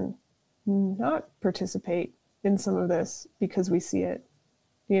can not participate in some of this because we see it.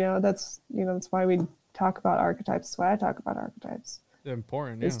 That's why we talk about archetypes. That's why I talk about archetypes. They're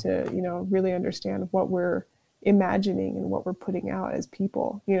important, is to, really understand what we're imagining and what we're putting out as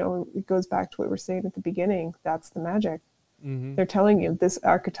people. It goes back to what we're saying at the beginning. That's the magic. Mm-hmm. They're telling you this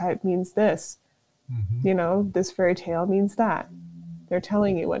archetype means this. This fairy tale means that. They're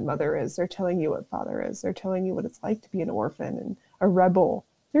telling you what mother is. They're telling you what father is. They're telling you what it's like to be an orphan and a rebel.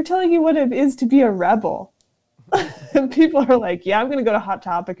 They're telling you what it is to be a rebel. And people are like, yeah, I'm going to go to Hot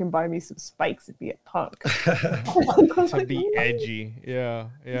Topic and buy me some spikes and be a punk. To be edgy. Yeah.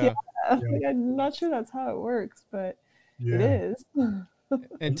 Like, I'm not sure that's how it works, but it is.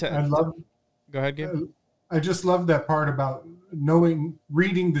 And go ahead, Gabe. I just love that part about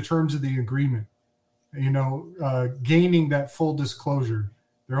reading the terms of the agreement, gaining that full disclosure.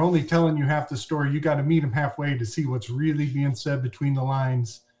 They're only telling you half the story. You got to meet them halfway to see what's really being said between the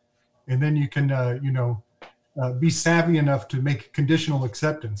lines. And then you can, be savvy enough to make conditional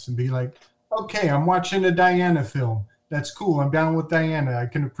acceptance and be like, okay, I'm watching a Diana film. That's cool. I'm down with Diana. I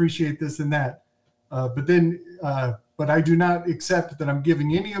can appreciate this and that. But I do not accept that I'm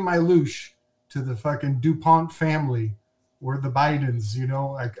giving any of my loosh to the fucking DuPont family or the Bidens.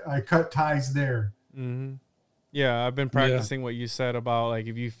 I cut ties there. Mm-hmm. Yeah, I've been practicing what you said about, like,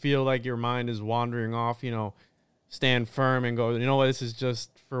 if you feel like your mind is wandering off, stand firm and go, what, this is just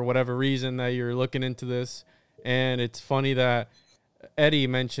for whatever reason that you're looking into this. And it's funny that Eddie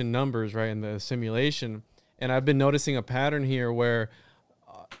mentioned numbers, right, in the simulation. And I've been noticing a pattern here where,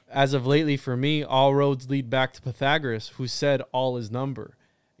 as of lately for me, all roads lead back to Pythagoras, who said all is number.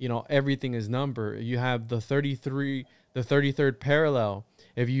 Everything is number. You have the 33, the 33rd parallel.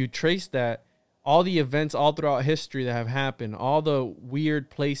 If you trace that, all the events all throughout history that have happened, all the weird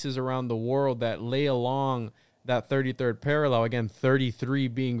places around the world that lay along that 33rd parallel, again, 33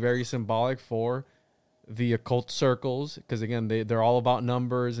 being very symbolic for the occult circles, because again, they're all about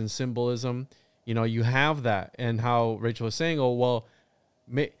numbers and symbolism. You know, you have that, and how Rachel was saying, oh, well,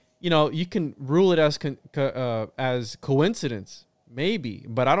 you know, you can rule it as coincidence, maybe,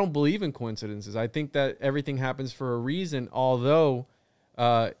 but I don't believe in coincidences. I think that everything happens for a reason, although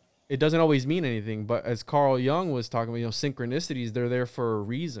it doesn't always mean anything. But as Carl Jung was talking about, you know, synchronicities, they're there for a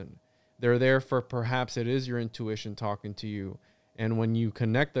reason. They're there for perhaps it is your intuition talking to you. And when you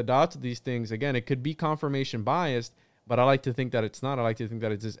connect the dots of these things, again, it could be confirmation biased, but I like to think that it's not. I like to think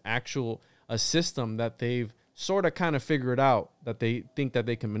that it's a system that they've sort of kind of figured out, that they think that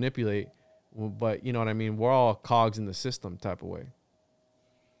they can manipulate. But you know what I mean? We're all cogs in the system type of way.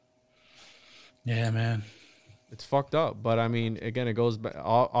 Yeah, man. It's fucked up. But I mean, again, it goes back.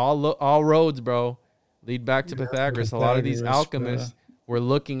 All roads, bro, lead back to Pythagoras. A lot of these alchemists were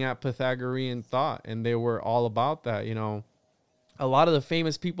looking at Pythagorean thought, and they were all about that. You know, a lot of the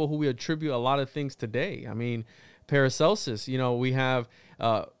famous people who we attribute a lot of things today. I mean, Paracelsus, you know, we have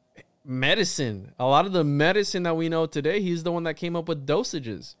medicine. A lot of the medicine that we know today, he's the one that came up with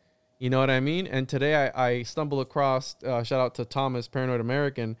dosages. You know what I mean? And today I stumbled across, shout out to Thomas, Paranoid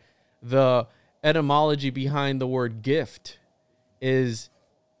American, the etymology behind the word gift is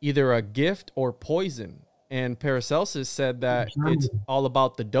either a gift or poison. And Paracelsus said that it's all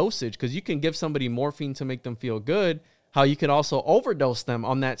about the dosage, because you can give somebody morphine to make them feel good, how you can also overdose them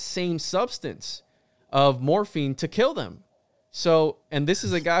on that same substance of morphine to kill them. So, and this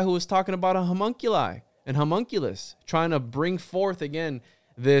is a guy who was talking about a homunculi and homunculus, trying to bring forth again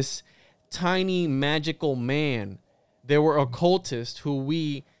this tiny magical man. There were occultists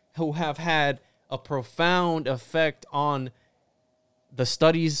who have had a profound effect on the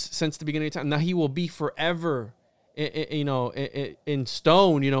studies since the beginning of time. Now he will be forever, in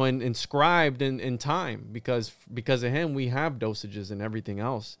stone, and inscribed in time, because of him we have dosages and everything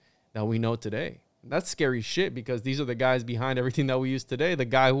else that we know today. That's scary shit, because these are the guys behind everything that we use today. The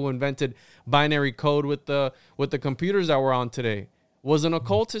guy who invented binary code with the computers that we're on today was an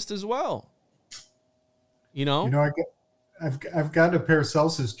occultist as well. I've got a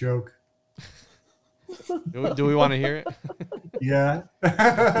Paracelsus joke. Do we want to hear it? Yeah.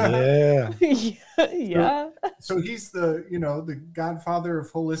 Yeah. So he's the godfather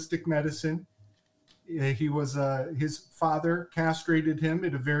of holistic medicine. He was his father castrated him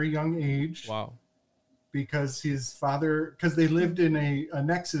at a very young age. Wow. Because they lived in a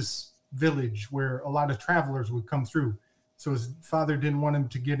nexus village where a lot of travelers would come through. So his father didn't want him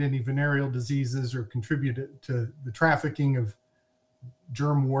to get any venereal diseases or contribute to the trafficking of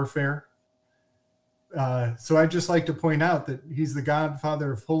germ warfare. So I'd just like to point out that he's the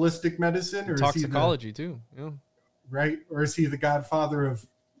godfather of holistic medicine, or toxicology too. Yeah. Right? Or is he the godfather of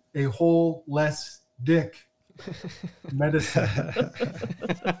a whole less dick medicine?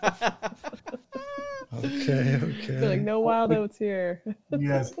 Okay. Like, no wild oats here.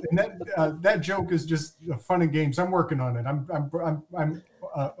 Yes, and that joke is just fun and games. I'm working on it. I'm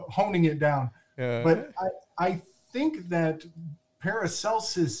honing it down. Yeah. But I think that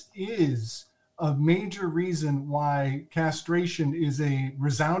Paracelsus is a major reason why castration is a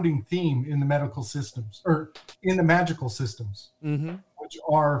resounding theme in the medical systems, or in the magical systems, which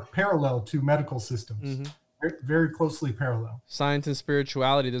are parallel to medical systems. Very closely parallel. Science and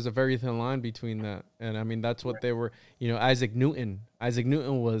spirituality, there's a very thin line between that. And I mean, that's what they were, Isaac Newton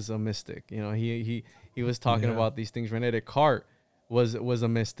was a mystic. He was talking about these things. Rene Descartes was a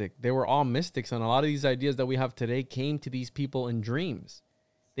mystic. They were all mystics. And a lot of these ideas that we have today came to these people in dreams.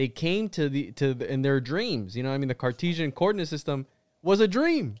 They came in their dreams. The Cartesian coordinate system was a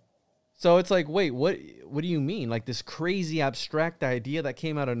dream. So it's like, wait, what do you mean? Like this crazy abstract idea that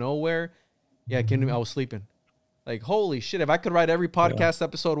came out of nowhere? Yeah, I was sleeping. Like, holy shit, if I could write every podcast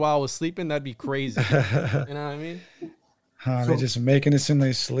episode while I was sleeping, that'd be crazy. You know what I mean? They're just making us in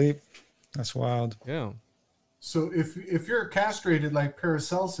their sleep. That's wild. Yeah. So if you're castrated like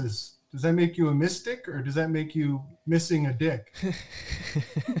Paracelsus, does that make you a mystic, or does that make you missing a dick?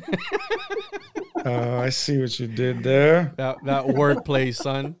 I see what you did there. That wordplay,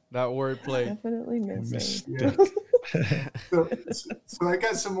 son. That wordplay. Definitely missing. Yeah. So I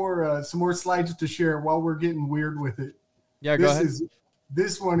got some more slides to share while we're getting weird with it. Yeah, go ahead.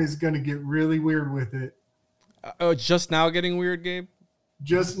 This one is going to get really weird with it. Just now getting weird, Gabe?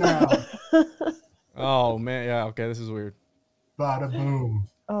 Just now. Oh, man. Yeah, okay, this is weird. Bada boom.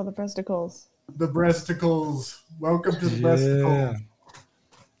 Oh, the breasticles. The breasticles. Welcome to the breasticles.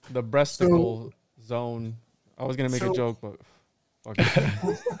 The breasticle zone. I was going to make a joke, but fuck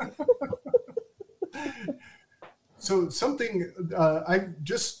it. So something I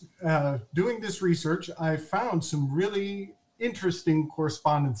just doing this research, I found some really interesting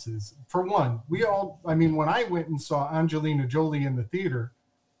correspondences. For one, when I went and saw Angelina Jolie in the theater,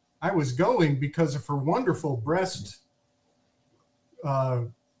 I was going because of her wonderful breast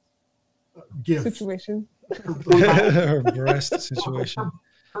gift. Situation. Her breast situation.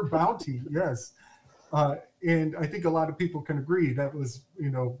 Her bounty, yes. And I think a lot of people can agree that was,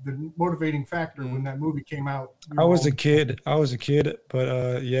 the motivating factor when that movie came out. I was a kid,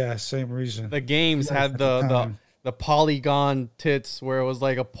 but yeah, same reason. The games had the polygon tits where it was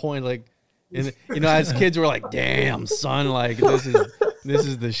like a point, like, and as kids we're like, damn son, like this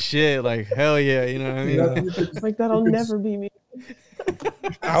is the shit, like hell yeah, you know what I mean? Yeah. Like that'll never be me.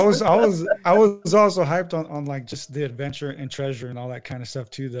 I was also hyped on like just the adventure and treasure and all that kind of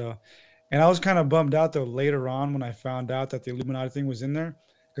stuff too, though. And I was kind of bummed out though later on when I found out that the Illuminati thing was in there,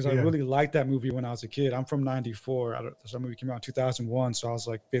 because I really liked that movie when I was a kid. I'm from '94. That movie came out in 2001, so I was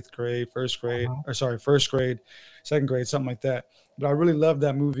like first grade, second grade, something like that. But I really loved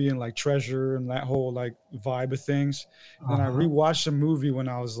that movie and like treasure and that whole like vibe of things. And then I rewatched the movie when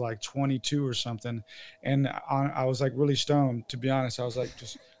I was like 22 or something, and I was like really stoned, to be honest. I was like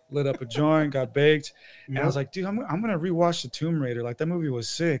just lit up a joint, got baked, and I was like, dude, I'm gonna rewatch the Tomb Raider. Like that movie was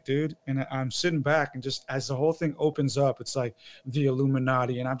sick, dude. And I'm sitting back, and just as the whole thing opens up, it's like the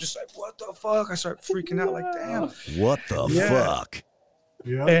Illuminati, and I'm just like, what the fuck? I start freaking out, like, damn, what the fuck?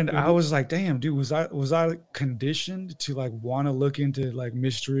 Yeah. And I was like, damn, dude, was I conditioned to like want to look into like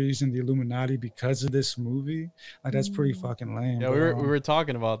mysteries and the Illuminati because of this movie? Like that's pretty fucking lame. Yeah, we were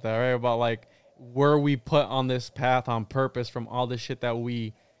talking about that, right? About like, were we put on this path on purpose from all the shit that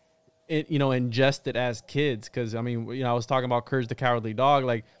we ingested as kids? Because I mean, I was talking about Courage the Cowardly Dog,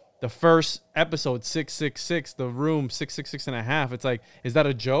 like the first episode 666, the room 666 and a half. It's like, is that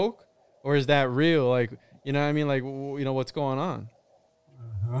a joke or is that real? Like, you know what I mean? Like, what's going on?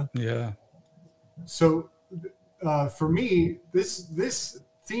 Yeah. So for me, this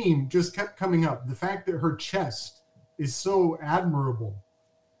theme just kept coming up. The fact that her chest is so admirable.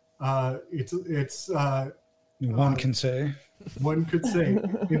 It's one can say. One could say.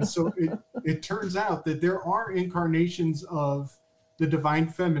 And so it turns out that there are incarnations of the divine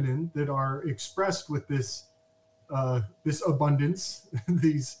feminine that are expressed with this abundance,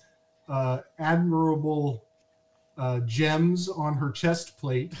 these admirable gems on her chest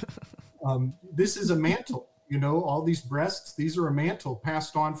plate. This is a mantle, all these breasts, these are a mantle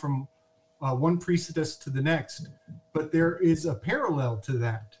passed on from one priestess to the next. But there is a parallel to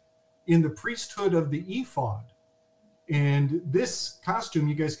that in the priesthood of the ephod. And this costume,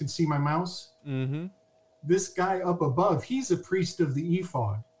 you guys can see my mouse? Mm-hmm. This guy up above, he's a priest of the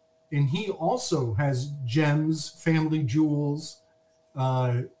ephod. And he also has gems, family jewels,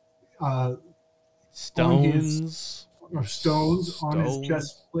 stones on his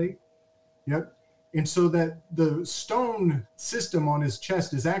chest plate. Yep. And so that the stone system on his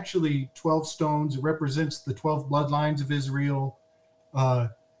chest is actually 12 stones. It represents the 12 bloodlines of Israel.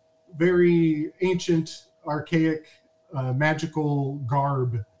 Very ancient, archaic, magical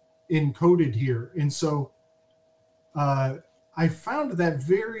garb encoded here. And so I found that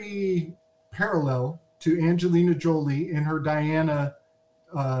very parallel to Angelina Jolie in her Diana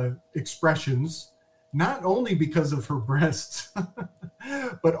expressions, not only because of her breasts,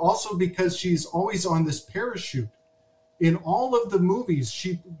 but also because she's always on this parachute. In all of the movies,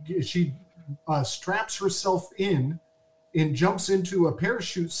 she straps herself in and jumps into a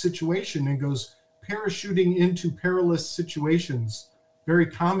parachute situation and goes parachuting into perilous situations very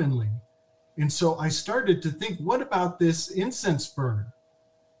commonly. And so I started to think, what about this incense burner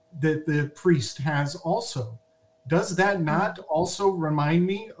that the priest has also? Does that not also remind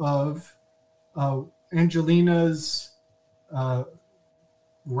me of Angelina's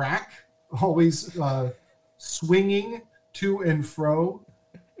rack, always swinging to and fro,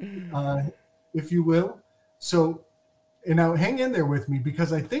 if you will? So, and now hang in there with me,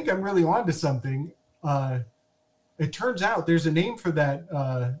 because I think I'm really onto something. It turns out there's a name for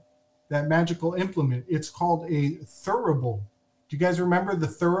that magical implement. It's called a thurible. Do you guys remember the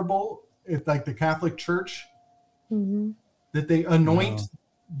thurible at like the Catholic Church? Mm-hmm. That they anoint. No.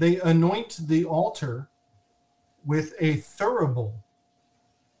 They anoint the altar with a thurible.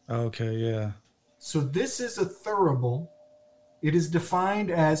 Okay, yeah. So this is a thurible. It is defined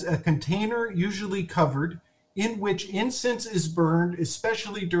as a container usually covered in which incense is burned,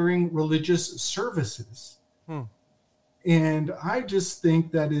 especially during religious services. And I just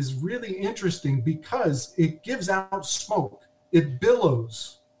think that is really interesting because it gives out smoke. It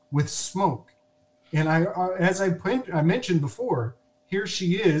billows with smoke. And as I mentioned before, here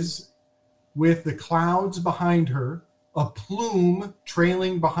she is with the clouds behind her, a plume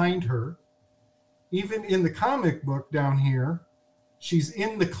trailing behind her. Even in the comic book down here, she's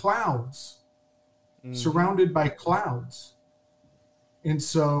in the clouds, surrounded by clouds. And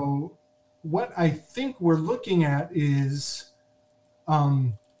so what I think we're looking at is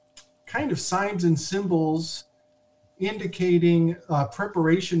kind of signs and symbols indicating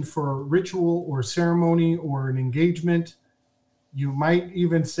preparation for a ritual or ceremony or an engagement. You might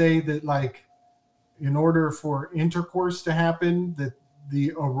even say that, like, in order for intercourse to happen, that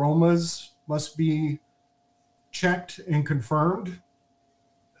the aromas must be checked and confirmed,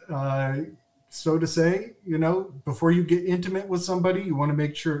 so to say. You know, before you get intimate with somebody, you want to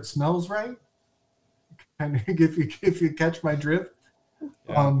make sure it smells right. Kind of, if you catch my drift.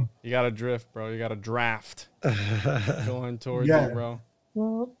 Yeah, you got to drift, bro. You got to draft going towards you, bro.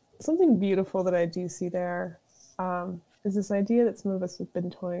 Well, something beautiful that I do see there is this idea that some of us have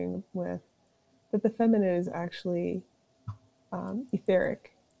been toying with, that the feminine is actually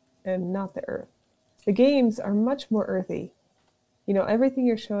etheric and not the earth. The games are much more earthy. You know, everything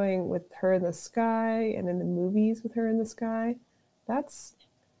you're showing with her in the sky and in the movies with her in the sky, that's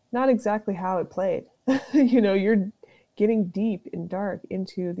not exactly how it played. You know, you're getting deep and dark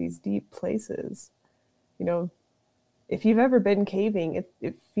into these deep places. You know, if you've ever been caving,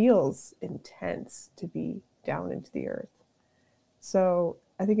 it feels intense to be down into the earth. So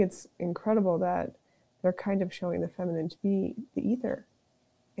I think it's incredible that they're kind of showing the feminine to be the ether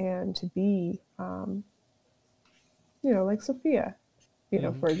and to be, you know, like Sophia, you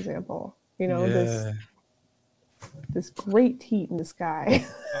know, for example, you know, this great heat in the sky.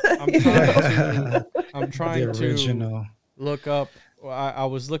 I'm trying to look up. I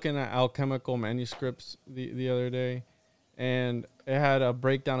was looking at alchemical manuscripts the other day, and it had a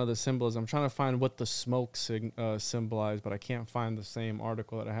breakdown of the symbolism. I'm trying to find what the smoke symbolized, but I can't find the same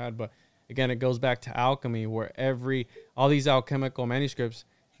article that I had. But again, it goes back to alchemy, where all these alchemical manuscripts,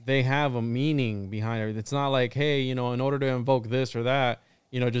 they have a meaning behind it. It's not like, hey, you know, in order to invoke this or that,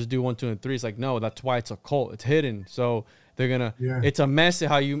 you know, just do 1, 2, and 3. It's like, no, that's why it's a cult. It's hidden. So they're gonna. Yeah. It's a message.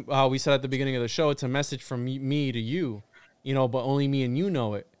 How we said at the beginning of the show. It's a message from me to you, you know, but only me and you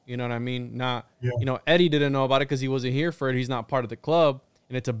know it. You know what I mean? Not, you know, Eddie didn't know about it because he wasn't here for it. He's not part of the club,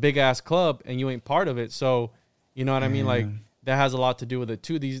 and it's a big ass club, and you ain't part of it. So, you know what I mean? Like, that has a lot to do with it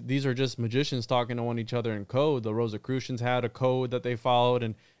too. These are just magicians talking to one each other in code. The Rosicrucians had a code that they followed,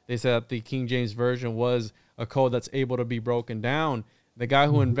 and they said that the King James Version was a code that's able to be broken down. The guy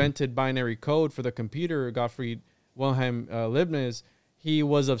who invented binary code for the computer, Gottfried Wilhelm Leibniz, he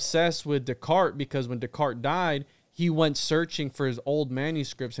was obsessed with Descartes because when Descartes died, he went searching for his old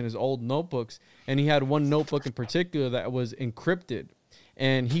manuscripts and his old notebooks, and he had one notebook in particular that was encrypted.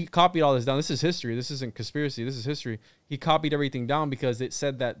 And he copied all this down. This is history. This isn't conspiracy. This is history. He copied everything down because it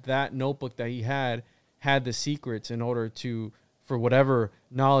said that notebook that he had the secrets in order for whatever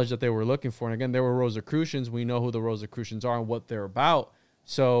knowledge that they were looking for. And again, there were Rosicrucians. We know who the Rosicrucians are and what they're about.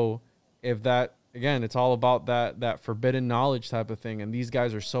 So if that, again, it's all about that forbidden knowledge type of thing. And these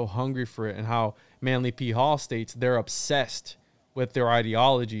guys are so hungry for it. And how Manly P. Hall states, they're obsessed with their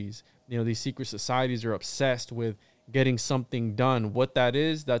ideologies. You know, these secret societies are obsessed with getting something done. What that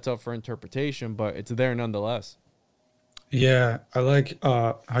is, that's up for interpretation, but it's there nonetheless. Yeah, I like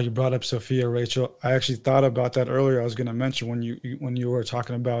how you brought up Sophia, Rachel. I actually thought about that earlier. I was going to mention when you were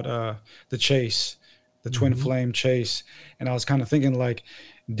talking about the chase, the twin flame chase, and I was kind of thinking, like,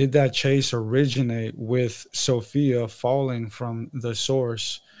 did that chase originate with Sophia falling from the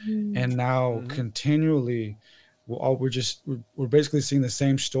source, and now continually, we're basically seeing the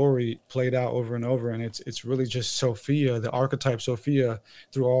same story played out over and over, and it's really just Sophia, the archetype Sophia,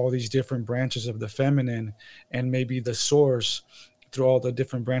 through all these different branches of the feminine, and maybe the source through all the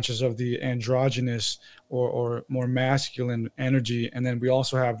different branches of the androgynous or more masculine energy. And then we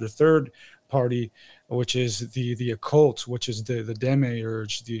also have the third party, which is the occult, which is the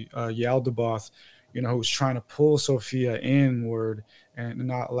demiurge, the Yaldabaoth, you know, who's trying to pull Sophia inward and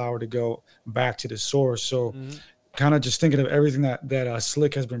not allow her to go back to the source. So kind of just thinking of everything that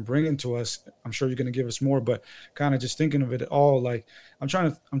Slick has been bringing to us. I'm sure you're going to give us more, but kind of just thinking of it all, like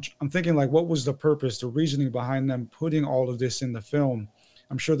I'm thinking, like, what was the purpose, the reasoning behind them putting all of this in the film?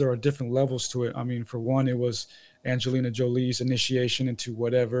 I'm sure there are different levels to it. I mean, for one, it was Angelina Jolie's initiation into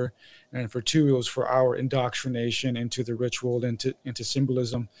whatever, and for two, it was for our indoctrination into the ritual, into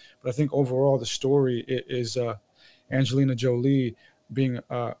symbolism. But I think overall, the story is Angelina Jolie being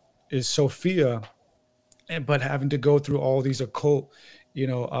is Sophia, but having to go through all these occult,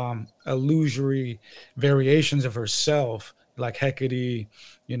 illusory variations of herself like Hecate,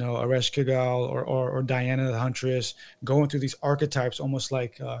 you know, Ereshkigal, or Diana the Huntress, going through these archetypes, almost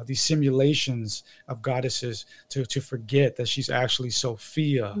like these simulations of goddesses, to forget that she's actually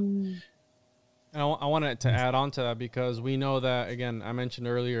Sophia. Mm. And I wanted to add on to that because we know that, again, I mentioned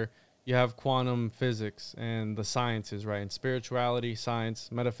earlier, you have quantum physics and the sciences, right? And spirituality, science,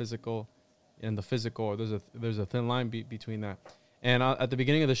 metaphysical, and the physical. There's a thin line between that. And at the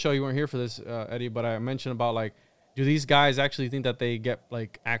beginning of the show, you weren't here for this, Eddie, but I mentioned about, like, do these guys actually think that they get,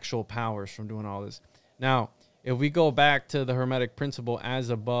 like, actual powers from doing all this? Now, if we go back to the Hermetic principle, as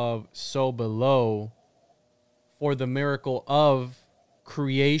above, so below, for the miracle of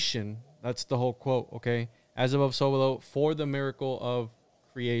creation, that's the whole quote, okay? As above, so below, for the miracle of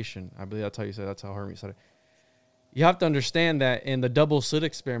creation. I believe that's how you said it. That's how Hermes said it. You have to understand that in the double slit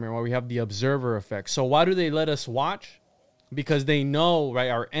experiment, where we have the observer effect. So why do they let us watch? Because they know, right,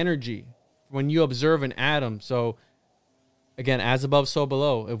 our energy. When you observe an atom, so again, as above, so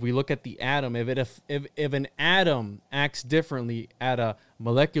below. If we look at the atom, if an atom acts differently at a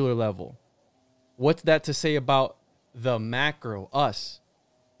molecular level, what's that to say about the macro, us?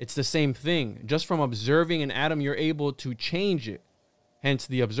 It's the same thing. Just from observing an atom, you're able to change it. Hence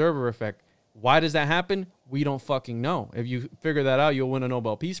the observer effect. Why does that happen? We don't fucking know. If you figure that out, you'll win a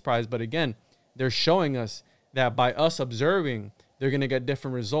Nobel Peace Prize. But again, they're showing us that by us observing, they're going to get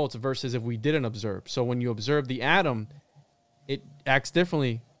different results versus if we didn't observe. So when you observe the atom, it acts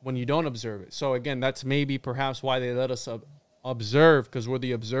differently when you don't observe it. So again, that's maybe perhaps why they let us observe, because we're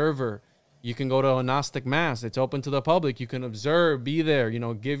the observer. You can go to a Gnostic mass. It's open to the public. You can observe, be there, you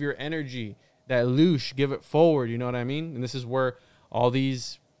know, give your energy, that loosh, give it forward. You know what I mean? And this is where all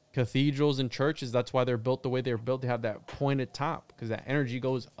these cathedrals and churches, that's why they're built the way they're built. They have that pointed top because that energy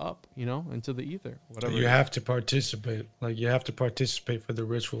goes up, you know, into the ether. Whatever. You have to participate. Like, you have to participate for the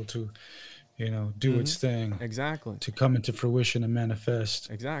ritual to, you know, do its thing. Exactly. To come into fruition and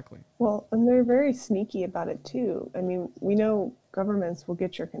manifest. Exactly. Well, and they're very sneaky about it too. I mean, we know governments will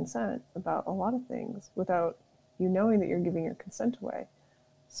get your consent about a lot of things without you knowing that you're giving your consent away.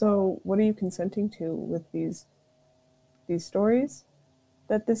 So what are you consenting to with these stories?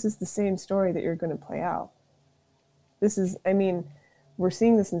 That this is the same story that you're going to play out. This is, I mean, we're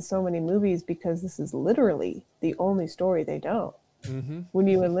seeing this in so many movies because this is literally the only story they don't. Mm-hmm. When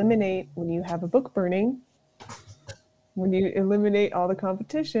you have a book burning, when you eliminate all the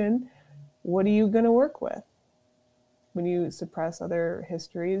competition, what are you going to work with? When you suppress other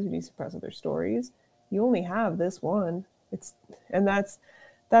histories, when you suppress other stories, you only have this one. That's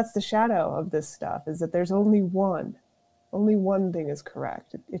the shadow of this stuff, is that there's only one. Only one thing is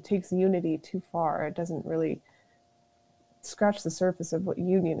correct. It takes unity too far. It doesn't really scratch the surface of what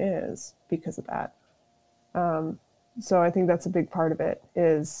union is because of that. So I think that's a big part of it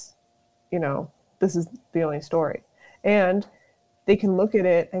is, you know, this is the only story. And they can look at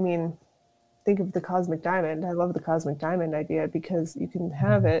it, I mean, think of the cosmic diamond. I love the cosmic diamond idea because you can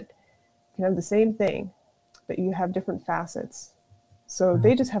have the same thing, but you have different facets. So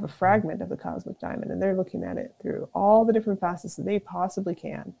they just have a fragment of the cosmic diamond and they're looking at it through all the different facets that they possibly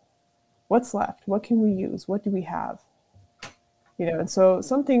can. What's left? What can we use? What do we have? You know, and so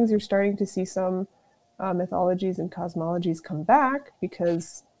some things you're starting to see some mythologies and cosmologies come back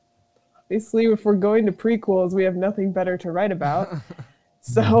because obviously if we're going to prequels, we have nothing better to write about.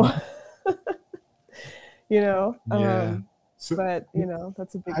 So, you know, but you know,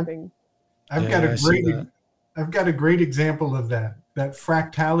 that's a big thing. I've got a great example of that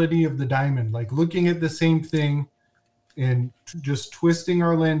fractality of the diamond, like looking at the same thing and just twisting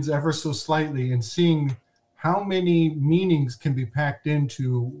our lens ever so slightly and seeing how many meanings can be packed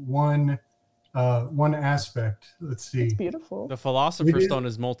into one aspect. Let's see. It's beautiful. The Philosopher's Stone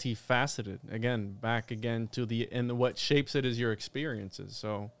is multifaceted. Again, and what shapes it is your experiences.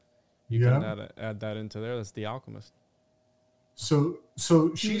 So you can add that into there. That's the alchemist. So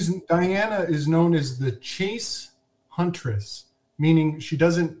Diana is known as the chase huntress, meaning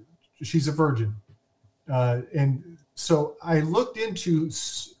she's a virgin. And so I looked into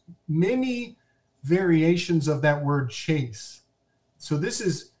many variations of that word chase. So this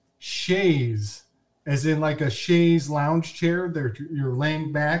is chaise, as in like a chaise lounge chair. You're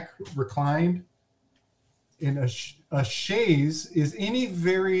laying back, reclined. And a chaise is any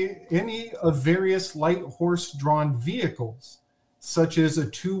of various light horse-drawn vehicles, such as a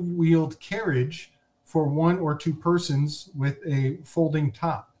two-wheeled carriage for one or two persons with a folding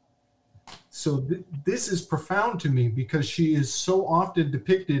top. So this is profound to me because she is so often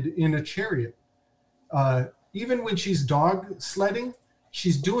depicted in a chariot. Even when she's dog sledding,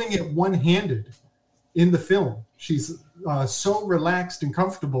 she's doing it one-handed in the film. She's so relaxed and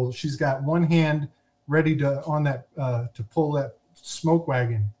comfortable. She's got one hand ready to pull that smoke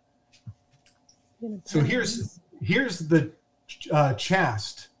wagon. So here's the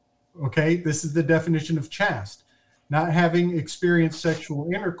chaste. Okay, this is the definition of chaste: not having experienced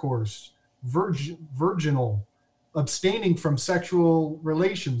sexual intercourse, virginal, abstaining from sexual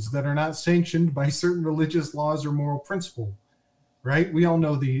relations that are not sanctioned by certain religious laws or moral principle. Right? We all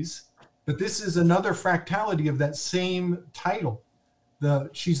know these, but this is another fractality of that same title.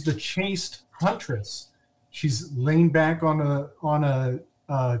 She's the chaste huntress. She's laying back on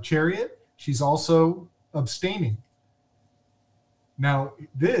a chariot. She's also abstaining. Now,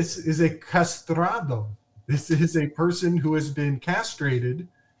 this is a castrado. This is a person who has been castrated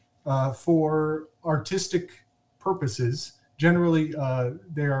for artistic purposes. Generally,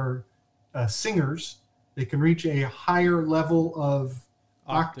 they are singers. They can reach a higher level of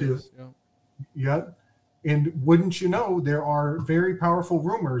octave. Yep. And wouldn't you know, there are very powerful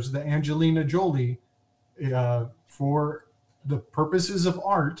rumors that Angelina Jolie, for the purposes of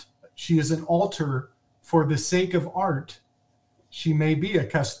art, she is an altar for the sake of art. She may be a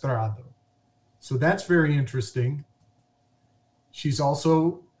castrado. So that's very interesting. She's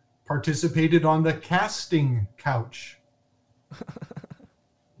also participated on the casting couch,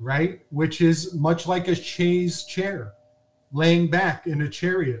 right? Which is much like a chaise chair, laying back in a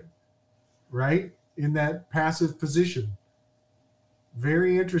chariot, right? In that passive position.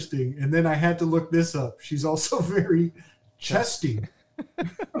 Very interesting. And then I had to look this up. She's also very chesty.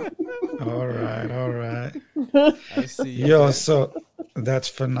 All right. I see. Yo, so that's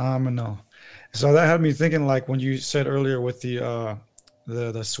phenomenal. So that had me thinking, like when you said earlier with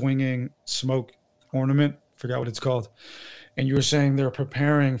the swinging smoke ornament, forgot what it's called, and you were saying they're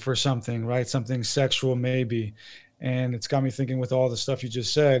preparing for something, right? Something sexual maybe. And it's got me thinking with all the stuff you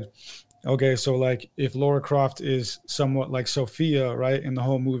just said. Okay, so like if Lara Croft is somewhat like Sophia, right? And the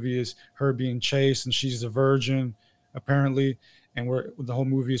whole movie is her being chaste and she's a virgin, apparently. And the whole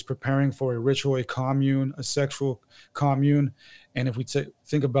movie is preparing for a ritual, a commune, a sexual commune. And if we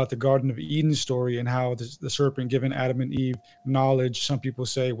think about the Garden of Eden story and how the serpent giving Adam and Eve knowledge, some people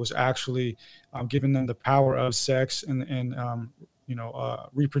say was actually giving them the power of sex and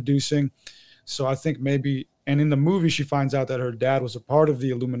reproducing. So I think maybe, and in the movie, she finds out that her dad was a part of the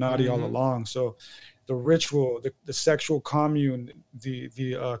Illuminati all along. So the ritual, the sexual commune,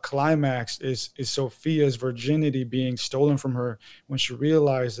 the climax is Sophia's virginity being stolen from her when she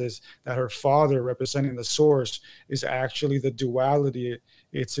realizes that her father, representing the source, is actually the duality.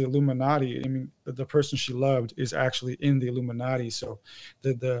 It's Illuminati. I mean, the person she loved is actually in the Illuminati. So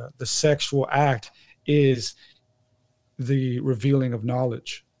the sexual act is the revealing of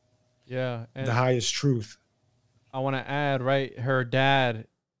knowledge. Yeah. And the highest truth. I want to add, right, her dad,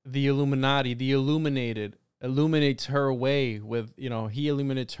 the Illuminati, the illuminated, illuminates her way with, he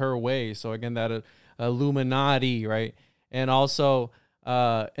illuminates her way. So again, that Illuminati, right? And also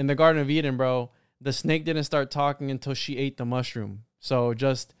in the Garden of Eden, bro, the snake didn't start talking until she ate the mushroom. So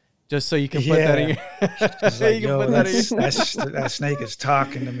just so you can put that in your... that snake is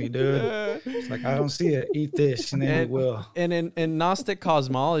talking to me, dude. It's like, I don't see it. Eat this, and then it will. And in Gnostic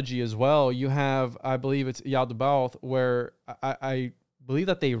cosmology as well, you have, I believe it's Yaldabaoth, where I believe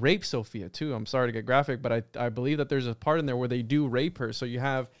that they rape Sophia too. I'm sorry to get graphic, but I believe that there's a part in there where they do rape her. So you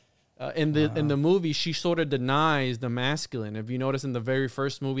have in the movie, she sort of denies the masculine. If you notice in the very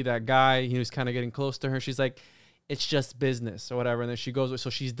first movie, that guy, he was kind of getting close to her. She's like, it's just business or whatever. And then she goes, so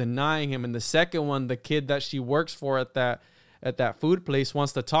she's denying him. And the second one, the kid that she works for at that food place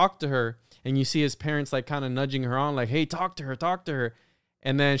wants to talk to her. And you see his parents like kind of nudging her on, like, hey, talk to her.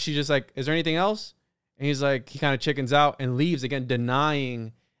 And then she's just like, is there anything else? And he's like, he kind of chickens out and leaves again,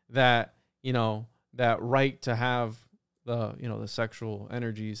 denying that, that right to have the sexual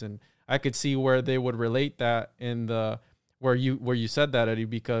energies. And I could see where they would relate that in where you said that, Eddie,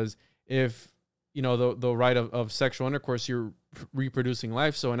 because if, the right of sexual intercourse, you're reproducing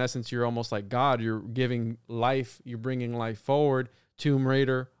life. So in essence, you're almost like God. You're giving life. You're bringing life forward. Tomb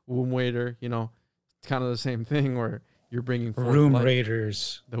Raider, Womb Raider, kind of the same thing where you're bringing forward Room life.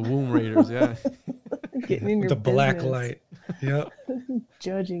 Raiders. The Womb Raiders, yeah. Getting in your the business. black light. Yep.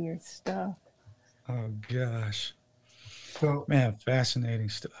 Judging your stuff. Oh, gosh. So, man, fascinating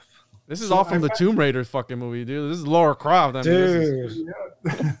stuff. This is all from the Tomb Raider fucking movie, dude. This is Lara Croft. I mean, dude.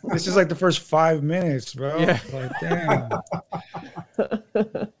 This is like the first 5 minutes, bro. Yeah. Like, damn.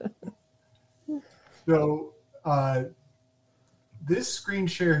 So, this screen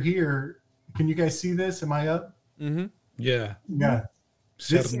share here, can you guys see this? Am I up? Mm-hmm. Yeah. Yeah.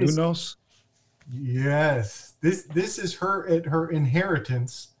 This is, yes. This is her at her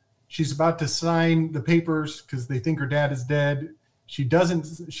inheritance. She's about to sign the papers because they think her dad is dead. She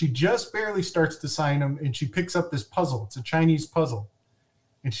doesn't. She just barely starts to sign them, and she picks up this puzzle. It's a Chinese puzzle,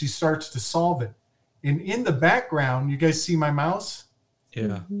 and she starts to solve it. And in the background, you guys see my mouse?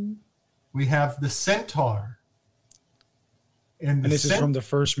 Yeah. We have the centaur. And this is from the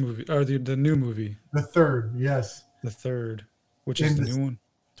first movie, or the new movie. The third, yes. The third, which is the new one.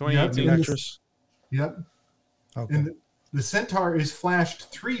 2018 actress. Yep. Okay. And the centaur is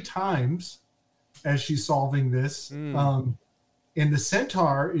flashed 3 times as she's solving this. And the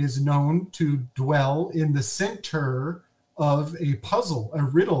centaur is known to dwell in the center of a puzzle, a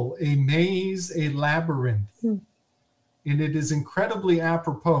riddle, a maze, a labyrinth. And it is incredibly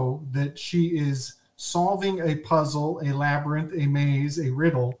apropos that she is solving a puzzle, a labyrinth, a maze, a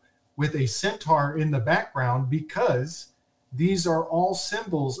riddle with a centaur in the background, because these are all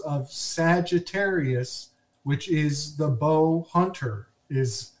symbols of Sagittarius, which is the bow hunter,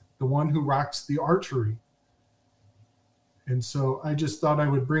 is the one who rocks the archery. And so I just thought I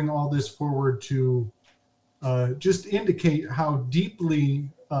would bring all this forward to just indicate how deeply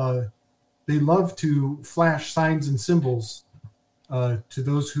they love to flash signs and symbols to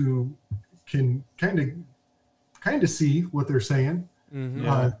those who can kind of see what they're saying.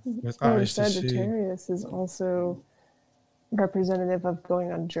 With eyes to see. Sagittarius is also representative of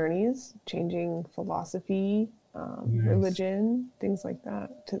going on journeys, changing philosophy, religion, things like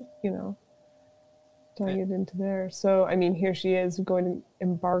that, to, tying it into there. So, I mean, here she is going to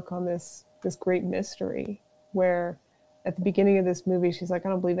embark on this great mystery, where at the beginning of this movie, she's like, I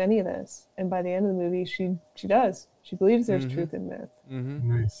don't believe any of this. And by the end of the movie, she does. She believes there's truth in myth.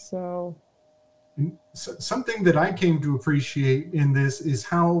 Nice. So something that I came to appreciate in this is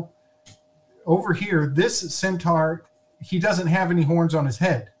how over here, this centaur, he doesn't have any horns on his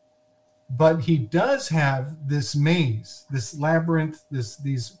head, but he does have this maze, this labyrinth,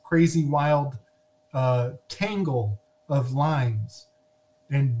 these crazy wild tangle of lines.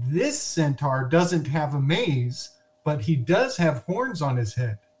 And this centaur doesn't have a maze, but he does have horns on his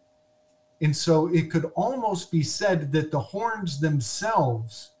head. And so it could almost be said that the horns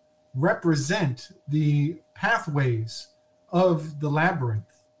themselves represent the pathways of the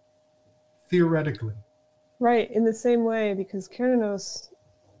labyrinth, theoretically. right, in the same way, because Keranos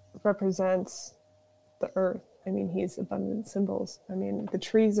represents the earth. I mean, he's abundant symbols. I mean, the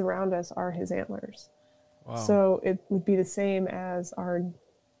trees around us are his antlers. Wow. So it would be the same as our,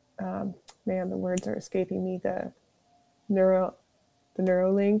 the words are escaping me, the neurolinks,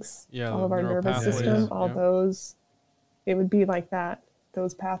 all of our nervous system, all those, it would be like that,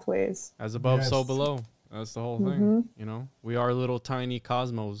 those pathways. As above, so below. That's the whole thing. We are little tiny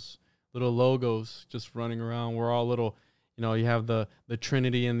cosmos, little logos just running around. We're all little, you have the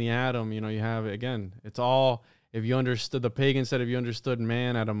Trinity in the atom, you have, again, it's all, if you understood, the pagan said, if you understood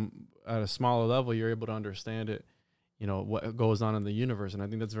man at a smaller level, you're able to understand it, what goes on in the universe. And I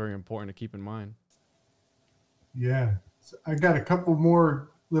think that's very important to keep in mind. Yeah. So I got a couple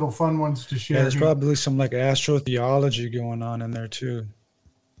more little fun ones to share. Yeah, there's probably some like astrotheology going on in there too.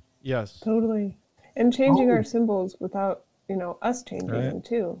 Yes. Totally. And changing our symbols without, us changing them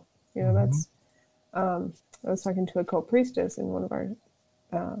too. That's, I was talking to a cult priestess in one of our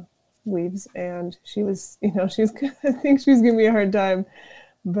weaves, and she was, I think she was giving me a hard time,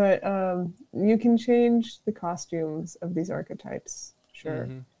 but you can change the costumes of these archetypes, sure.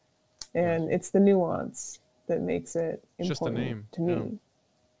 And it's the nuance that makes it important just a name to me.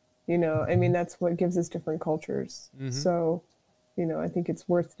 I mean, that's what gives us different cultures. So, I think it's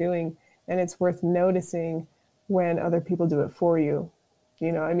worth doing, and it's worth noticing when other people do it for you.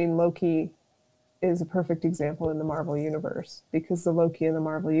 I mean, Loki is a perfect example in the Marvel universe, because the Loki in the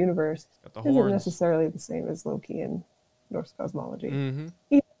Marvel universe isn't necessarily the same as Loki in Norse cosmology. Even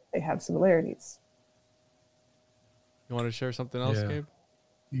if they have similarities. You want to share something else, Gabe?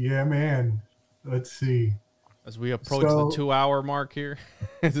 Yeah, man. Let's see. As we approach the 2-hour mark here,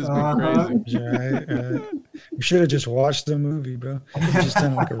 this has been crazy. We should have just watched the movie, bro. Just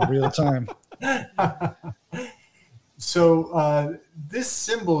done like a real time. So this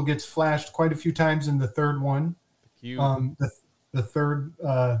symbol gets flashed quite a few times in the third one. The third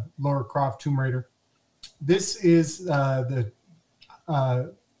Lara Croft Tomb Raider. This is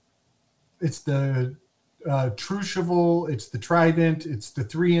it's the Trushavel, it's the Trident, it's the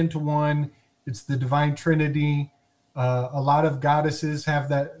 3-into-1, it's the Divine Trinity. A lot of goddesses have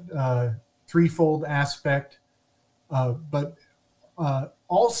that threefold aspect. But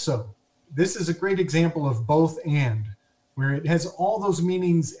also, this is a great example of both and, where it has all those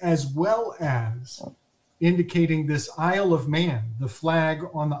meanings as well as indicating this Isle of Man, the flag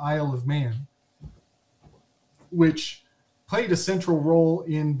on the Isle of Man, which played a central role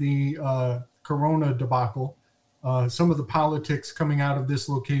in the Corona debacle. Some of the politics coming out of this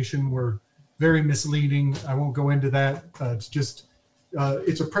location were very misleading. I won't go into that. It's just,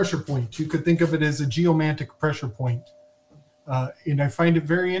 it's a pressure point. You could think of it as a geomantic pressure point. And I find it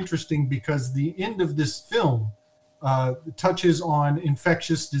very interesting because the end of this film touches on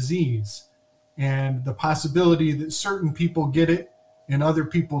infectious disease and the possibility that certain people get it and other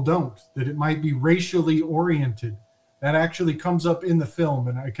people don't, that it might be racially oriented. That actually comes up in the film,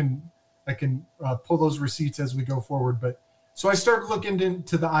 and I can pull those receipts as we go forward. But so I started looking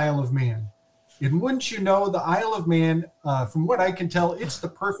into the Isle of Man. And wouldn't you know, the Isle of Man, from what I can tell, it's the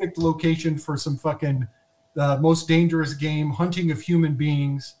perfect location for some fucking most dangerous game, hunting of human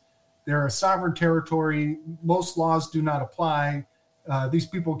beings. They're a sovereign territory. Most laws do not apply. These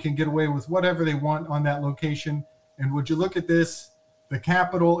people can get away with whatever they want on that location. And would you look at this? The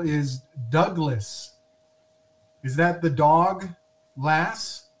capital is Douglas. Is that the dog,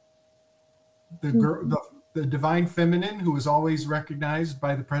 Lass? The girl, the divine feminine who is always recognized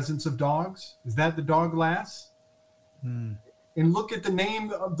by the presence of dogs? Is that the dog, Lass? And look at the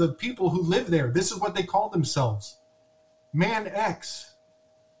name of the people who live there. This is what they call themselves. Man X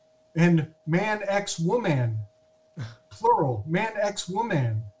and Man X woman, plural. Man X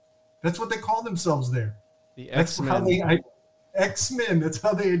woman. That's what they call themselves there. The X-Men. X-Men. That's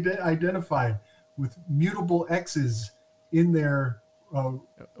how they identify, with mutable X's in their.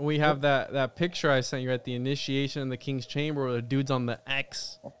 We have that picture I sent you at the initiation in the King's Chamber where the dude's on the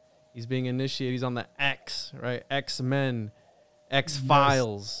X. He's being initiated. He's on the X, right? X-Men,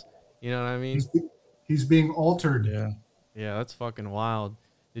 X-Files. Yes. You know what I mean? He's being altered. Yeah, that's fucking wild.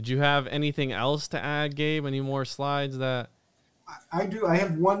 Did you have anything else to add, Gabe? Any more slides that? I do. I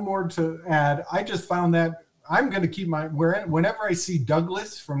have one more to add. I just found that I'm going to keep whenever I see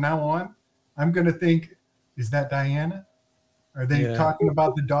Douglas from now on, I'm going to think, is that Diana? Are they talking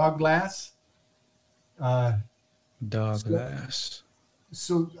about the dog Lass? Lass.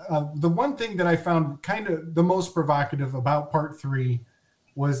 So the one thing that I found kind of the most provocative about part 3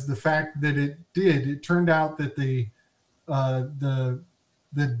 was the fact that it turned out that the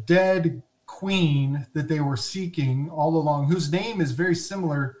dead queen that they were seeking all along, whose name is very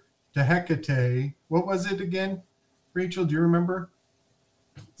similar to Hecate. What was it again? Rachel, do you remember?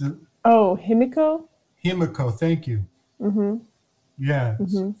 Himiko? Himiko, thank you. Mm-hmm. Yeah.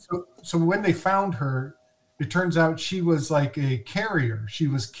 Mm-hmm. So when they found her, it turns out she was like a carrier. She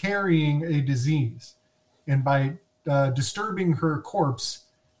was carrying a disease. And by disturbing her corpse,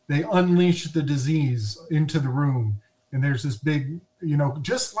 they unleashed the disease into the room. And there's this big,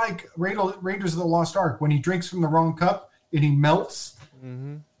 just like Raiders of the Lost Ark, when he drinks from the wrong cup and he melts,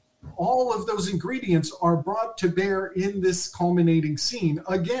 all of those ingredients are brought to bear in this culminating scene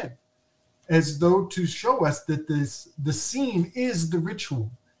again, as though to show us that the scene is the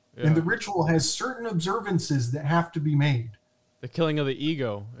ritual. Yeah. And the ritual has certain observances that have to be made. The killing of the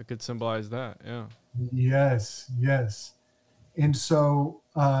ego, it could symbolize that, yeah. Yes. And so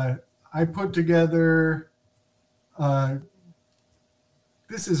I put together...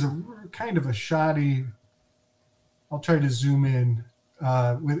 this is a kind of a shoddy. I'll try to zoom in,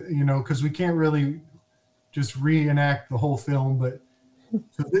 because we can't really just reenact the whole film. But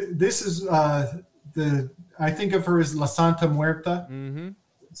so this is I think of her as La Santa Muerta,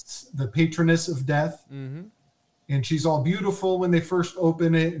 the patroness of death, and she's all beautiful when they first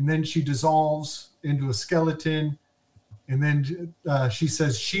open it, and then she dissolves into a skeleton, and then she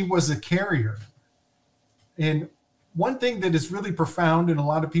says she was a carrier, and one thing that is really profound and a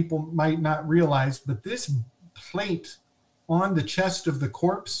lot of people might not realize, but this plate on the chest of the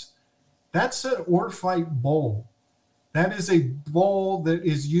corpse, that's an Orphite bowl. That is a bowl that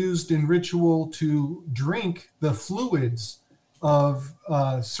is used in ritual to drink the fluids of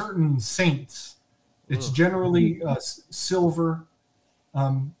certain saints. It's generally silver,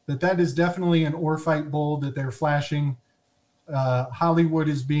 but that is definitely an Orphite bowl that they're flashing. Hollywood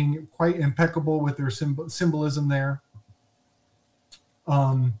is being quite impeccable with their symbolism there.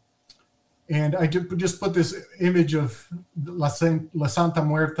 And I just put this image of La Santa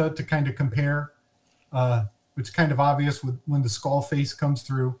Muerta to kind of compare. It's kind of obvious when the skull face comes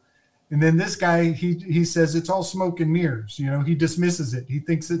through. And then this guy, he says it's all smoke and mirrors. He dismisses it. He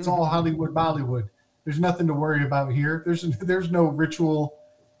thinks it's all Hollywood, Bollywood. There's nothing to worry about here. There's no ritual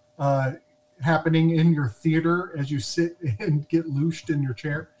happening in your theater as you sit and get looshed in your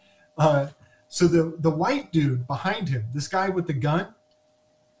chair. So the white dude behind him, this guy with the gun,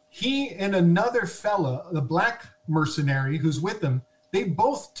 he and another fella, the black mercenary who's with him, they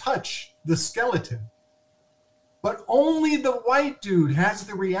both touch the skeleton. But only the white dude has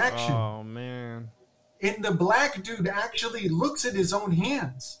the reaction. Oh, man. And the black dude actually looks at his own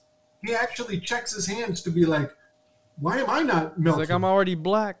hands. He actually checks his hands to be like, why am I not It's melting? like, I'm already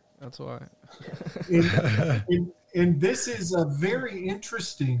black. That's why. And this is a very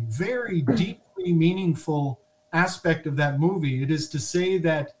interesting, very deeply meaningful aspect of that movie. It is to say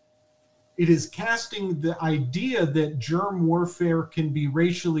that it is casting the idea that germ warfare can be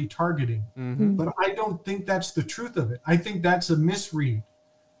racially targeting. Mm-hmm. But I don't think that's the truth of it. I think that's a misread.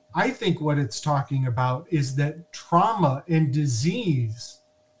 I think what it's talking about is that trauma and disease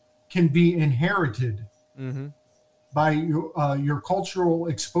can be inherited by your cultural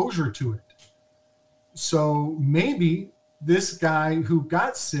exposure to it. So maybe this guy who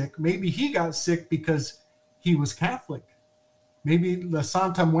got sick, maybe he got sick because he was Catholic. Maybe La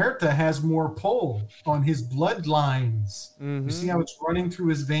Santa Muerta has more pull on his bloodlines. You see how it's running through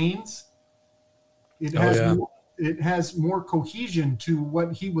his veins? It has more cohesion to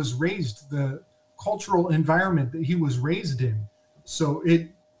what he was raised, the cultural environment that he was raised in. So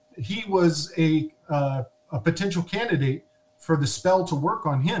he was a potential candidate for the spell to work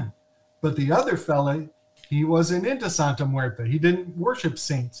on him. But the other fella, he wasn't into Santa Muerta. He didn't worship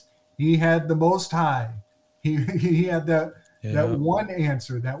saints. He had the Most High. He had that one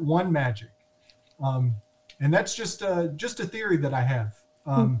answer, that one magic. And that's just a theory that I have.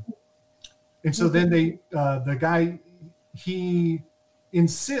 And so then the guy, he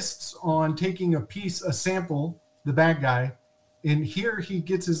insists on taking a sample, the bad guy, and here he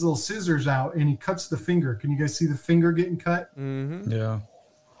gets his little scissors out and he cuts the finger. Can you guys see the finger getting cut? Mm-hmm. Yeah.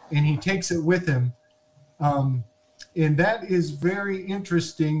 And he takes it with him. And that is very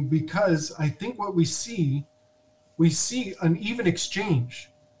interesting because I think what we see an even exchange.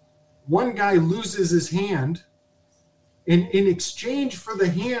 One guy loses his hand, and in exchange for the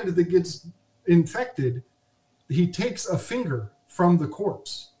hand that gets infected, he takes a finger from the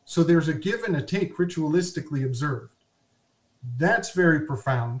corpse. So there's a give and a take ritualistically observed. That's very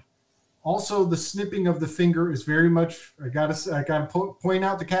profound. Also, the snipping of the finger is very much, I gotta point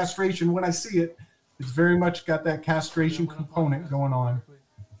out the castration when I see it. It's very much got that castration component going on.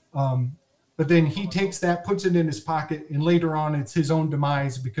 But then he takes that, puts it in his pocket, and later on it's his own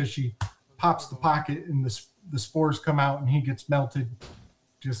demise because she pops the pocket and the spores come out and he gets melted,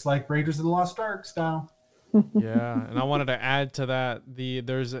 just like Raiders of the Lost Ark style. Yeah, and I wanted to add to that,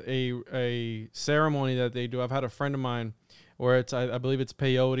 there's a ceremony that they do. I've had a friend of mine where it's, I believe it's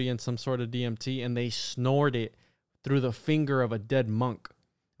peyote and some sort of DMT, and they snort it through the finger of a dead monk,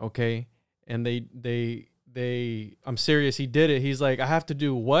 okay? And I'm serious, he did it. He's like, I have to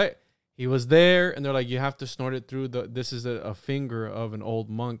do what? He was there, and they're like, you have to snort it through this is a finger of an old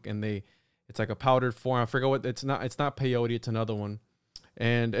monk, and it's like a powdered form. I forget what, it's not peyote, it's another one.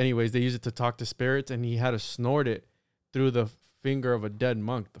 And anyways, they use it to talk to spirits, and he had to snort it through the finger of a dead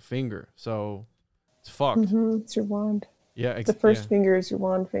monk, the finger. So it's fucked. It's your wand. Yeah. The first finger is your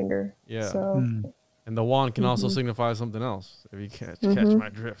wand finger. Yeah. So. And the wand can also signify something else, if you catch my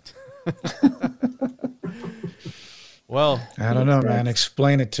drift. Well, I don't know, man.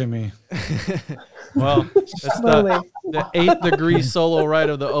 Explain it to me. Well, that's the 8th degree solo right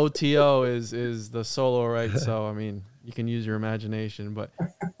of the OTO is the solo right. So, I mean, you can use your imagination, but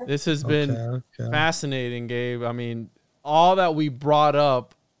this has been fascinating, Gabe. I mean, all that we brought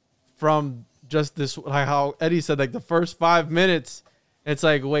up from just this, like how Eddie said, like the first 5 minutes, it's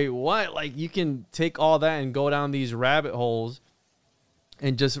like, wait, what? Like you can take all that and go down these rabbit holes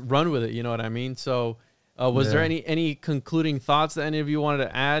and just run with it. You know what I mean? So was there any concluding thoughts that any of you wanted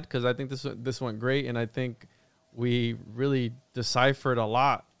to add? Because I think this went great, and I think we really deciphered a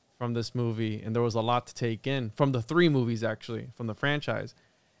lot from this movie, and there was a lot to take in from the 3 movies, actually, from the franchise.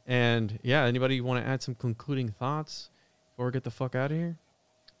 And yeah, anybody want to add some concluding thoughts before we get the fuck out of here?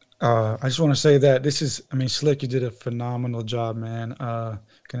 I just want to say that Slick, you did a phenomenal job, man.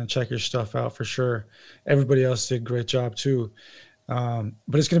 Gonna check your stuff out for sure. Everybody else did a great job too. But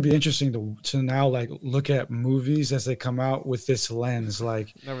it's gonna be interesting to now like look at movies as they come out with this lens,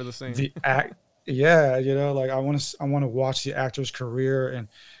 like never the same. Yeah, you know, like I want to watch the actor's career, and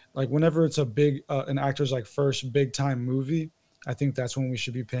like whenever it's a big an actor's like first big time movie, I think that's when we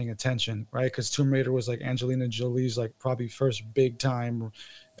should be paying attention, right? Because Tomb Raider was like Angelina Jolie's like probably first big time,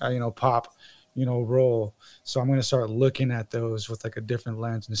 pop, role. So I'm gonna start looking at those with like a different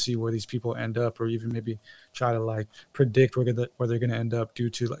lens and see where these people end up, or even maybe try to like predict where they're gonna end up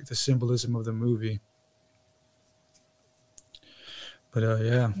due to like the symbolism of the movie. But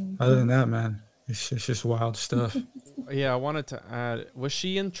other than that, man, it's just wild stuff. Yeah, I wanted to add, was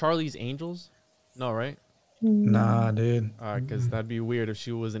she in Charlie's Angels? No, right? Nah, dude. Because that'd be weird if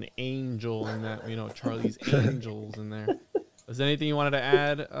she was an angel in that, Charlie's Angels in there. Was there anything you wanted to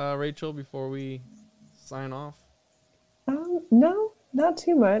add, Rachel, before we sign off? No, not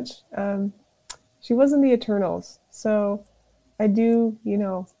too much. She was in the Eternals. So I do,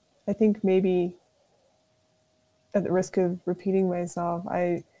 I think maybe at the risk of repeating myself,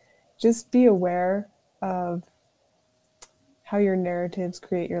 I just be aware of how your narratives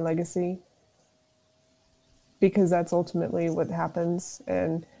create your legacy, because that's ultimately what happens.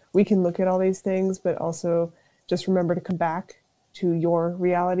 And we can look at all these things, but also just remember to come back to your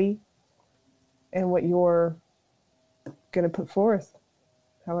reality and what you're going to put forth,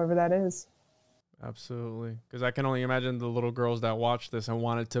 however that is. Absolutely. Because I can only imagine the little girls that watch this and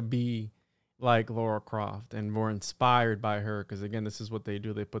wanted to be like Lara Croft and were inspired by her. Because again, this is what they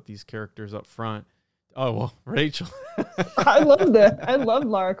do. They put these characters up front. Oh, well, Rachel. I loved it. I loved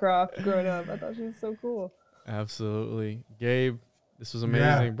Lara Croft growing up. I thought she was so cool. Absolutely. Gabe, this was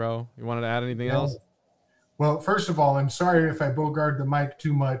amazing, bro. You wanted to add anything else? Well, first of all, I'm sorry if I bogard the mic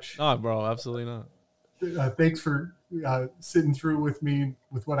too much. Oh, bro, absolutely not. Thanks for sitting through with me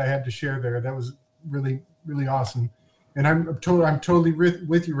with what I had to share there. That was really, really awesome. And I'm totally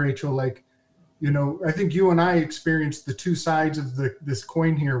with you, Rachel. Like, I think you and I experienced the two sides of this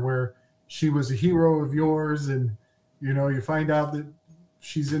coin here, where she was a hero of yours, and you find out that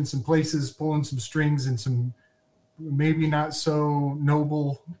she's in some places pulling some strings in some maybe not so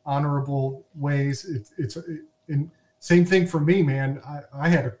noble, honorable ways. It's same thing for me, man.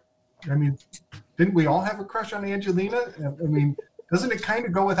 Didn't we all have a crush on Angelina? I mean, doesn't it kind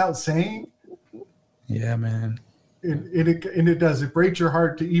of go without saying? Yeah, man. It does. It breaks your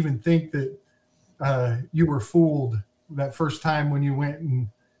heart to even think that you were fooled that first time when you went and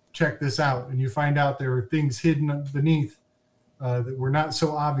checked this out, and you find out there were things hidden beneath that were not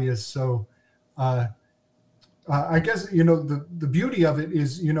so obvious. So I guess, the beauty of it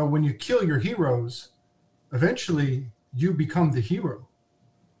is, when you kill your heroes, eventually you become the hero.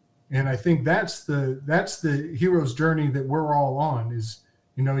 And I think that's the hero's journey that we're all on is,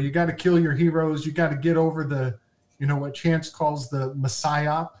 you got to kill your heroes. You got to get over the, what Chance calls the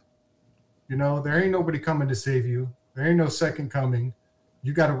messiah. There ain't nobody coming to save you. There ain't no second coming.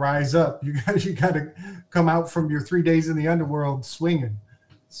 You got to rise up. You got to come out from your 3 days in the underworld swinging.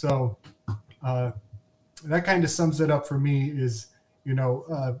 So that kind of sums it up for me is,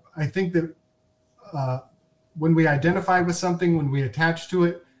 I think that when we identify with something, when we attach to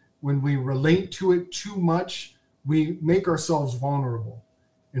it, when we relate to it too much, we make ourselves vulnerable.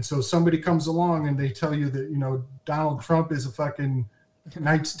 And so somebody comes along and they tell you that, Donald Trump is a fucking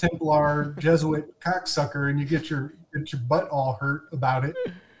Knights Templar Jesuit cocksucker, and you get your butt all hurt about it.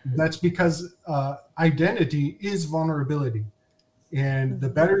 That's because identity is vulnerability. And the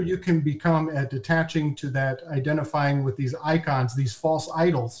better you can become at detaching to that, identifying with these icons, these false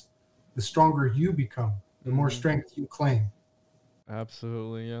idols, the stronger you become, the more strength you claim.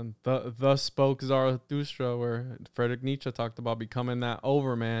 Absolutely. And thus spoke Zarathustra, where Friedrich Nietzsche talked about becoming that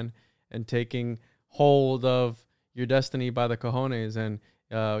overman and taking hold of your destiny by the cojones. And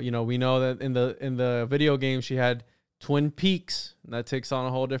we know that in the video game she had Twin Peaks, and that takes on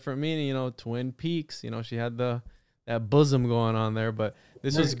a whole different meaning. Twin Peaks, she had that bosom going on there. But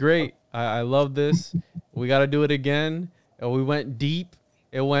this was great. I love this. We got to do it again. We went deep.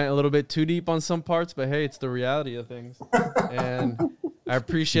 It went a little bit too deep on some parts, but hey, it's the reality of things. And I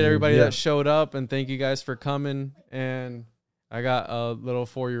appreciate everybody that showed up, and thank you guys for coming. And I got a little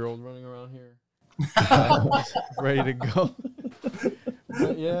 4-year-old running around here ready to go.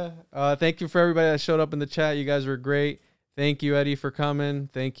 But thank you for everybody that showed up in the chat. You guys were great. Thank you, Eddie, for coming.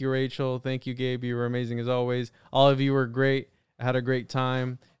 Thank you, Rachel. Thank you, Gabe. You were amazing as always. All of you were great. I had a great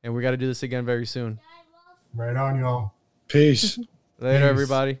time, and we got to do this again very soon. Right on, y'all. Peace. Later,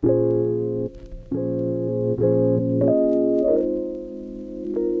 everybody.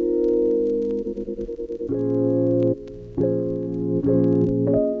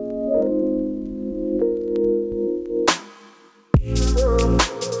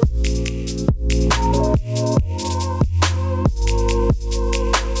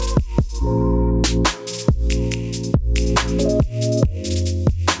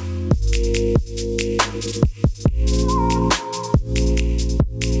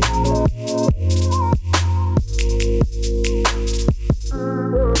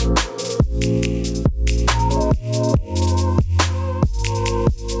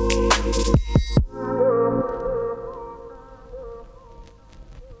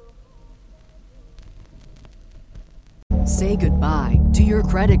 Say goodbye to your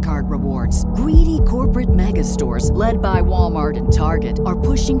credit card rewards. Greedy corporate mega stores, led by Walmart and Target, are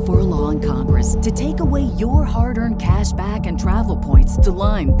pushing for a law in Congress to take away your hard-earned cash back and travel points to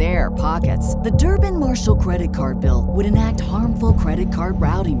line their pockets. The Durbin-Marshall credit card bill would enact harmful credit card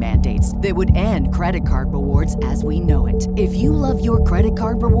routing mandates that would end credit card rewards as we know it. If you love your credit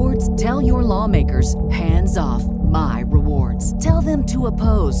card rewards, tell your lawmakers lawmakers hands off my rewards. Tell them to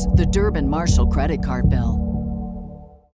oppose the Durbin Marshall credit card bill.